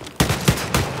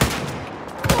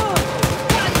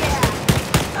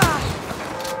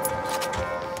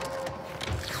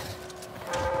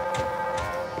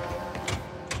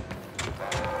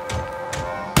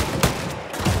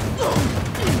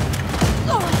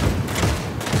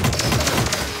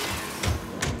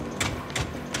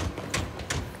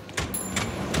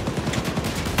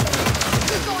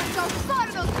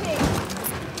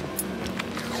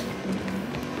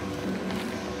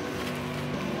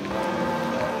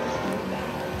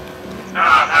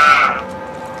 Aha!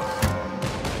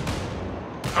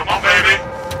 Come on, baby.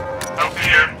 Help me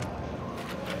here.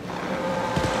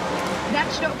 That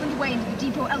should open the way into the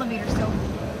depot elevator, Soph.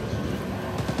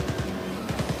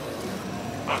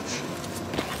 What?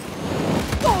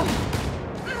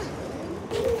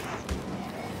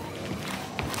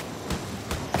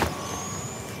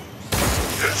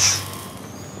 Yes.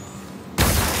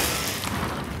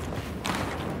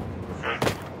 Okay.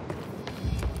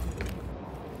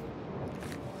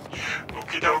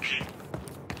 Okie dokie.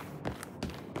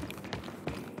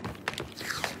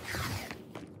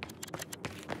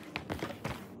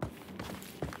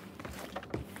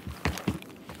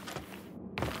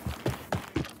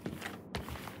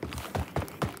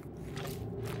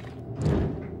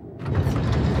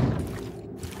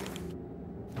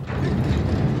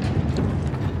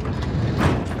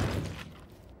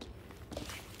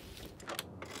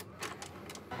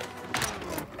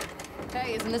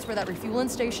 Hey, isn't this where that refueling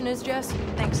station is, Jess?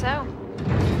 Think so.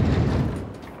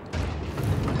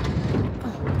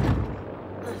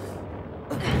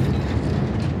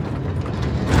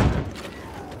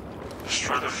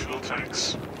 Destroy the fuel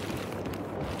tanks.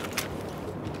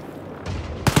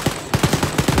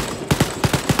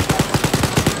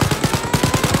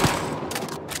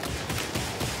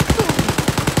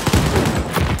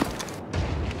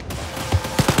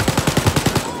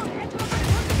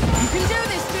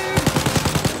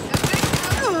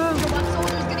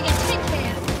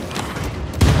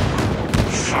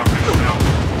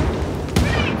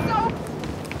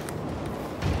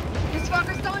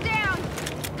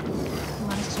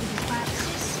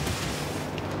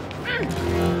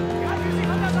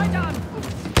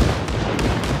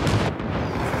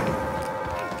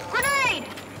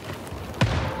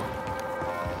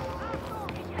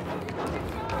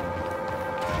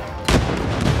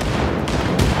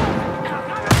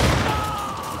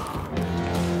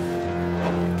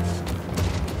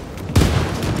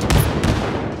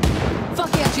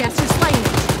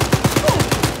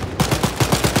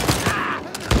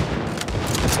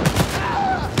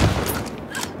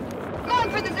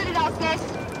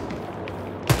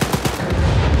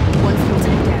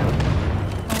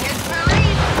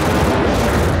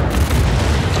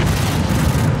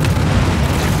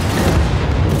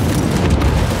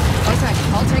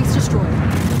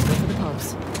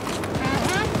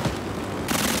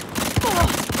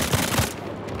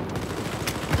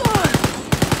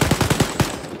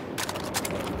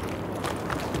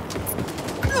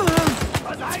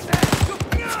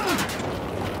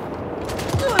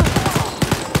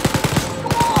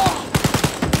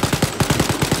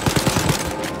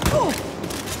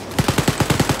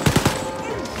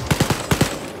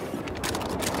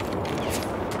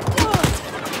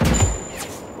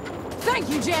 Thank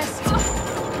you, Jess!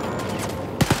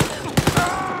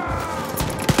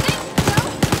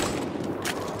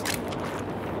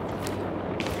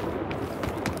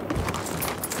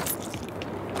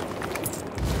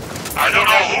 I don't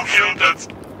know who killed that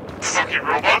fucking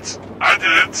robot. I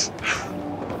didn't.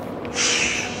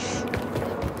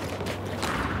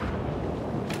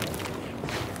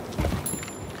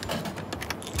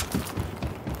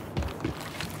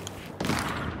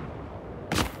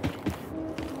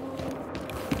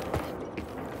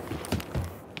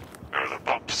 Where are the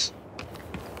bombs?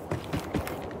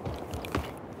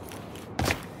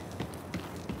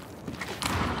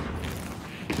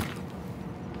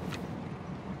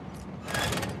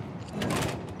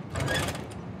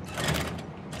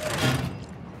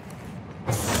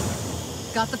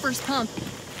 Got the first pump.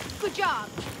 Good job.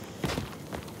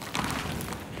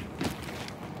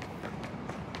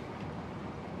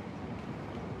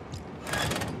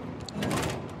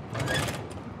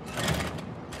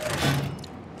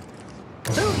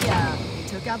 Booyah! We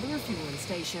took out the refueling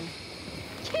station.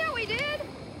 Yeah, we did.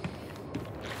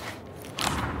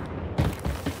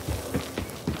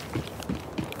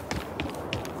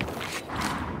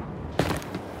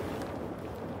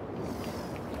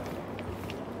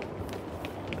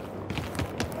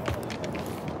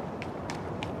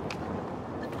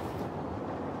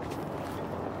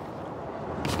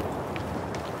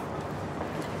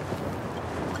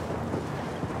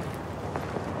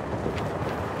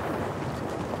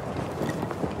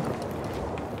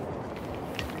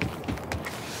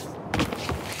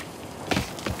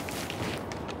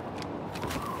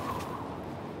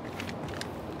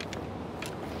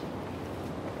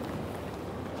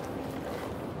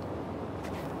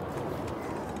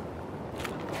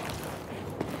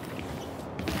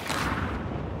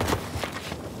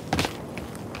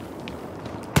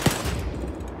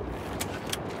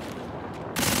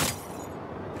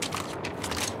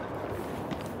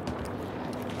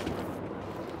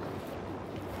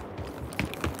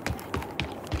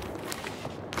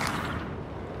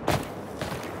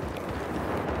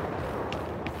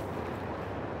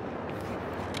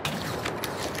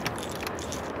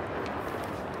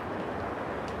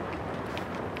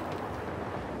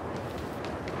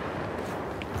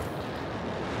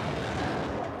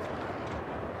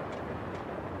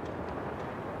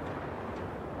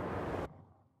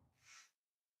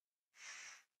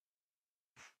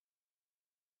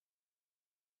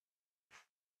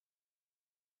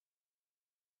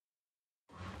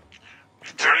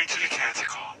 Returning to the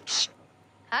catacombs.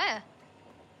 Hiya.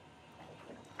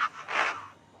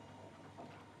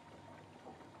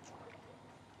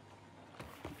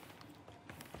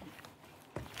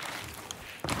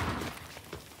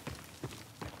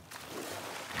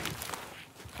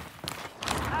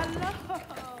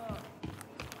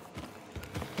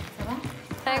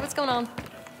 Hey, what's going on?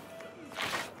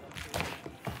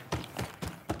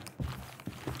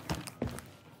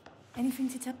 Anything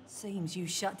to tell? Seems you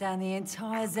shut down the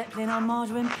entire Zeppelin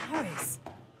Armada in Paris.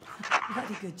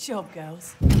 Bloody good job,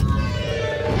 girls.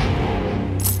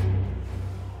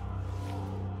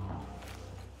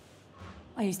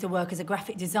 I used to work as a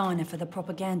graphic designer for the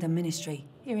propaganda ministry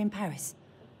here in Paris.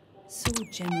 Saw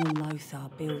General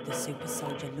Lothar build the super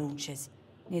soldier launchers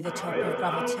near the top of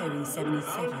Bravo 2 in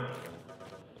 '77.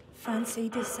 Fancy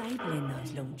disabling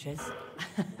those launchers?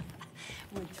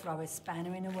 Would throw a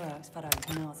spanner in the works for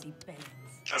those Nazi bellends.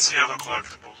 Let's see how the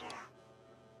collectibles are.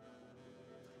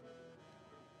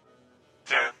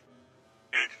 10,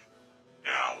 8.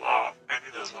 Yeah, a lot. I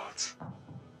need a lot.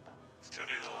 Still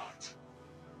need a lot.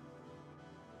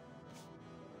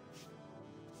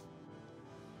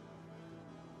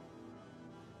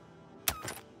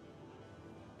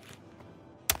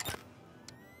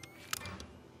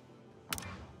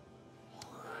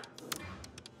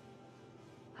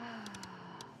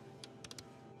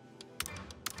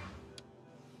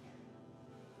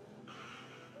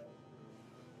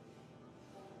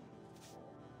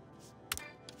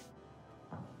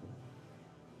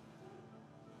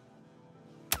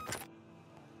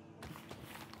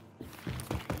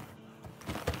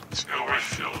 Let's go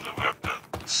refill the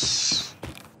weapons.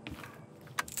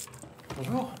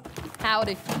 Bonjour.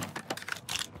 Howdy.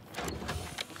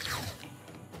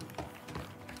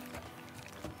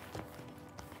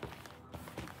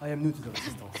 I am new to the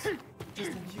Resistance.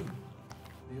 Just like you.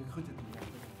 They recruited me after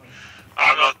the fire.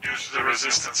 I'm not new to the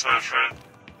resistance, my friend.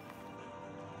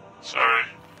 Sorry.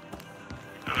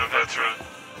 And a veteran.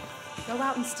 Go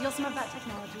out and steal some of that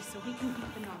technology so we can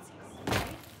beat the Nazis.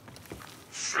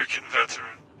 Freaking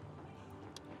veteran.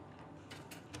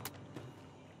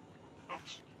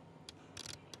 Oops.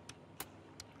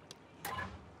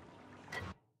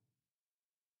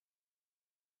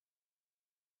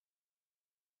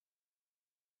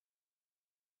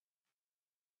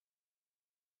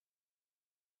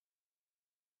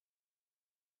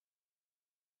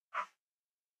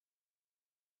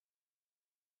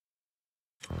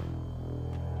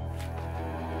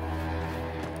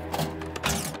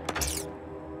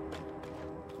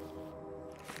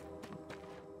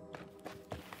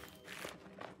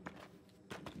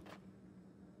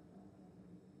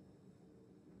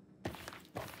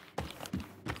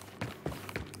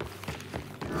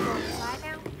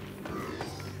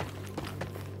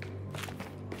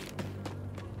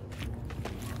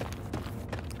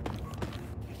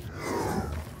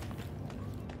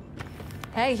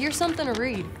 Hey, here's something to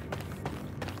read.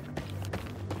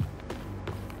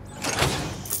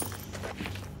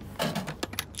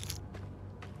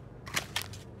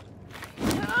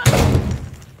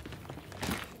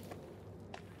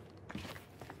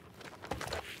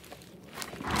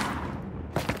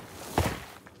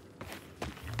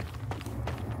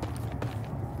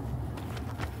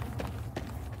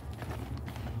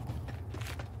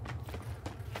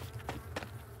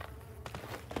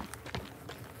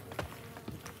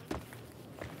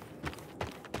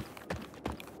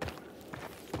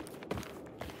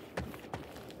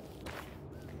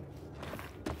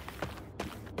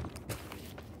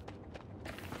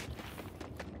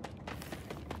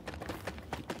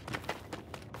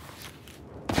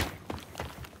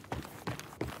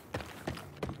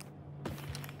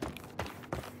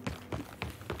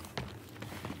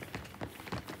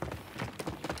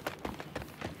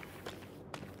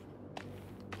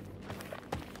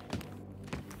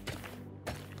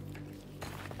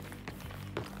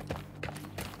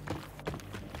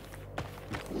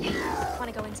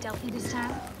 Want to go in stealthy this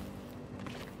time?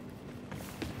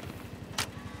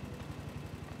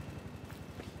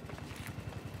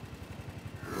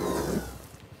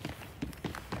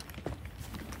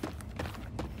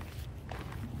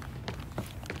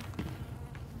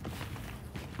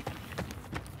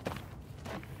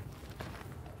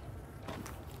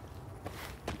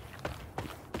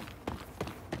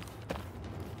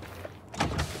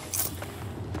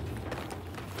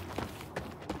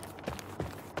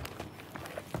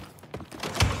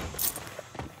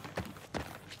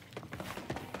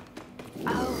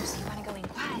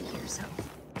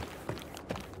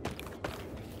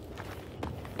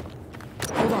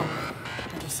 Hold on.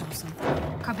 I just saw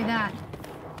something. Copy that.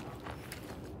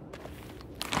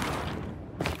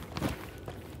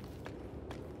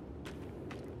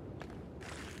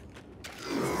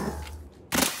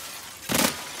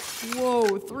 Whoa,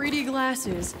 3D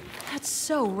glasses. That's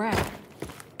so rad.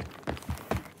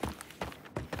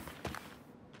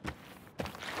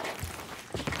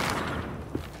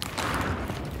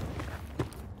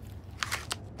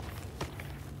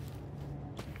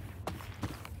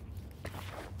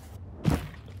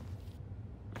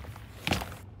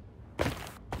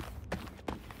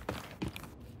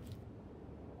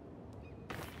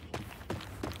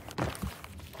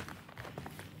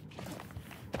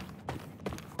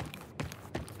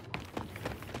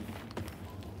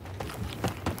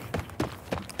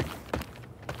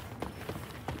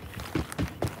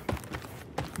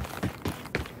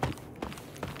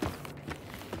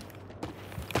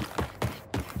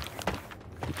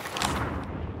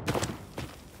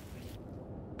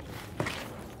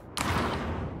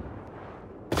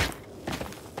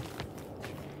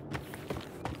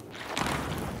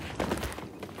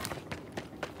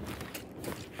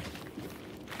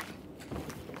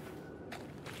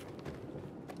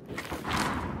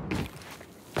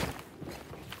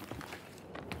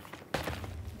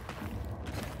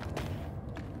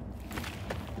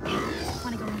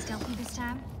 Want to go in stealthy this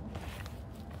time?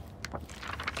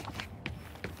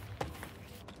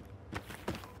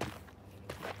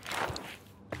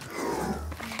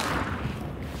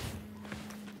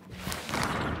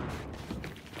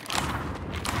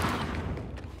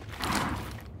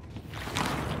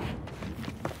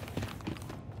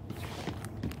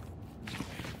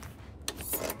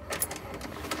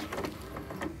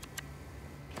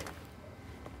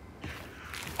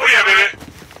 Oh yeah, baby!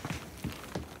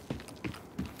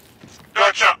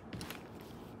 Gotcha!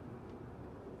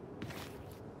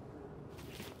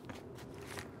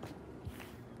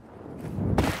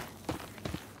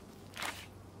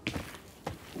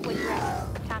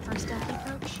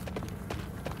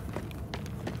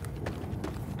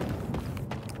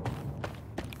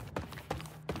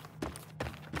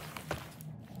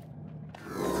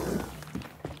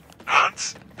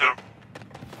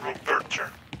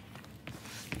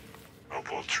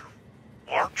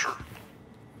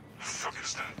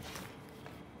 use that.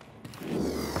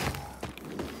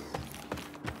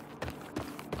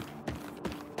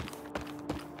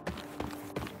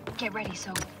 Get ready,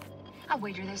 so I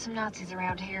wager there's some Nazis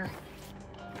around here.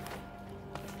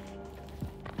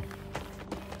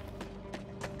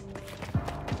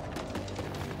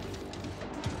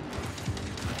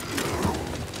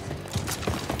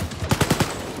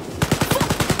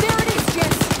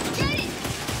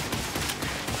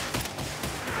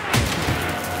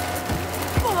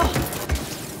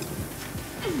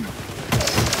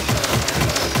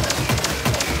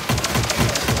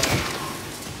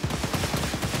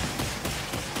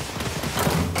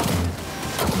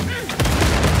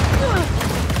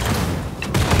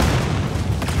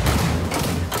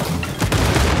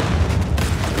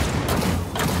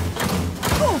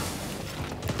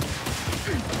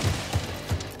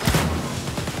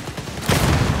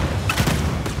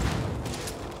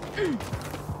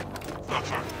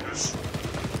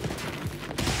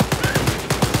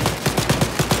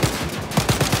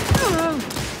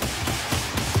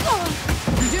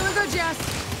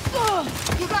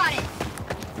 You got it!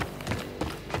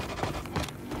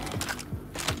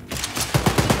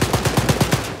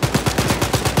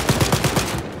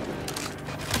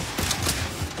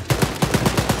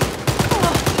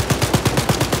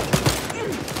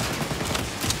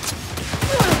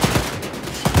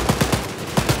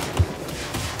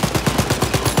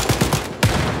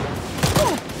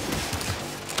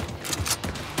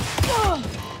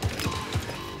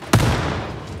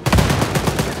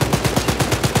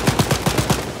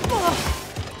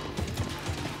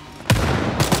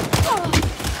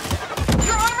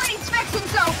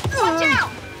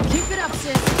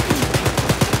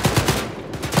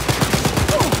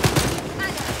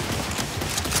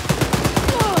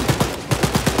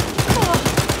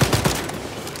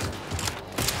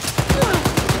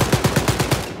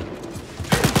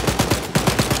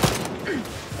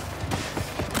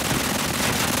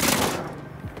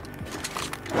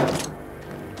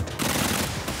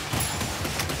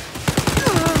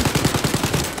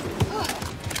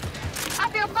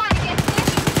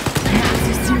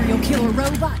 Kill a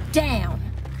robot down.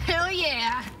 Hell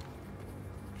yeah.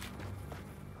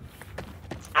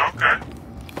 Okay.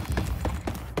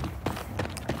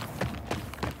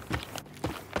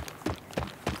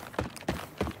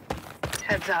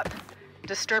 Heads up.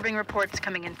 Disturbing reports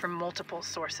coming in from multiple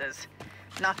sources.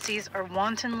 Nazis are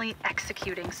wantonly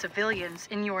executing civilians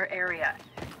in your area.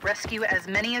 Rescue as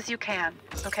many as you can,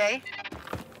 okay?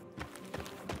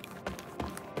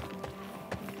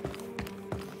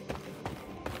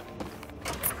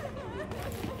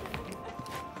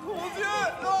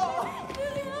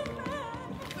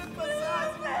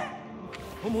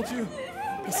 Oh mon Dieu!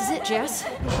 This is it, Jess.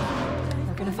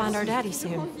 We're gonna find our daddy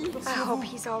soon. I hope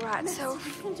he's all right, so...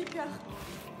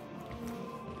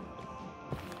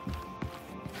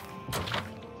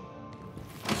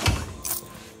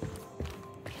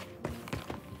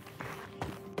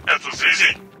 That was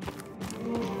easy.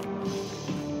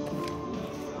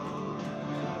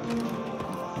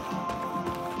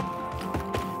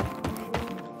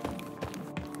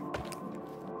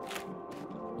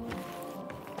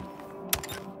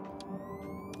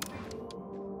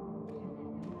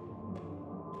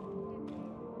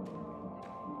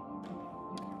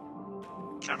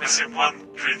 I'm missing one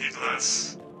pretty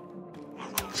glass.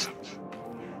 One concept.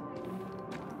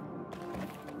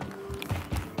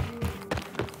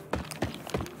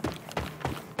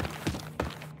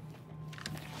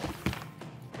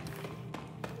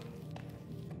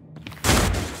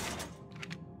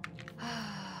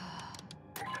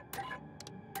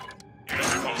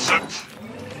 Here's the concept.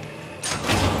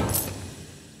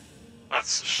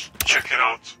 Let's check it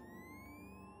out.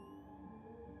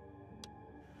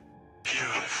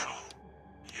 Beautiful.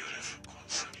 Beautiful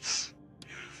concepts.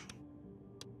 Beautiful.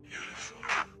 Beautiful.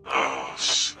 Oh,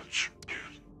 such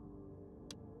beauty.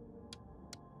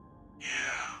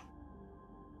 Yeah.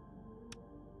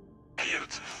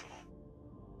 Beautiful.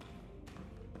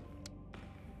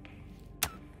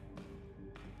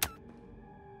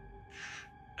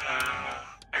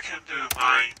 I can do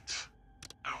mind.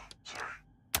 Oh, sorry.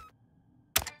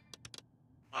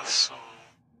 Muscle.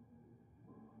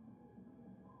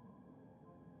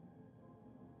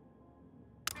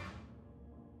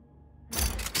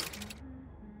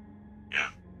 Yeah.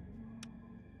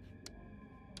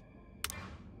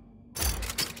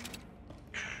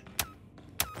 Okay.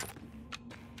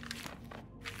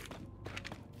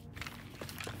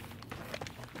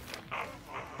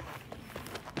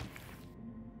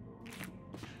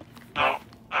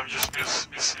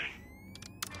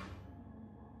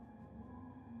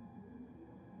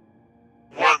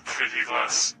 3D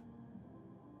glass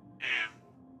in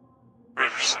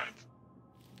Riverside.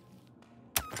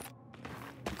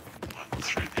 1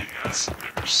 3D glass in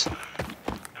Riverside.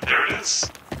 And there it is.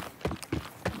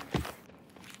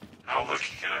 How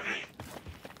lucky can I be?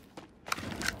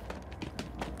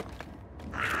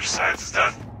 Riverside is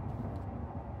done.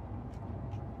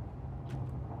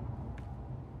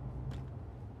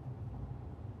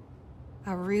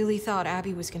 I really thought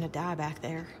Abby was gonna die back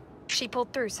there. She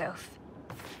pulled through, Soph.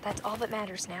 That's all that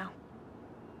matters now.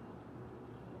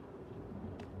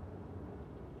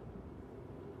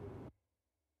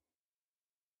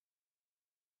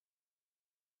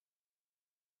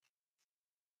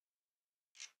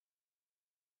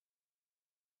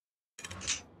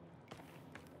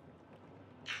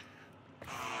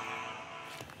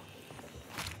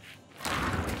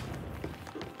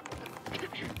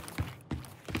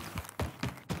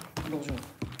 Bonjour.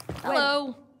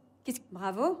 Hello.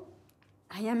 Bravo.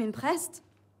 I am impressed.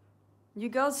 You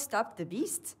girls stopped the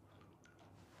beast.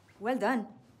 Well done.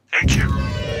 Thank you.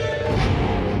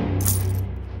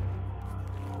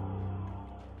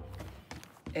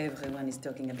 Everyone is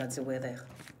talking about the weather.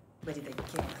 But did they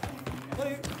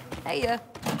care? Hey,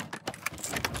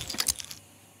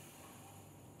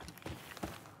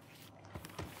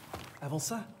 Avant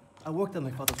ça, I worked at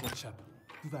my father's workshop.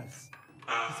 Duval's.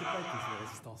 Je sais pas écouter la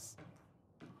résistance.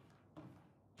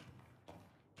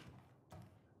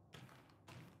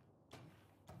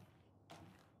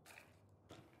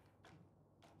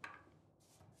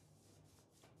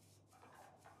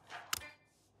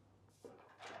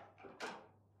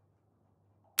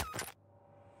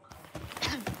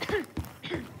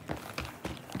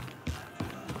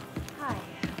 Hi.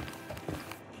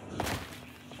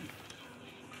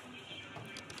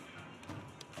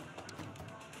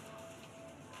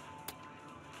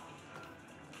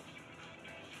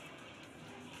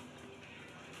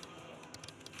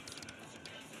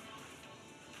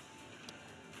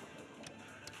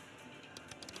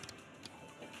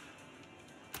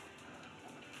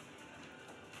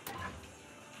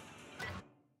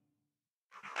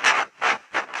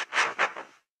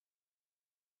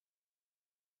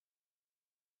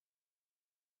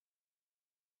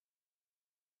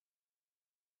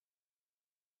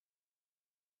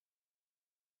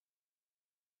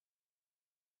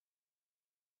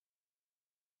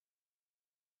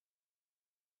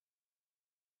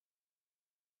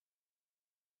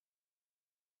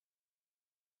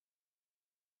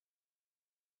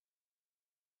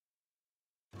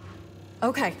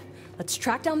 Okay, let's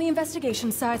track down the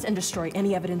investigation sites and destroy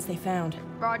any evidence they found.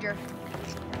 Roger.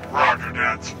 Roger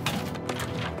that.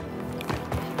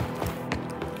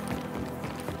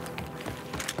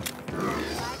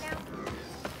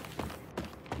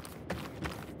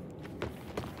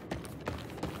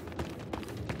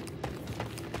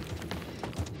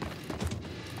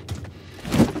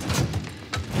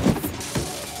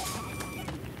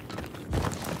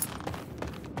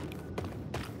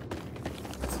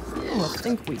 I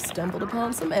think we stumbled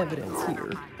upon some evidence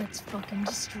here. Let's fucking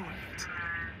destroy it.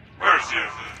 Where's the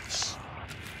evidence?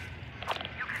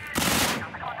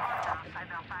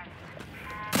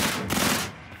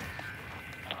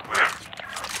 Where?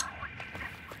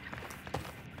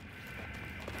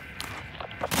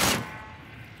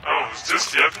 Oh, is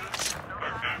this the evidence?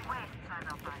 Okay.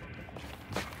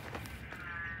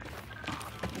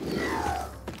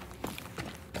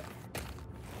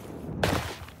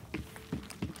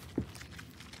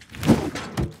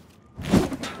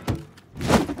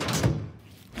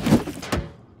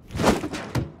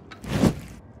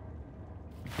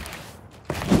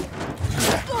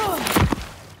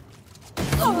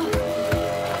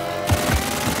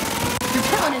 You're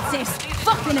killing it, sis.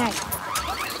 Fucking A.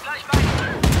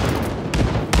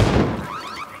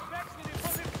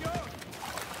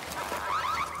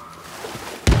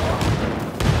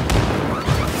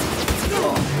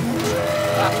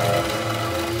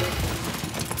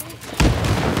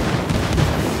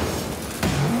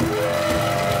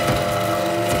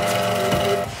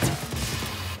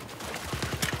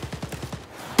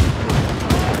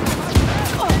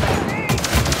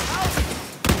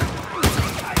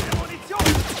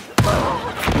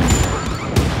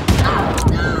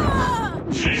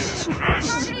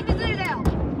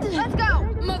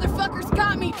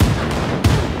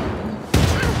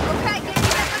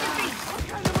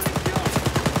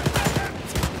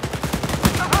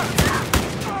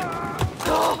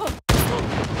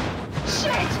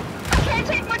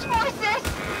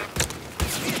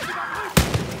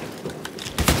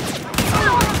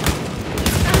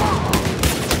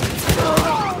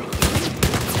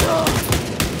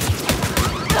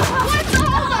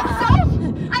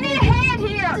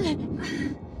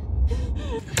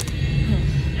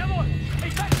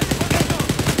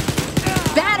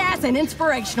 Badass and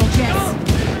inspirational, Jess.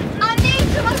 I need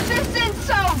some assistance,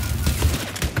 so...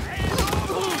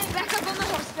 Back up on the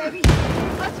horse, baby.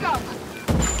 Let's go.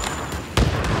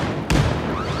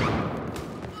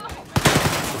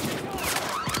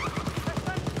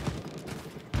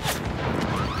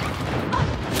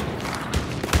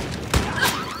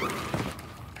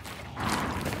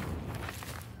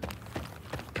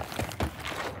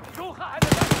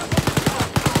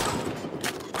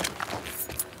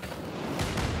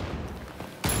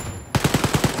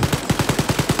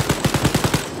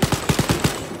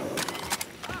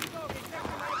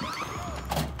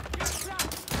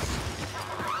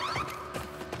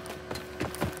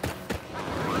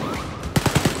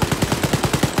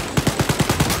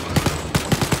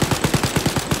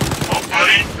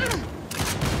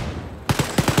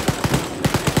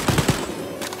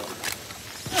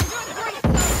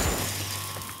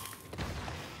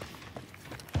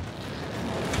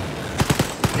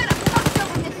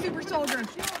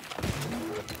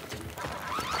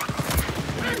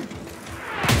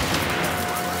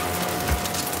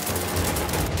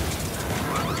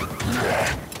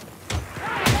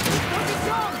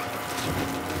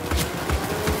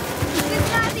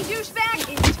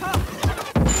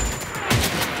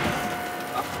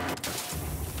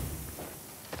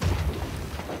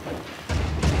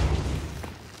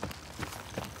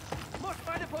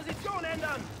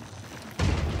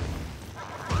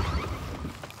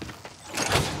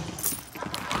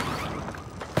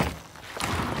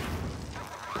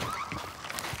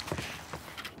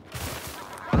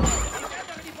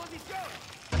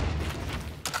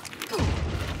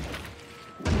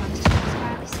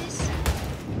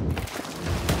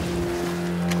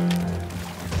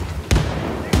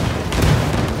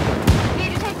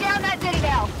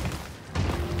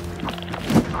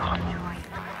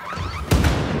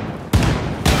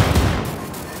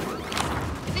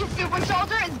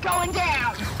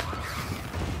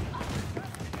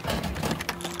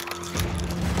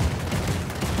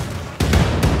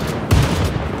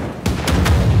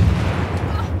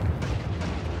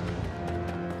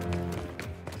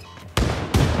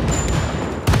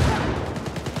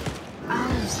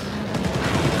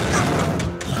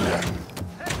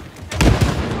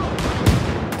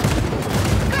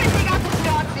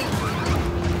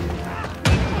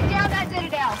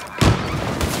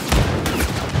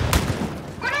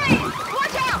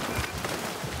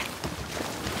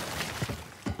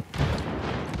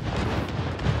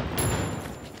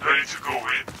 Ready to go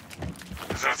in?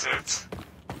 Is that it?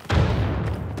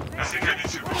 I think I need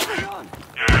to go in.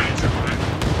 Yeah, I need to go in.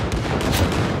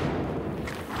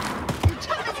 You're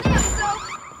tough as nails, so...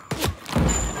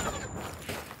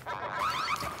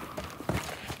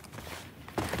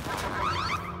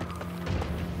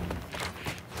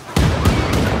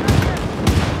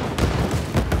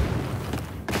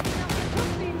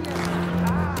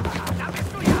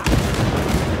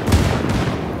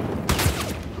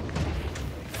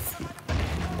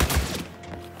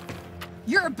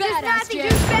 You're a badass, Nazi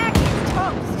Jess. douchebag is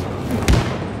toast.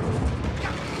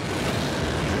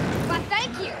 But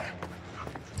thank you.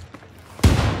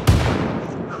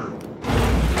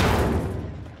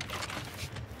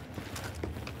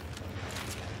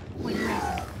 What do you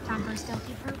reckon? Time for a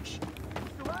stealthy approach?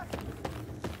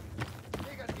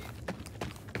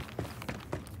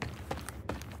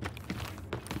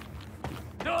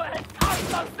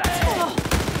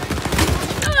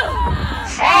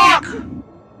 Fuck!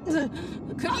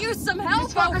 Could use some help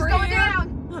This fucker's over going here. down.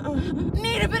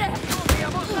 Need a bit of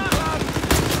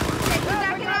Take me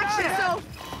back in action, so...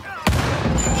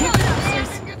 Keep it up, sis.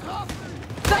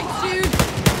 Thanks, dude.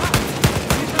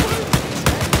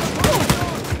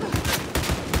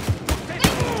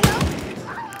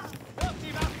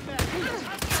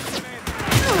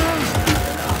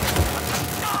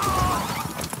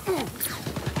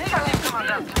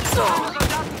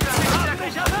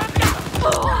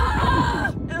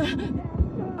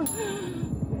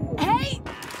 Hey!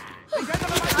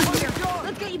 I'm here.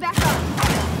 Let's get you back up.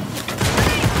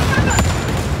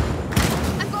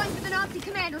 I'm going for the Nazi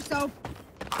commander, so...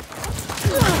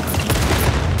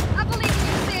 I believe in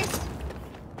you, sis.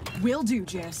 Will do,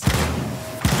 Jess.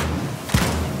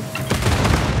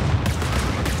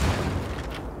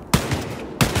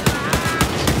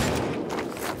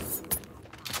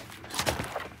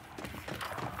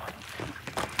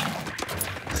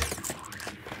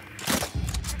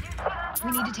 We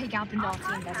need to take out the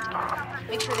Nazi investigator.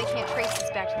 Make sure they can't trace this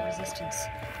back to the Resistance.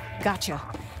 Gotcha.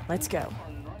 Let's go.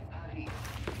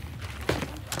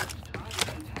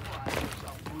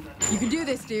 You can do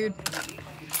this, dude.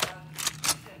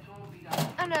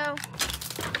 I know.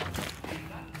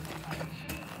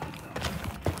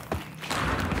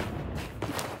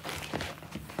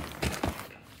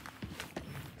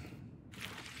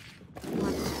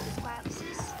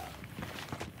 Glasses.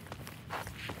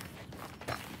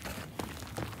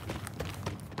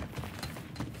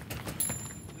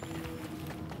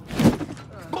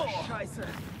 Boah, Scheiße!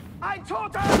 Ein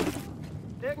Toter!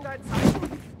 Irgendein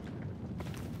Zeichen?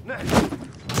 Ne.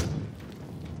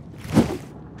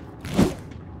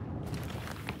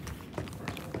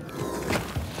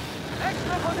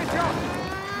 Extra Position!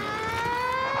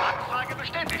 Anfrage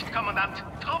bestätigt, Kommandant.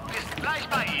 Trupp ist gleich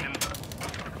bei Ihnen.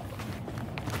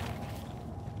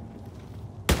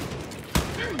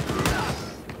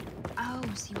 Oh,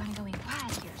 so you want to go in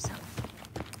quiet here, so.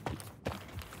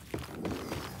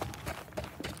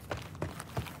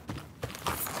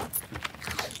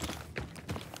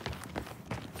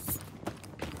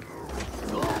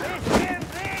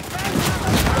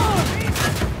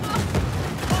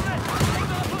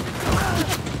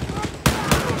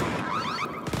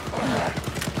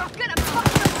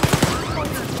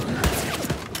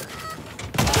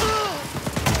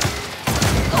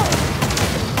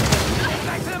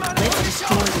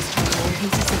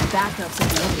 Backups of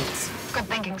the others. Good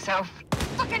thinking, so.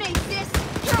 Fucking ace this!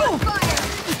 You're on fire!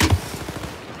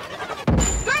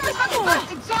 Driver's fucking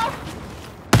busted, so!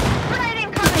 Grenade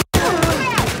incoming!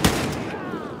 Fast!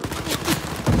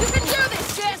 You can do this,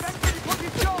 sis! Hell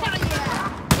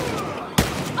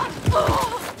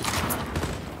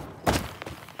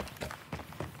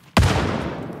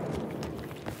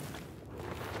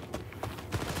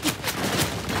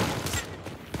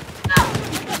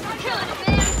yeah! Killing it,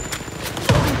 man!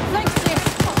 Thanks, sis!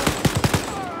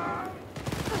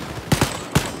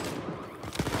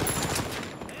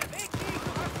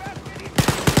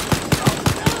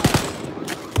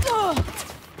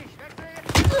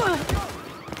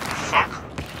 Fuck.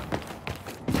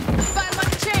 Fight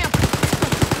like a champ!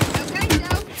 Okay,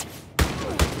 so.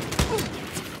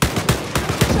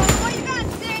 Show me what you got,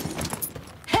 sis!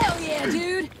 Hell yeah,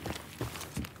 dude!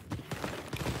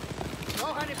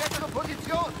 Noch eine bessere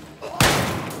Position!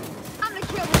 I'm gonna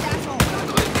kill this asshole!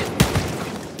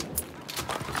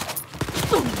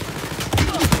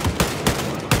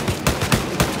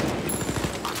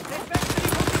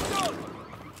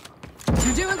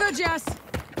 You're doing good, Jess!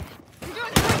 You're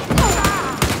doing great!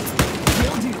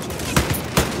 Will do, Jess.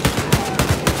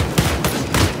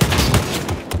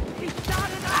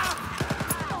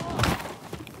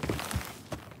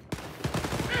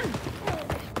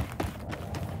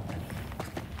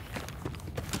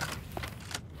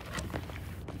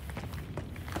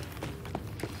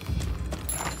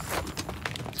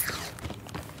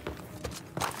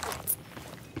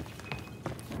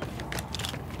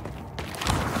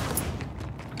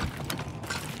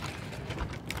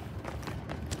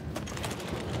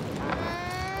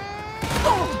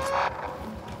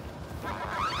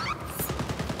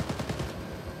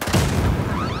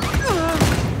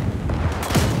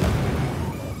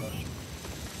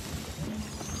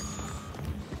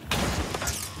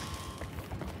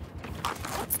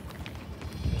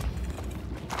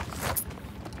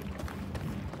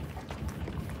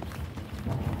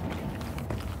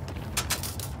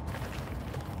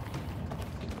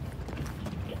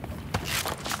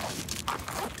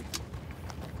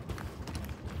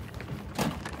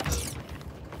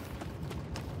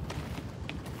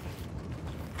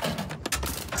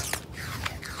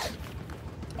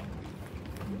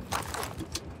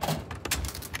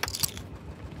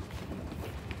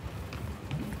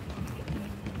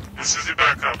 This is the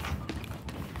backup.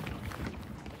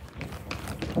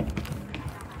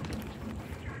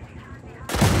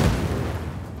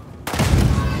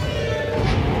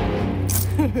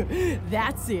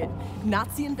 That's it.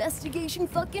 Nazi investigation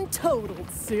fucking totaled,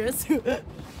 sis.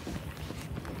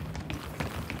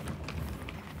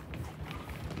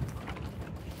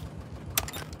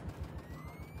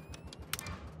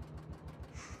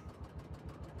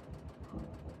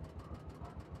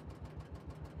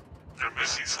 They're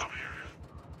missing some here.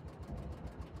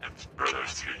 And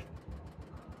brothers three.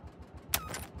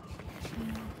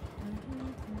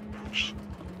 Oops.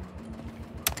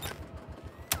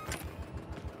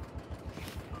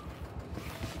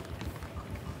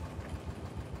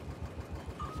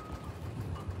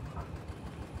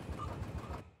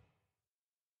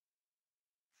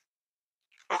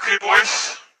 Okay,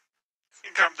 boys. I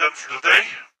think I'm done for the day.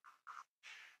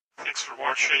 Thanks for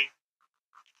watching.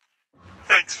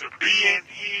 Thanks for being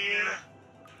here.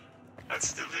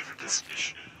 Let's deliver this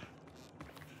mission.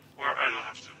 Or I don't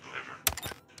have to deliver.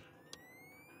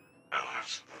 I don't have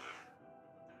to deliver.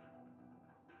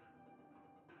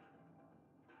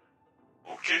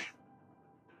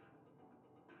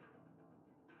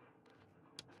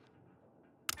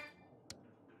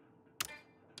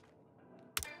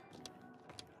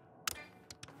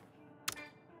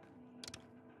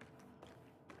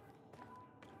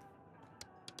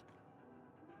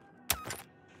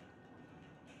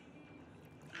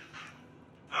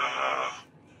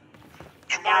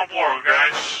 more,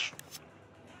 guys.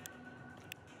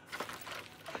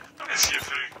 Let me see if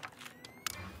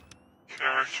they...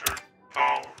 Character,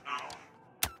 power,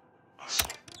 no.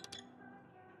 Muscle.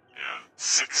 Yeah,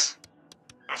 6.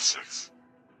 F6.